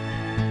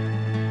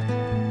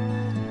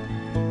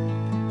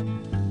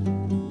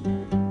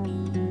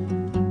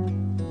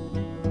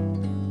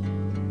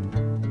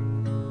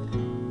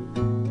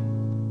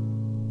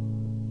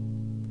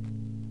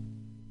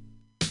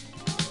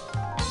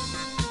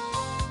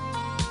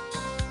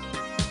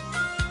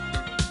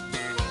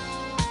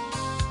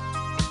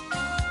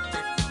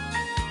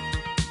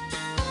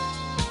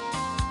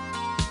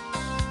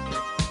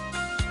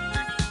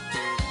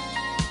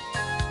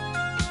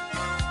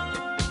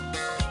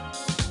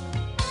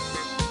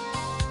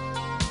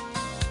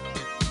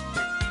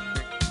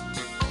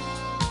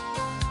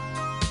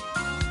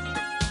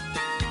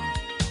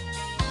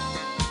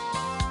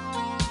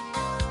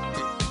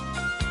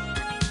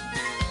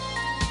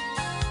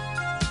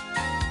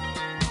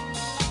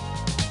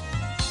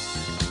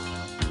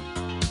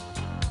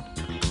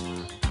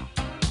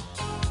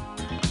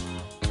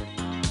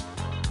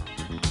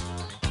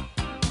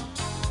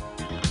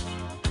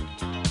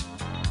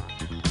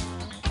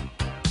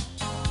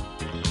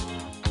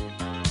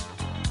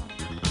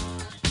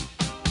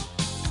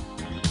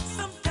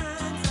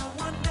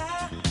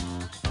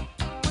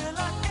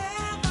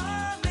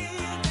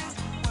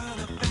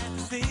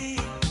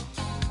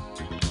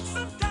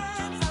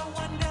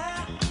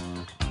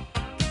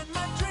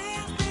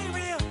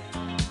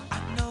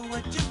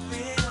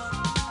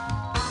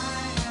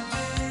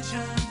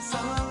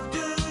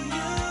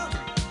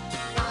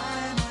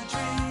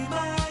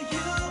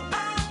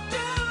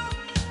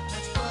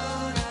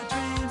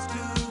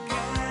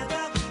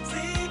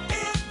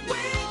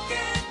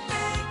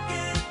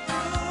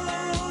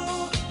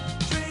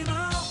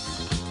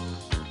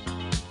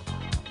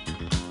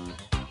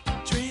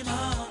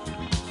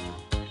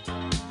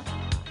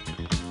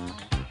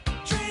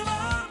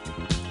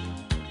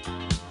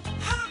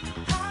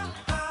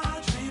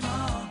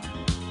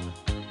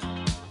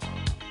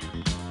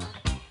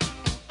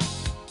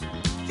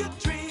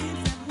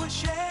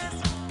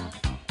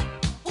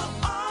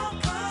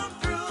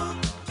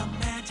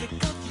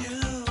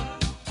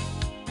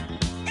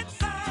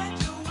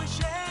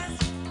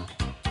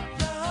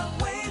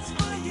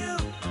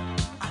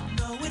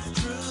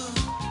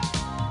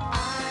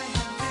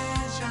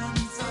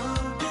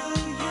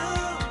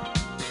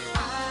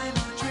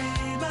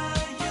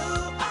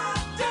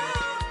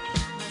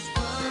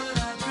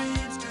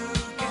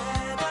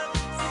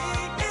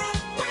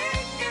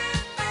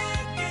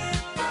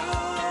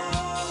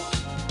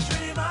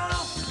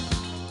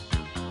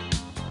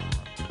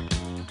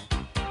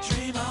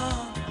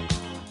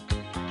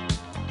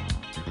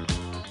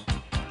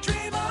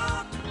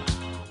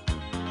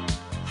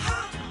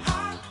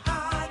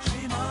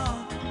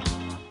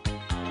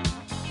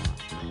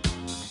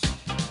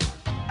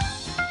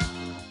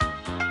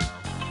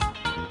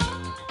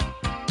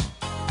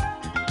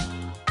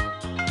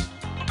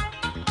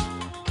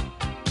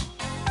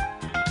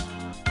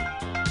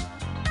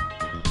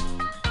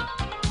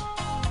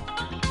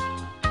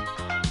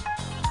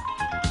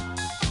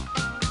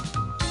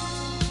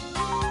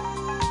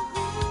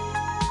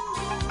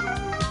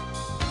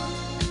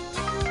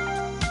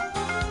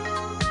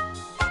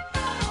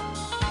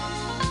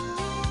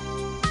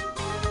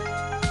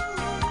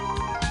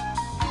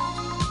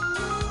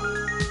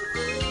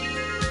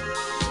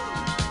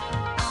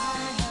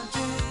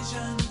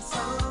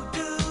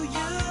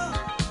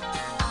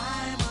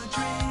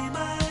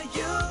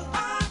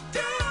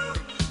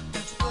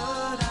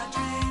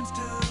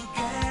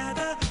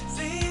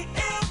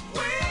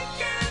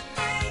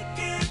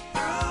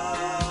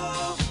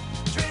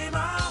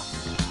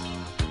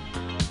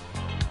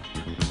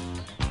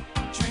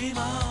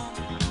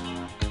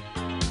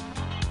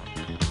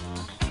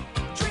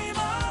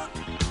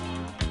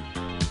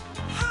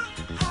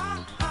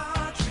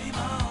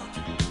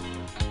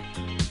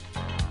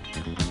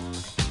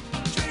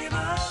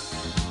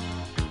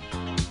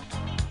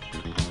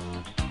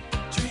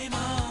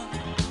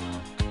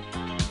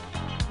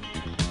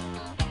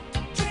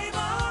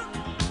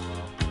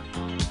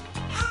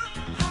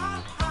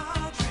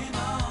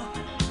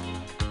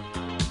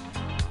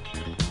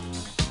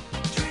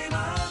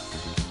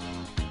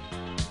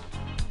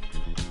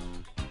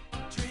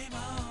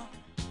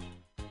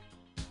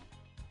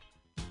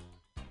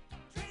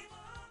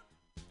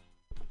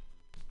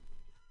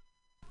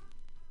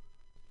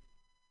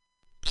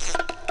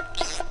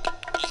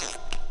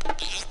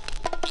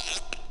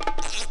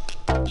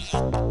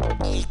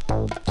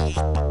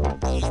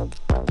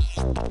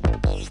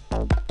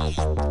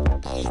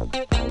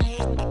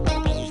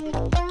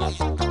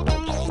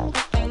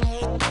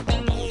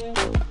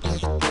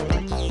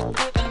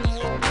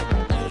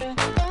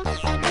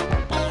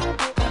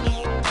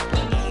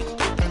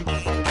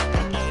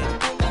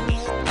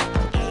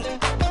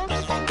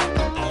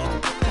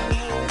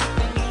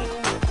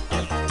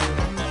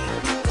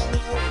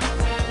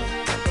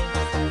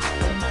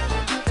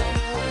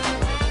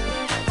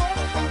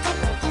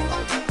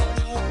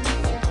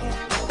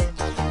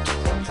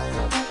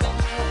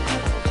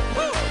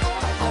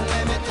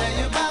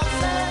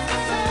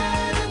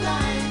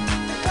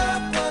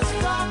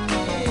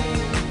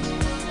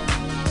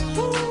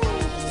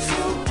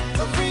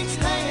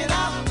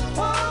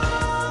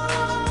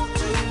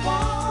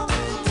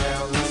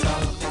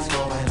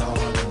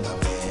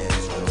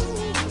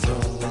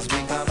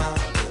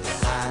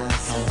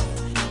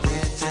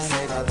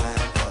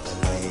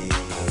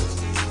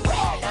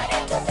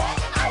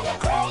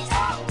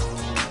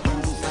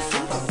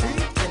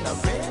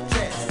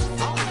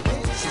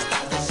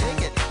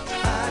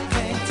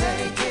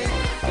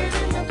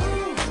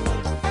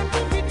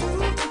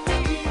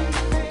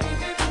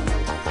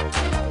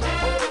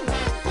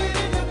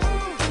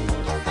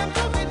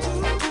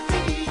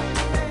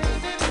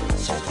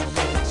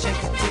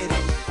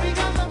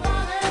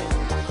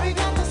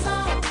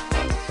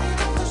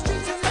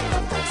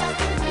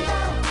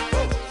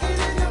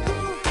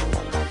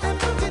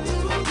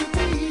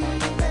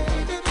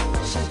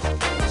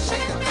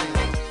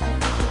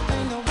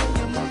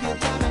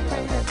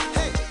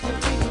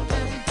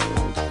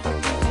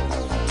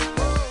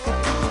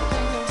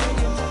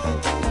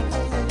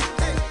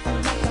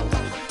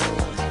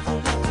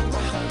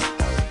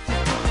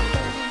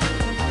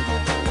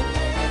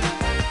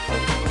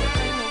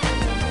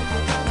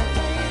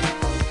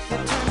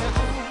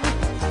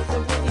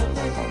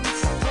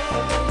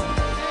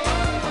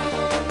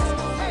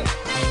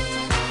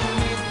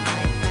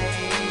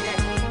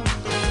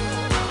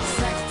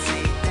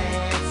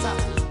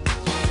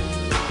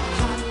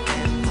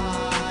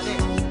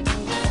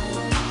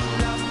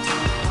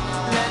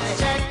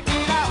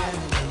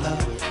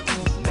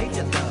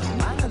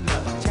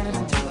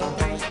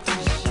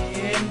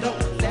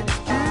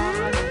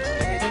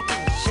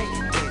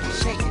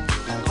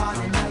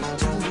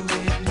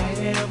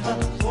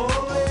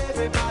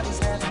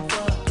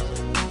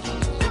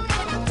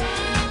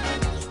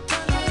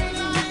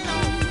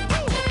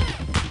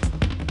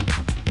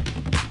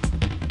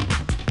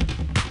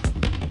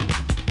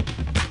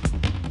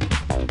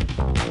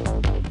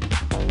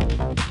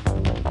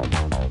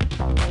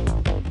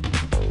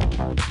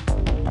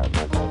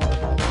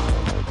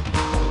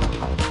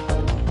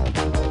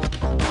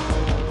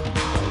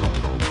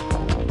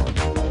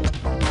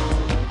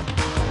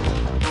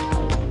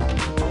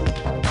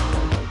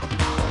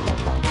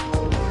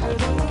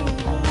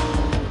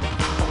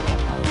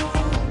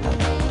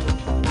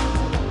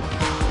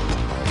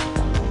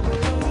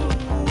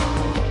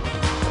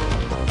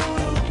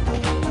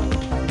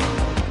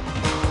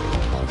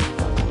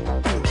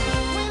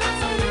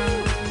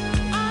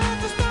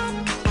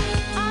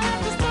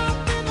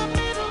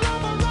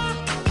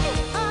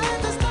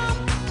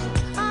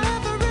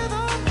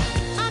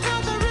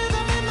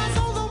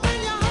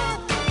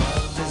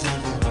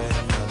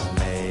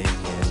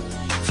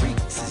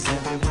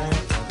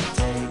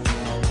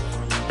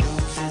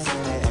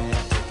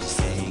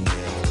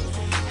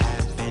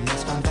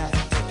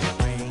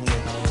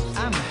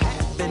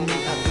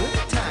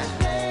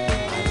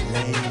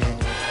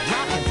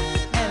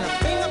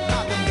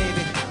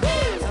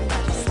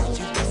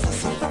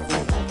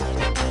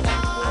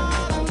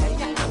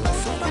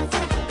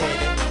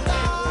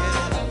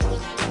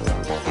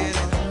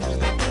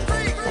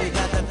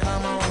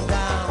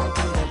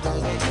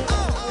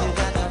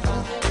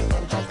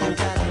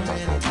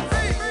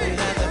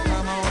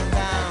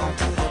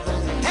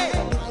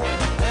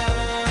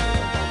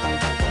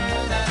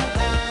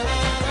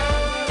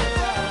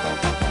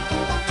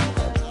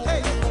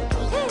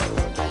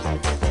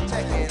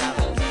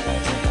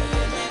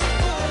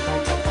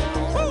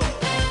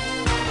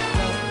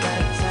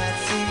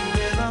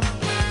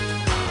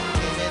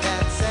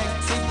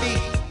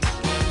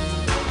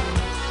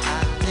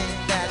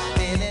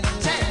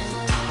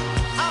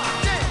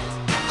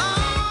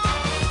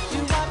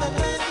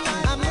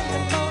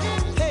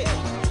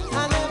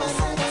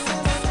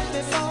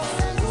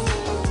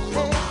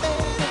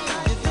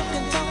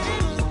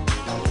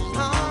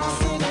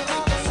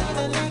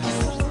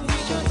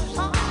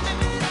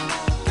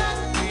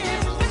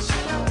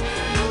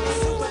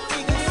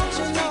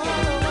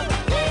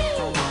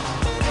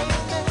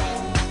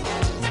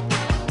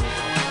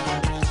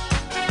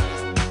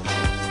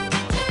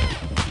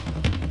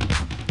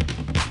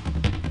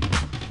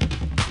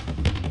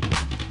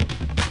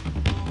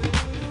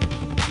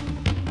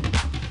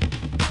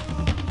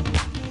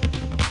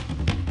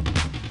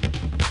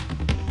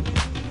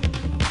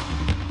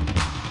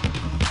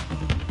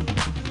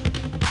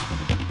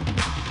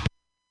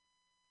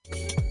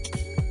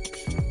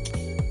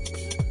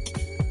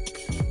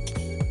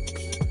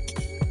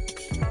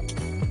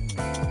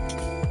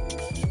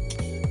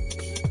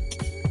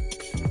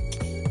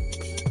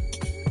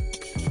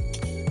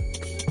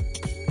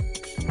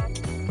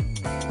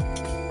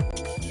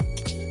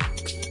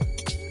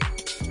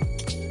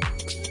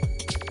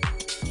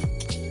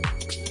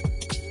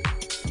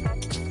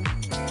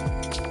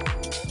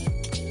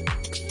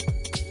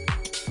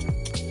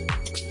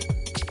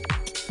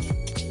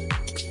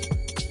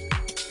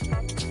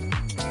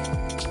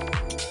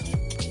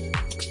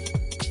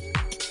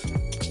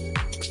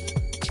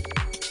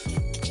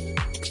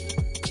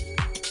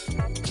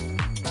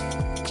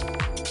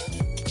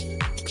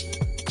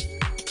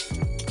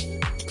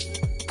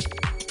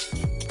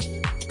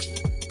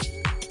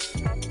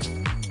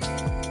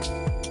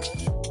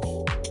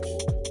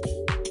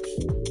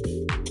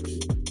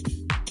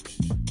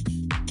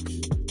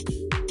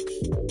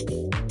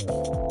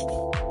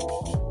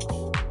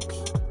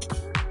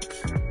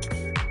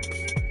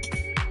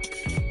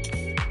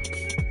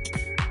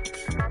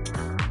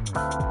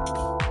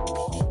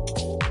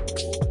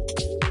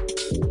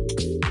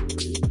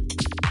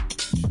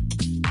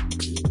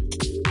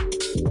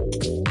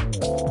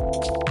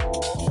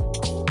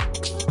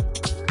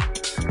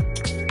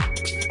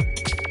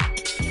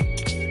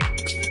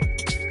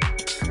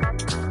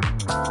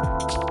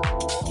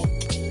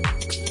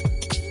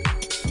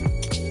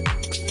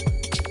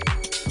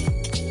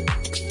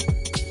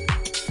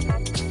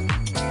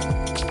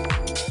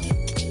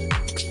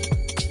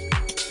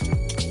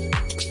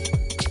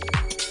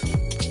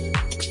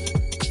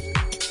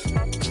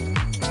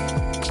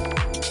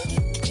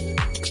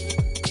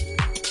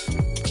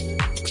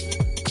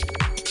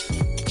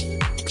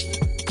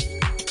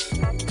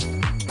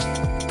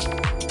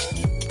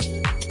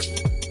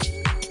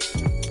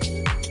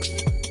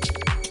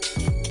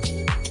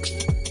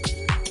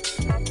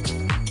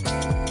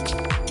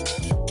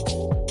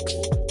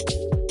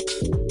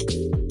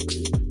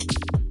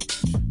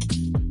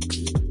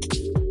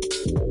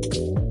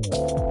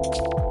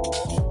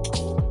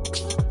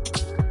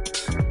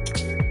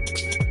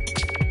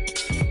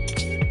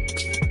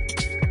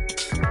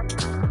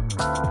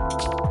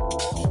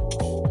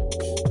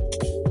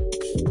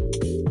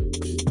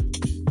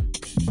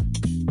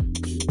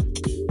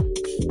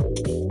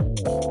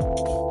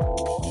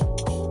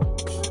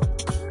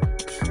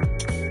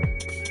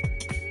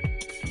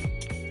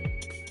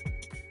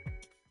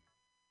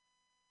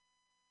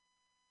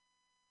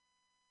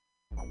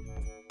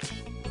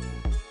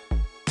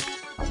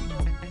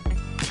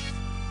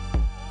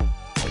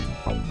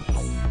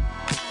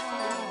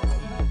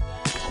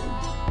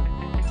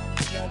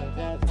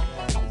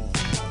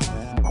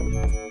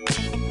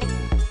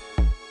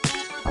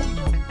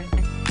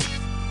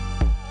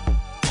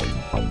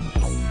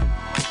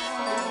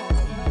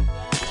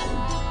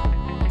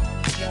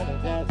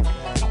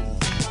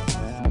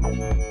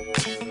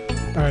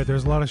 Alright,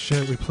 there's a lot of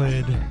shit we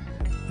played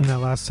in that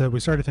last set.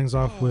 We started things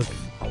off with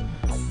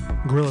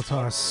Gorilla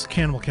Toss,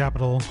 Cannibal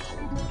Capital.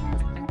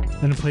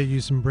 Then I played you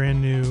some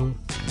brand new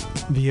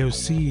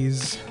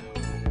VOCs.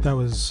 That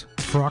was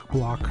Frock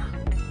Block.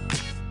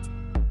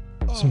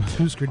 Some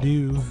Husker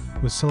Du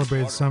with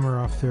Celebrated Summer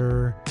off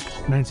their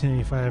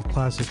 1985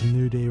 classic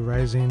New Day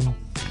Rising.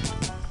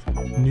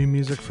 New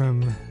music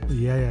from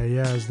Yeah Yeah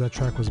Yeahs, that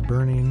track was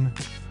Burning.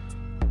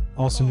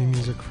 Also new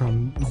music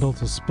from Built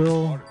to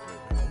Spill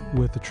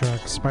with the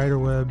track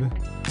Spiderweb.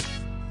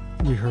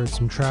 We heard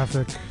some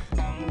Traffic,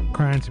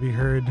 Crying to Be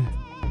Heard,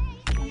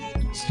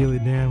 Steely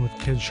Dan with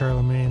Kid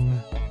Charlemagne,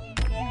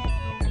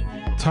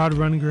 Todd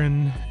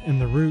Rundgren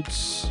and The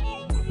Roots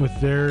with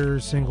their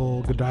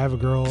single Godiva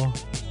Girl,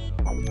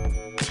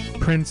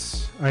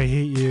 Prince, I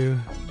Hate You,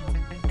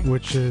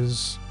 which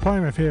is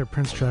probably my favorite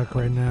Prince track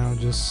right now.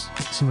 Just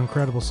some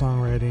incredible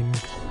songwriting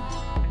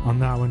on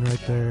that one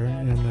right there,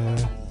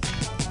 and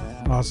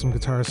awesome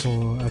guitar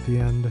solo at the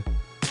end.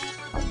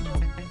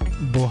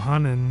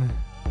 Bohannon,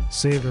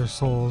 Save Their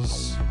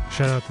Souls.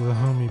 Shout out to the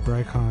homie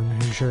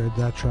Brycon who shared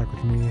that track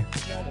with me.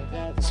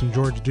 Some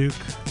George Duke,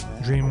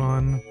 Dream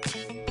On.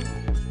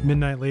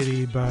 Midnight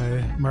Lady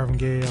by Marvin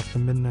Gaye off the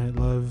Midnight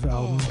Love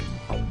album.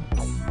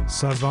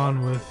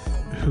 Savon with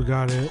Who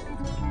Got It.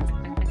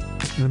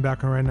 In the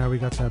background right now we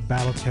got that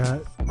Battle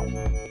Cat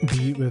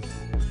beat with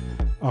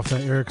off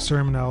that Eric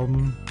Sermon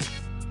album.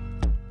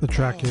 The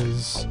track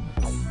is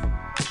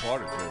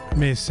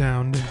may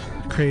sound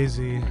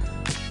crazy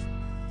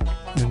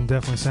and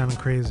definitely sounding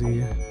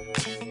crazy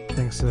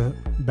thanks to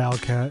Battle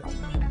Cat.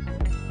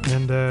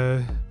 And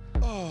I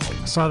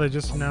saw they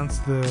just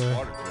announced the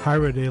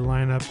Highway Day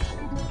lineup.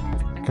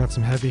 Got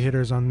some heavy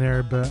hitters on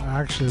there, but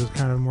I actually was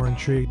kind of more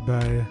intrigued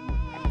by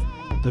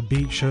the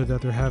beat show that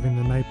they're having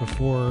the night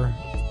before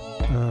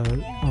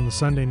on the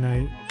Sunday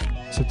night,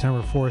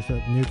 September 4th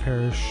at New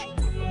Parish.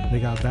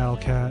 They got Battle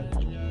Cat,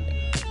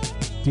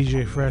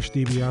 DJ Fresh,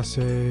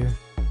 DiBiase,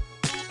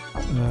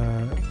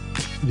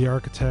 The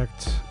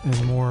Architect,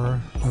 and more.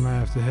 I might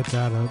have to hit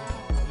that up.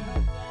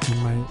 I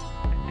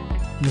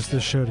might miss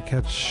this show to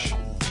catch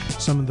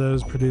some of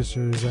those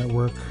producers at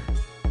work.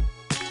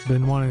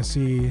 Been wanting to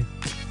see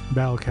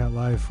Battle Cat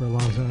live for a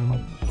long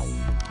time,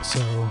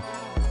 so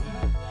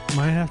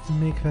might have to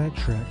make that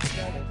trek.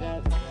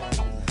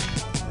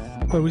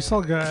 But we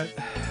still got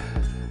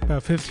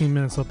about 15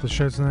 minutes left of the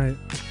show tonight.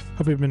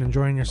 Hope you've been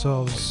enjoying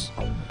yourselves,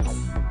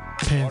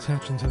 paying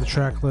attention to the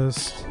track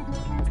list.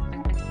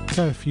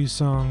 Got a few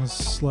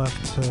songs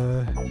left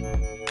to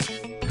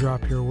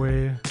drop your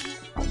way.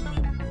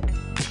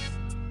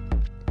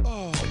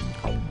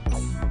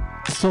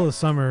 Still the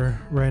summer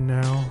right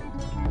now.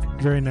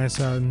 Very nice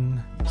out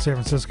in San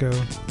Francisco.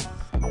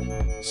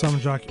 So I'm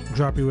gonna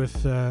drop you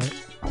with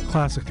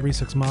classic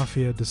 3-6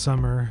 Mafia to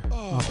Summer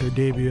off their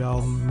debut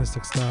album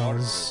Mystic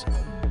Styles.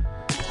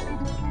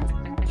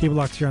 Keep it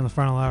locked here on the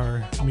Final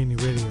Hour,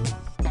 MutinyRadio.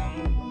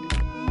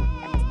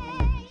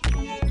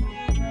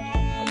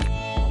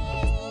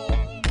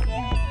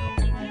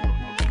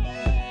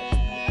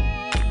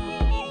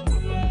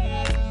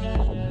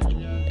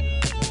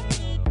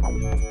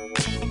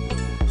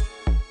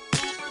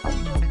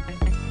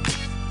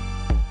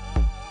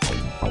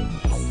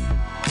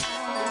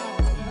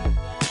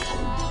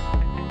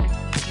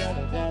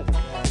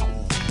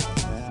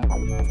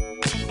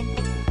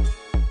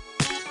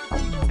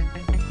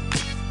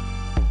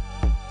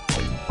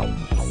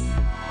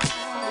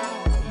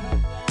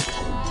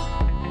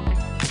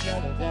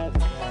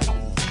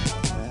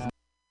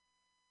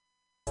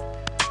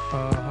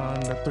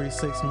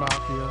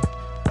 Mafia,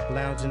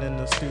 lounging in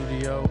the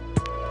studio.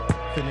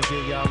 Finna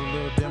give y'all a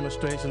little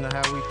demonstration of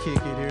how we kick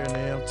it here in the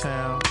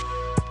M-Town.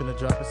 Finna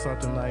drop it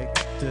something like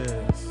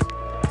this.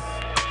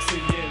 See,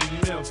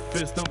 in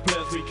Memphis, them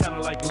players we kinda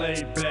like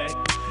laid back.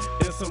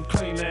 In some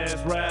clean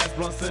ass rides,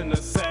 blunts in the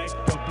sack,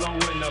 but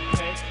blowing the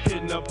pack.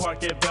 Hitting the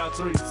park at about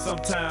 3,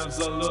 sometimes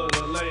a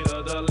little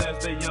later. The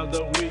last day of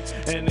the week,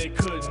 and it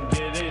couldn't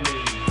get any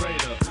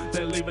greater.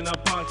 Then leaving the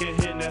punk and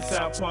hitting that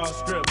South Park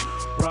strip.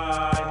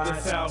 Ride the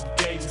South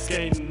Gate and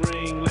skating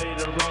ring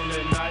later on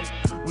that night.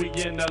 We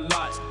in the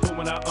lot,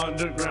 booming our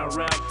underground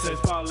rap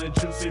taste. Falling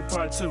Juicy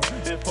Part 2,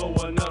 and for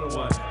another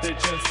one, they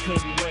just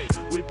couldn't wait.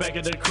 We back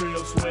at the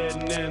crib,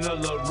 sweating in a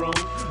little room.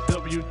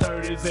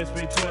 W30s,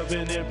 SP12,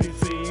 and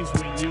MPCs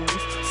we use.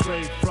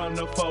 Straight from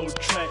the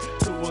 4-track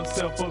to a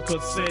sample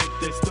cassette.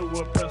 They still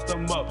pressed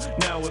them up.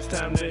 Now it's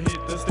time to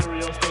hit the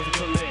stereo stores to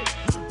collect.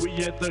 We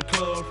at the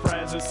club,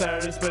 fries and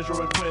Saturday, special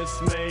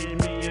requests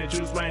made. Me and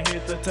Juice might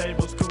hit the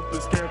table, Scoop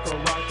and Scarecrow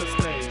rock the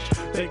stage.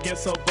 They get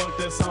so bunked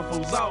that some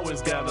fools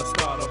always gotta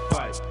start a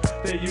fight.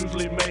 They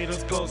usually made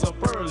us close up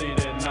early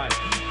that night.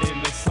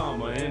 In the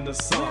summer, in the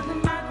summer.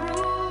 In the summer.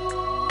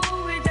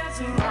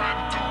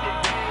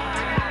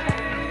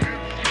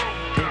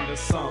 In the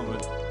summer.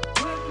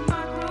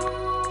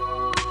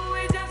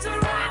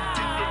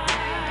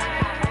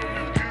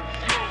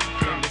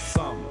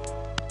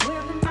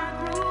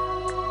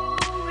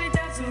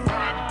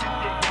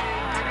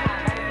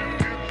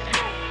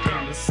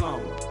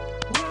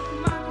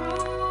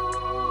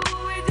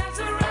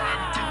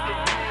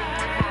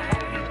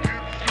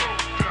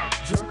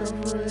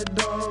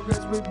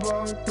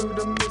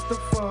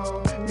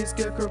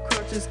 scarecrow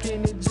crutches,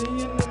 skinny jean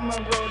in my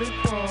roadie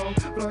palm.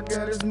 Block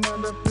got his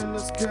mind up in the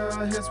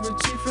sky, heads with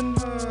Chief and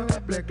her.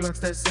 Black Glocks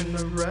that's in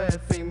the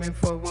red, faming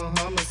for one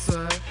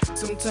homicide.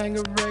 Some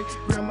Tangeray,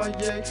 grandma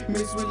yay,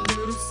 mixed with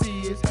little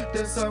seeds.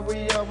 That's how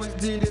we always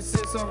did it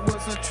since I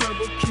was a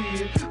troubled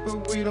kid.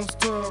 But we don't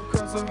stop,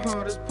 cause our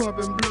heart is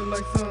pumping blood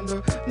like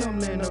thunder.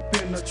 Numbing up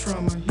in the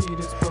trauma heat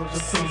exposure. The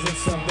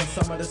seasons of the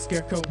summer, the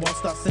scarecrow won't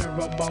start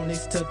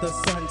ceremonies till the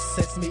sun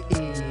sets me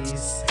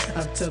ease.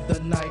 Until the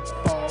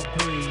nightfall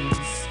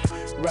breeze.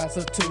 Rise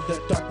up to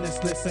the darkness,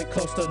 listen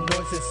close to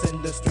noises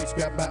in the streets.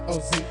 Grab my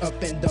OZ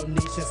up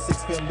Indonesia,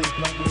 6 Philly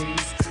blunt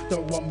leaves.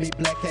 Throw on me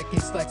black khaki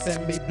slacks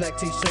and me black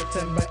t-shirt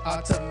and my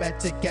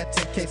automatic gat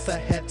in case I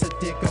had to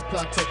dig a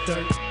plot of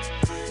dirt.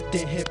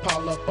 Then hit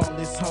Paul up on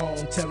his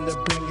home, tell him to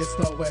bring his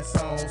slow ass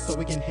on so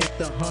we can hit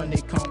the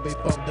honeycomb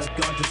before the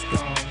gun's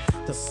gone.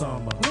 The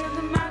summer.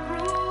 With my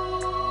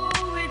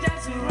groove, it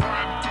doesn't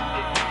ride.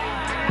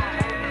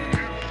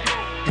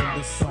 In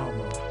the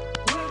summer.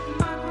 With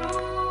my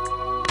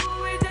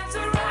groove, it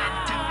doesn't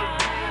ride.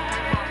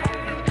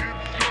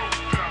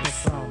 The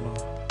summer.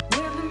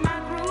 With my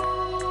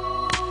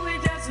groove,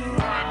 it doesn't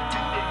ride.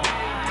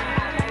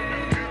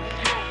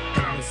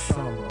 In the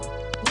summer.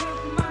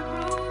 With my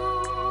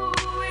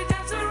groove, it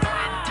doesn't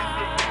ride.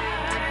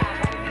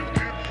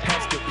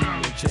 Pastor E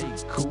and J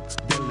Coupe,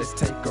 then let's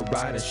take a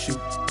ride and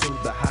shoot to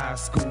the high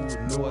school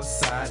north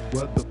side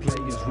where the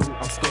players rule.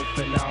 I'm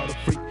scoping out a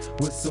freak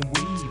with some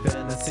weave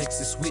and a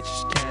sexy switch.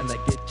 Can I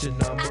get your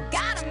number? I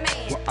got a man.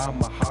 Well,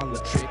 I'm a holler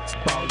trick,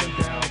 ballin'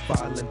 down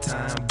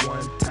Valentine.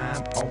 One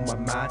time on my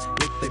mind,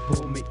 if they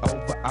pull me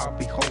over, I'll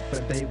be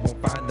hoping they won't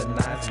find a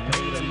nice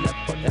made a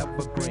left for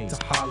evergreen to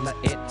holler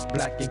at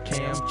Black and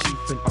Cam,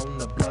 chiefin' on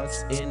the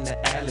blunts in the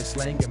alley,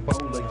 slanging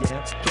bowler,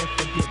 yeah. Can't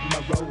forget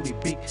my roadie,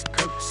 Big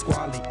Kirk,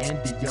 Squally, and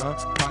Dion,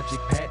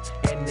 Project Pat,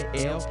 and the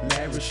L,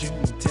 Larry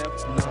shooting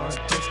Teflon.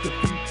 Just a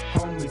few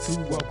homies who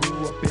all grew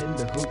up in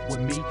the hood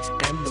with me,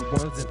 and the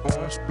ones in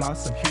Orange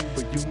Blossom,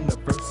 Huber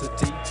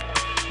University.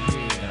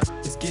 Yeah,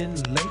 it's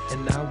getting late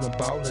and now I'm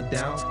ballin'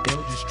 down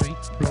LG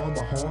Street, blowing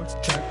my horn,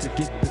 trying to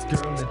get this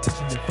girl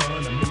attention in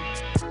front of me.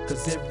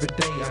 Cause every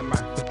day I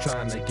might be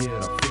trying to get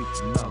a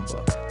freak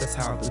number. That's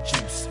how the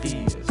juice is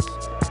in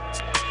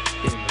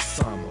the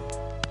summer.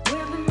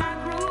 With my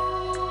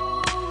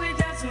groove, it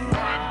doesn't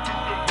ride.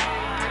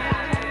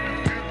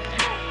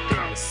 In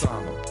the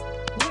summer.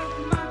 With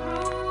my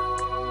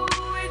groove,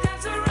 it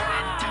doesn't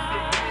ride.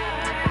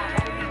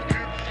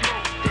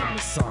 In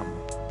the summer.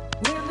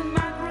 With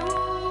my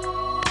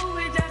groove,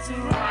 it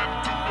doesn't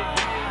ride.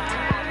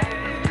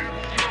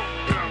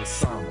 In the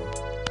summer.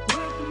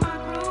 With my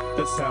groove,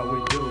 That's how we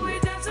do it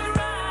it. doesn't ride.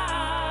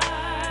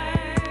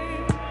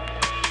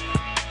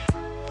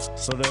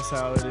 So that's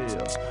how it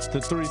is. The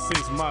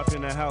 3-6 Mafia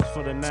in the house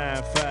for the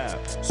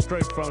 9-5.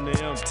 Straight from the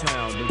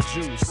M-Town, the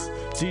Juice,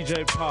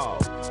 DJ Paul,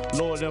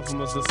 Lord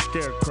Infamous, the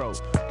Scarecrow,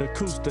 the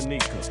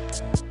Kustanika,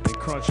 and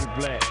Crunchy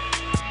Black.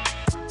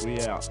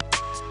 We out.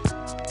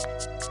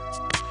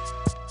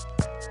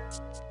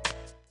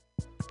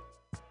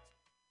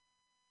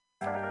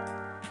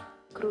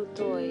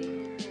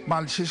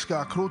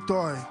 Malichishka,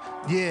 Krutoy.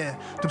 Yeah,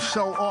 them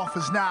show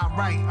offers not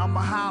right. I'ma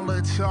holler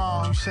at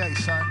y'all. What you say,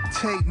 son?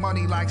 Take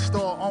money like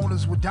store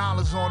owners with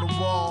dollars on the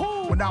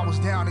wall. When I was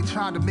down, they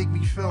tried to make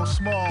me feel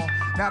small.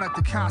 Now that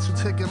the concert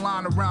ticket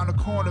line around the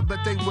corner, but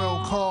they will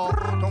call.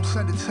 Don't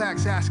send a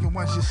text asking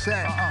when's your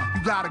set.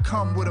 You gotta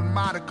come with a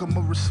modicum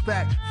of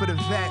respect for the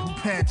vet who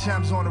penned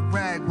gems on a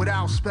rag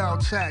without spell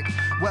check.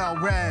 Well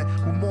read,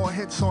 with more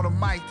hits on the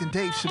mic than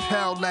Dave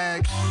Chappelle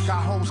leg.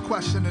 Got hoes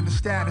questioning the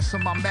status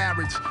of my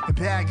marriage and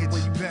baggage.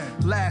 Where you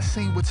been? Last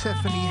seen with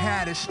Tiffany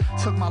Haddish.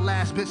 Took my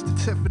last bitch to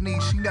Tiffany,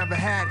 she never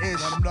had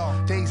ish.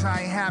 Days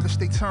I ain't lavish,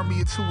 they turned me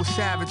into a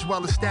savage.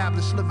 Well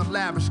established, living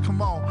lavish,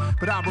 come on.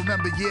 But I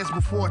remember years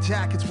before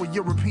jackets were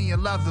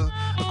European leather.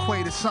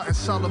 Equated something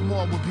selling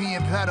more with being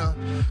better.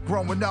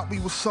 Growing up, we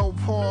were so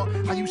poor.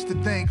 I used to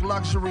think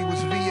luxury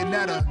was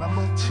Viennetta.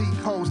 Cheat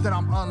codes that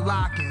I'm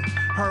unlocking.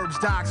 Herbs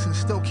doxing,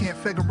 still can't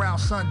figure out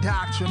sun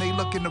doctrine. They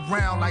looking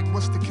around like,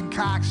 what's the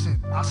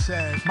concoction? I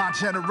said, my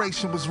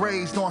generation was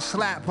raised on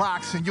slap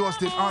boxing, yours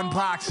did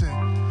unboxing.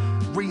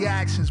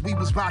 Reactions, we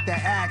was about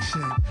that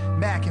action.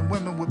 Macking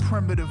women with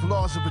primitive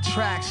laws of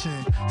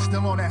attraction.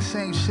 Still on that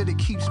same shit, it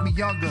keeps me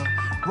younger.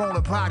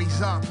 Rolling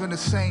bodies up in the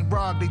same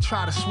rug, they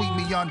try to sweep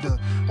me under.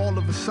 All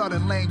of a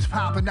sudden, lames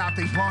popping out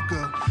they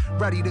bunker.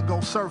 Ready to go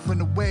surfing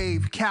the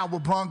wave,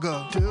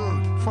 cowabunga.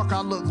 Dude, fuck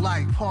I look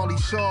like Pauly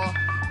Shaw.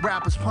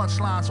 Rappers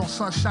punchlines on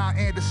Sunshine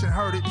Anderson,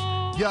 heard it.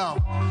 Yo,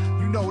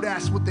 you know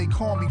that's what they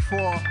call me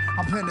for.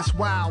 I've been this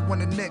wild when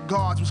the Nick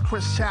guards was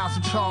Chris Childs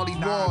and Charlie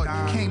Ward.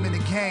 Came in the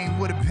game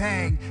with a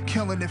bang,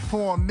 killing it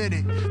for a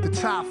minute. The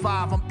top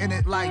 5, I'm in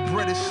it like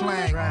British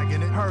slang.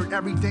 Heard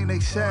everything they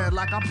said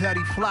like I'm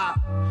Betty Flop.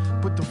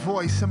 but the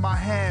voice in my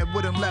head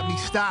wouldn't let me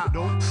stop.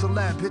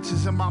 Celeb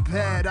bitches in my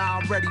bed,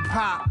 I already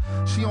pop.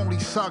 She only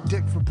suck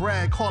dick for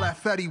bread, call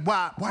that Fetty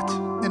Wap. What?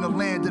 In the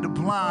land of the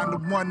blind, the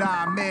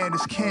one-eyed man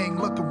is king.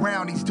 Look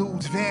around, these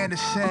dudes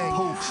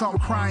vanishing. Some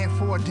crying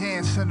for a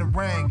dance in the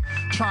ring.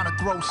 Trying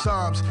to throw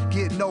subs,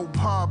 get no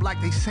pub like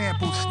they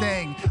sampled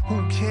Sting.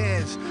 Who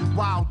cares?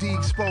 Wild D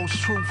exposed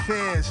true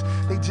fears.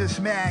 They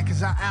just mad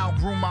cause I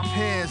outgrew my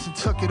peers and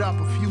took it up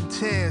a few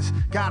tears.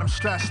 Got them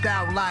stressed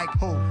out like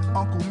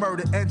Uncle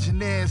Murder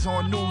engineers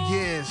on New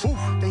Year's.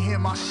 They hear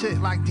my shit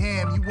like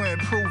damn, you ain't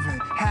improving.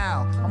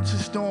 How? I'm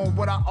just doing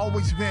what I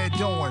always been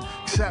doing.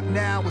 Except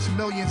now it's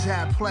millions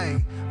at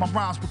play. My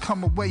rhymes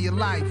become a way of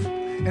life.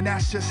 And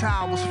that's just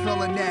how I was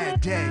feeling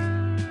that day.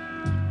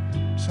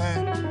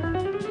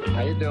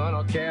 How you doing?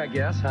 Okay, I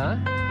guess, huh?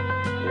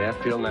 Yeah,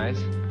 feel nice.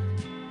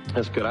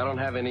 That's good. I don't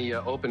have any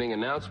opening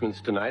announcements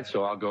tonight,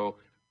 so I'll go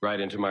right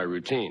into my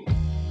routine.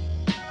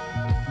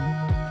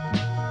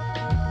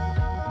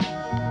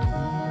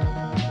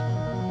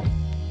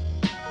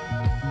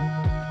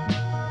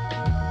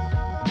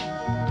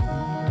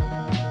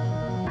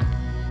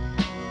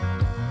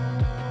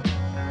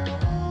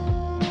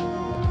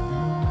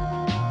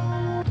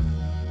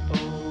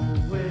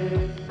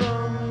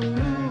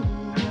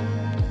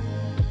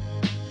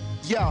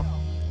 Yo,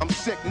 I'm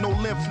sick, no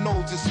lymph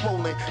nodes is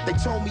swollen. They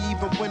told me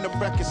even when the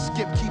record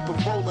skip, keep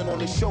it rolling on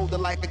the shoulder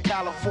like a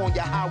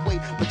California highway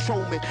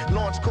patrolman.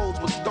 Launch codes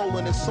were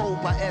stolen and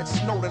sold by Ed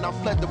Snowden. I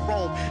fled to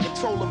Rome and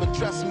told him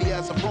address me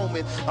as a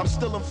Roman. I'm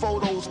still in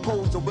photos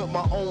posing with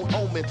my own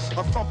omen.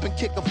 A thumping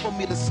kicker for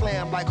me to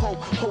slam like Hulk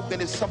Hogan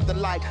is something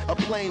like a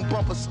plain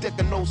bumper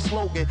sticker, no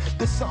slogan.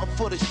 This something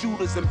for the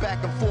shooters and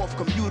back and forth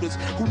commuters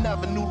who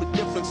never knew the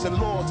difference in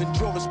laws and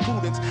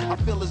jurisprudence. I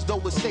feel as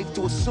though it's safe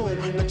to assume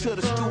that to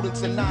the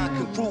students and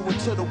non-congruent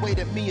to the way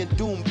that me and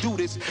Doom do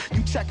this.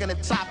 You checking the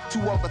top 2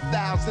 of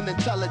 1,000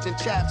 intelligent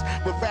chaps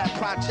with rap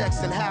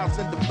projects and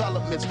housing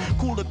developments.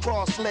 Cooler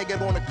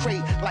cross-legged on a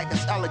crate like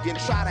it's elegant.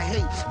 Try to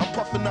hate, I'm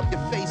puffing up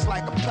your face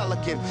like a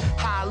pelican.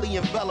 Highly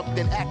enveloped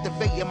and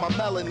activating my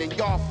melanin.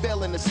 Y'all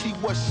failing to see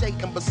what's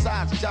shaking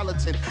besides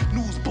gelatin.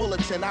 News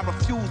bulletin, I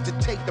refuse to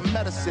take the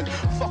medicine.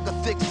 Fuck a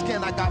thick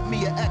skin, I got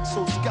me an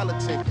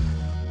exoskeleton.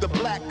 The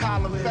black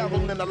collar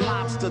feral and a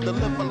lobster.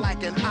 Deliver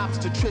like an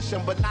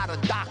obstetrician, but not a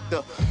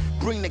doctor.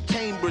 Bring the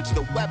Cambridge,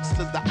 the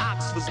Websters, the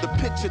Oxfords. The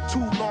picture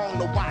too long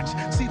to watch.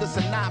 See the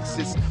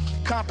synopsis.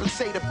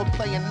 Compensated for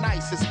playing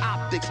nice, it's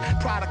optics.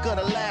 Product of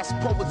the last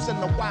poets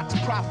and the Watts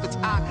prophets.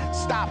 I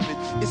stop it,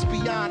 it's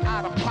beyond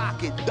out of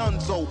pocket.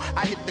 Dunzo,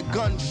 I hit the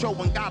gun show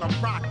and got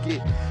a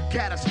rocket.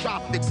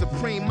 Catastrophic,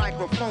 supreme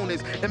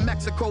microphonist. In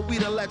Mexico, we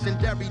the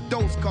legendary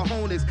Dos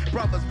Cajones.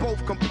 Brothers,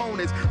 both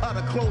components.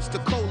 Other close to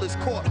colas,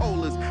 court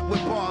holders.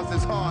 With bars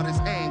as hard as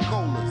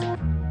Angolas.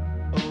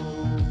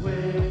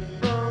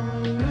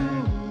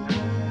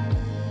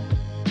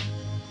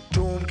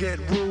 Doom get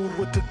rude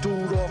with the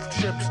dude off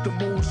chips. The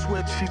mood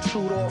switch, he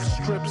chewed off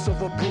strips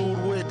of a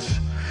brood witch.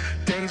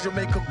 Danger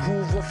make a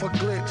groove off a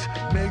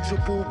glitch. Major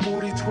boo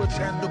booty twitch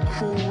and the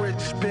crew rich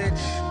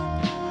bitch.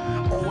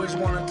 Always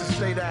wanted to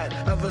say that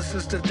ever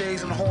since the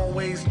days in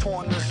hallways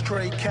taunting a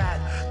stray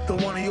cat. The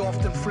one he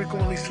often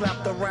frequently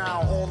slapped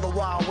around. All the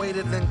while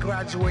waited and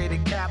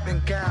graduated cap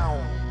and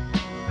gown.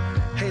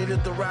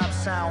 Hated the rap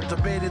sound,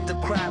 debated the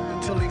crap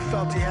until he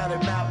felt he had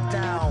it mapped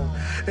down.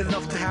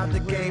 Enough to have the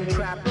game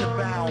trapped and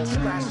bound.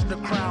 Scratching the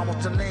crown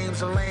with the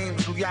names of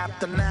lames who yapped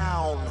the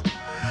noun.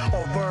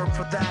 Or verb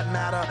for that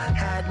matter.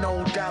 Had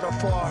no data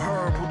for a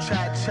herb who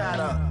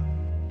chatter.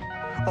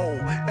 Oh,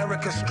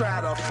 Eric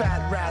Estrada,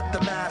 fat rat,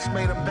 the mask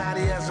made him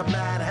batty as a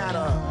Mad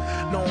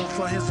Hatter. Known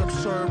for his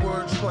absurd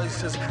word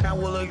choices,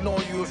 and will ignore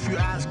you if you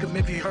ask him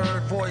if he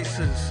heard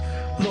voices.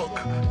 Look,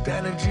 the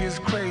energy is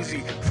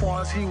crazy.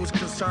 Far as he was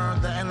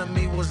concerned, the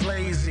enemy was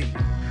lazy.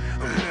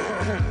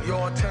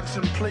 Your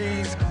attention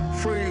please,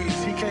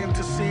 freeze. He came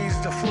to seize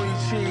the free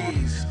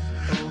cheese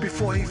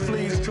before he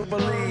flees to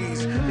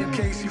Belize. In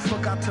case you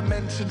forgot to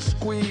mention,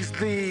 squeeze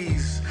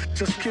these.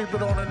 Just keep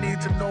it on a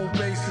need-to-know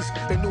basis.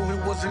 They knew he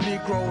was a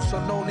Negro,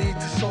 so no need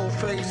to show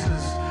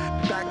faces.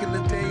 Back in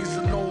the days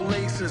of no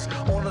laces,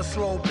 on a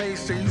slow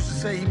pace, they used to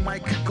say he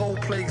might could go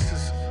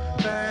places.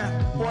 Man,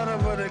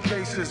 whatever the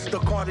case is, the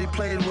card he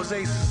played was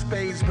ace of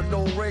spades, but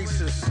no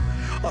races.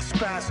 A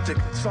spastic,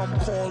 some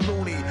call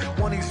loony.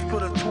 When he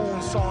spit a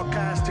tune,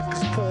 sarcastic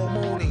as Paul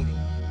Mooney.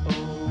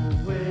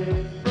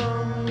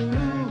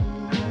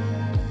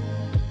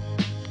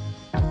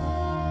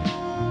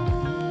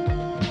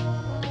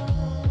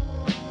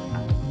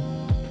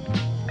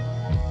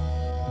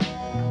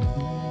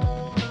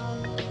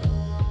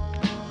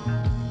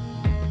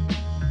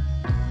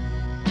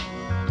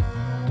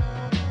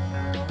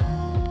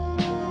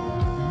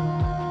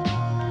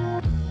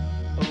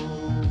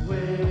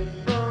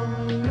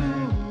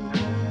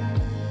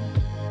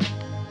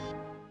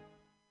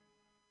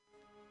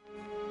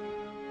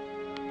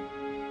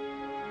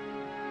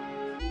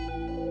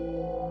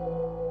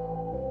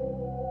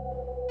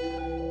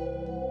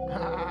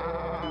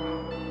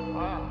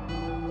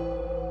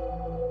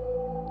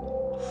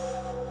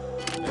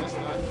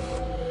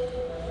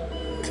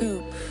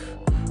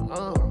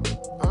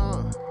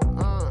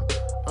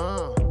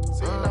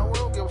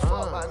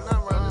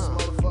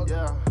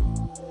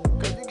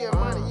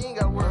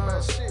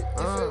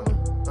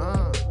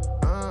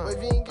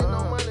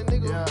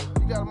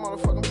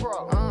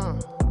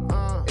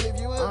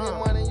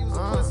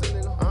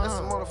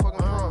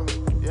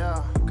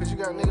 Cause you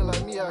got nigga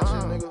like me out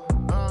here, nigga.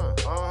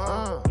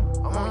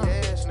 I'm on your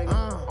ass, nigga.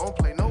 I don't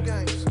play no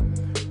games.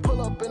 Pull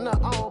up in the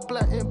all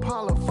black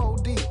Impala 4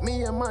 deep.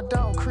 Me and my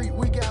dog Creep,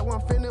 we got one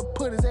finna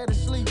put his ass to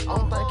sleep. I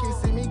don't think he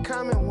see me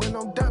coming when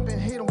I'm dumping,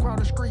 hit him across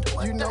the street.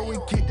 You know we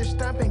get the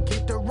stomping,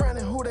 get the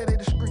running, who that is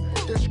the street?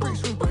 The street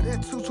sweeper,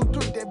 that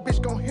 223, that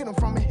bitch gon' hit him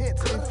from his head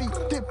to his feet.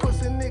 This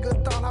pussy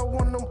nigga thought I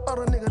want them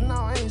other niggas,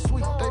 nah, I ain't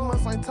sweet. They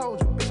must ain't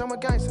told you, bitch, I'm a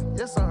gangster.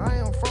 Yes sir, I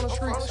am from the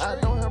streets. I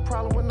don't have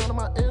problem with none of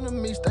my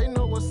enemies, they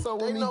know what's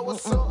up with me.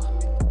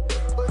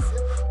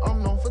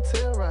 I'm known for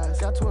terrorize.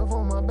 Got 12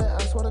 on my back,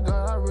 I swear to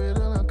God, I really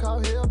done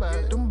call hell about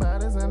it. Them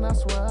bodies, and I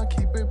swear I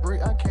keep it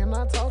brick, I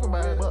cannot talk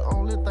about it. But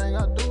only thing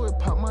I do is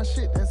pop my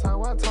shit, that's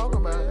how I talk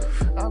about it.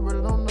 I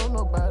really don't know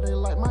nobody,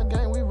 like my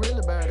gang, we really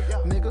about it.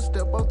 Niggas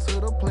step up to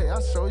the plate,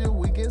 I show you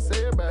we can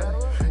say about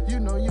it. You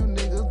know you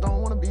niggas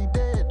don't wanna be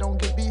dead,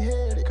 don't get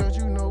beheaded. Cause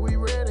you know we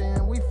ready,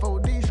 and we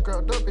 4D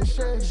scrubbed up and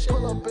shady.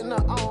 Pull up in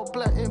the all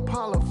black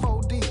Impala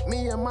 4 deep.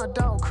 Me and my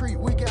dog Creep,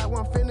 we got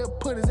one finna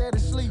put his ass to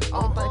sleep.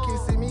 I don't think he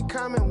see me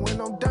coming when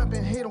I'm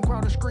dumping, hit him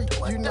across the street.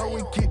 You know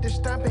we get the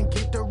stomping,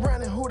 get the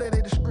running, who that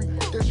is the street?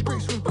 The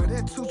street sweeper,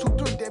 that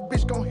 223, that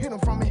bitch gon' hit him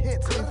from his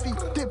head to his feet.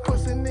 This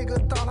pussy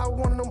nigga thought I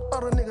want them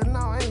other niggas,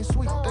 nah, I ain't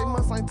sweet. They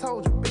must ain't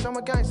told you, bitch, I'm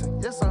a gangster.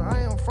 Yes sir, I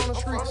am from the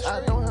streets.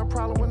 I don't have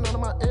problem with none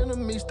of my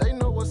enemies, they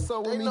know what's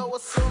up with me.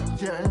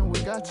 Yeah, and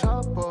we got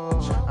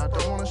choppers. I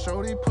don't wanna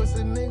show these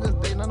pussy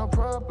niggas, they not a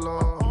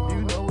problem.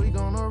 You know we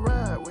gonna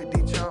ride with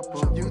these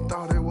choppers. You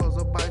thought it was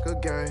a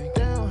biker gang.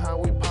 Damn how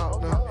we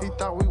popped up. He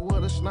thought we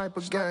was a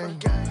sniper gang.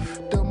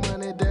 The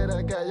money that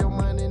I got, your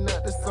money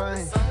not the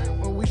same.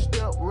 When we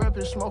step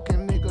rapping,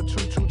 smoking nigga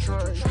choo-choo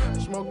train.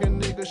 Smoking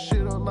nigga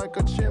shit up like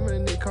a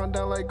chimney, come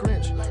down like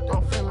Grinch.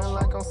 I'm feeling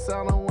like I'm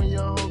selling when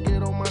your hoe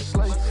get on my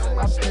slate.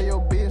 I pay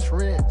your bitch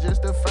rent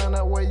just to find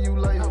out where you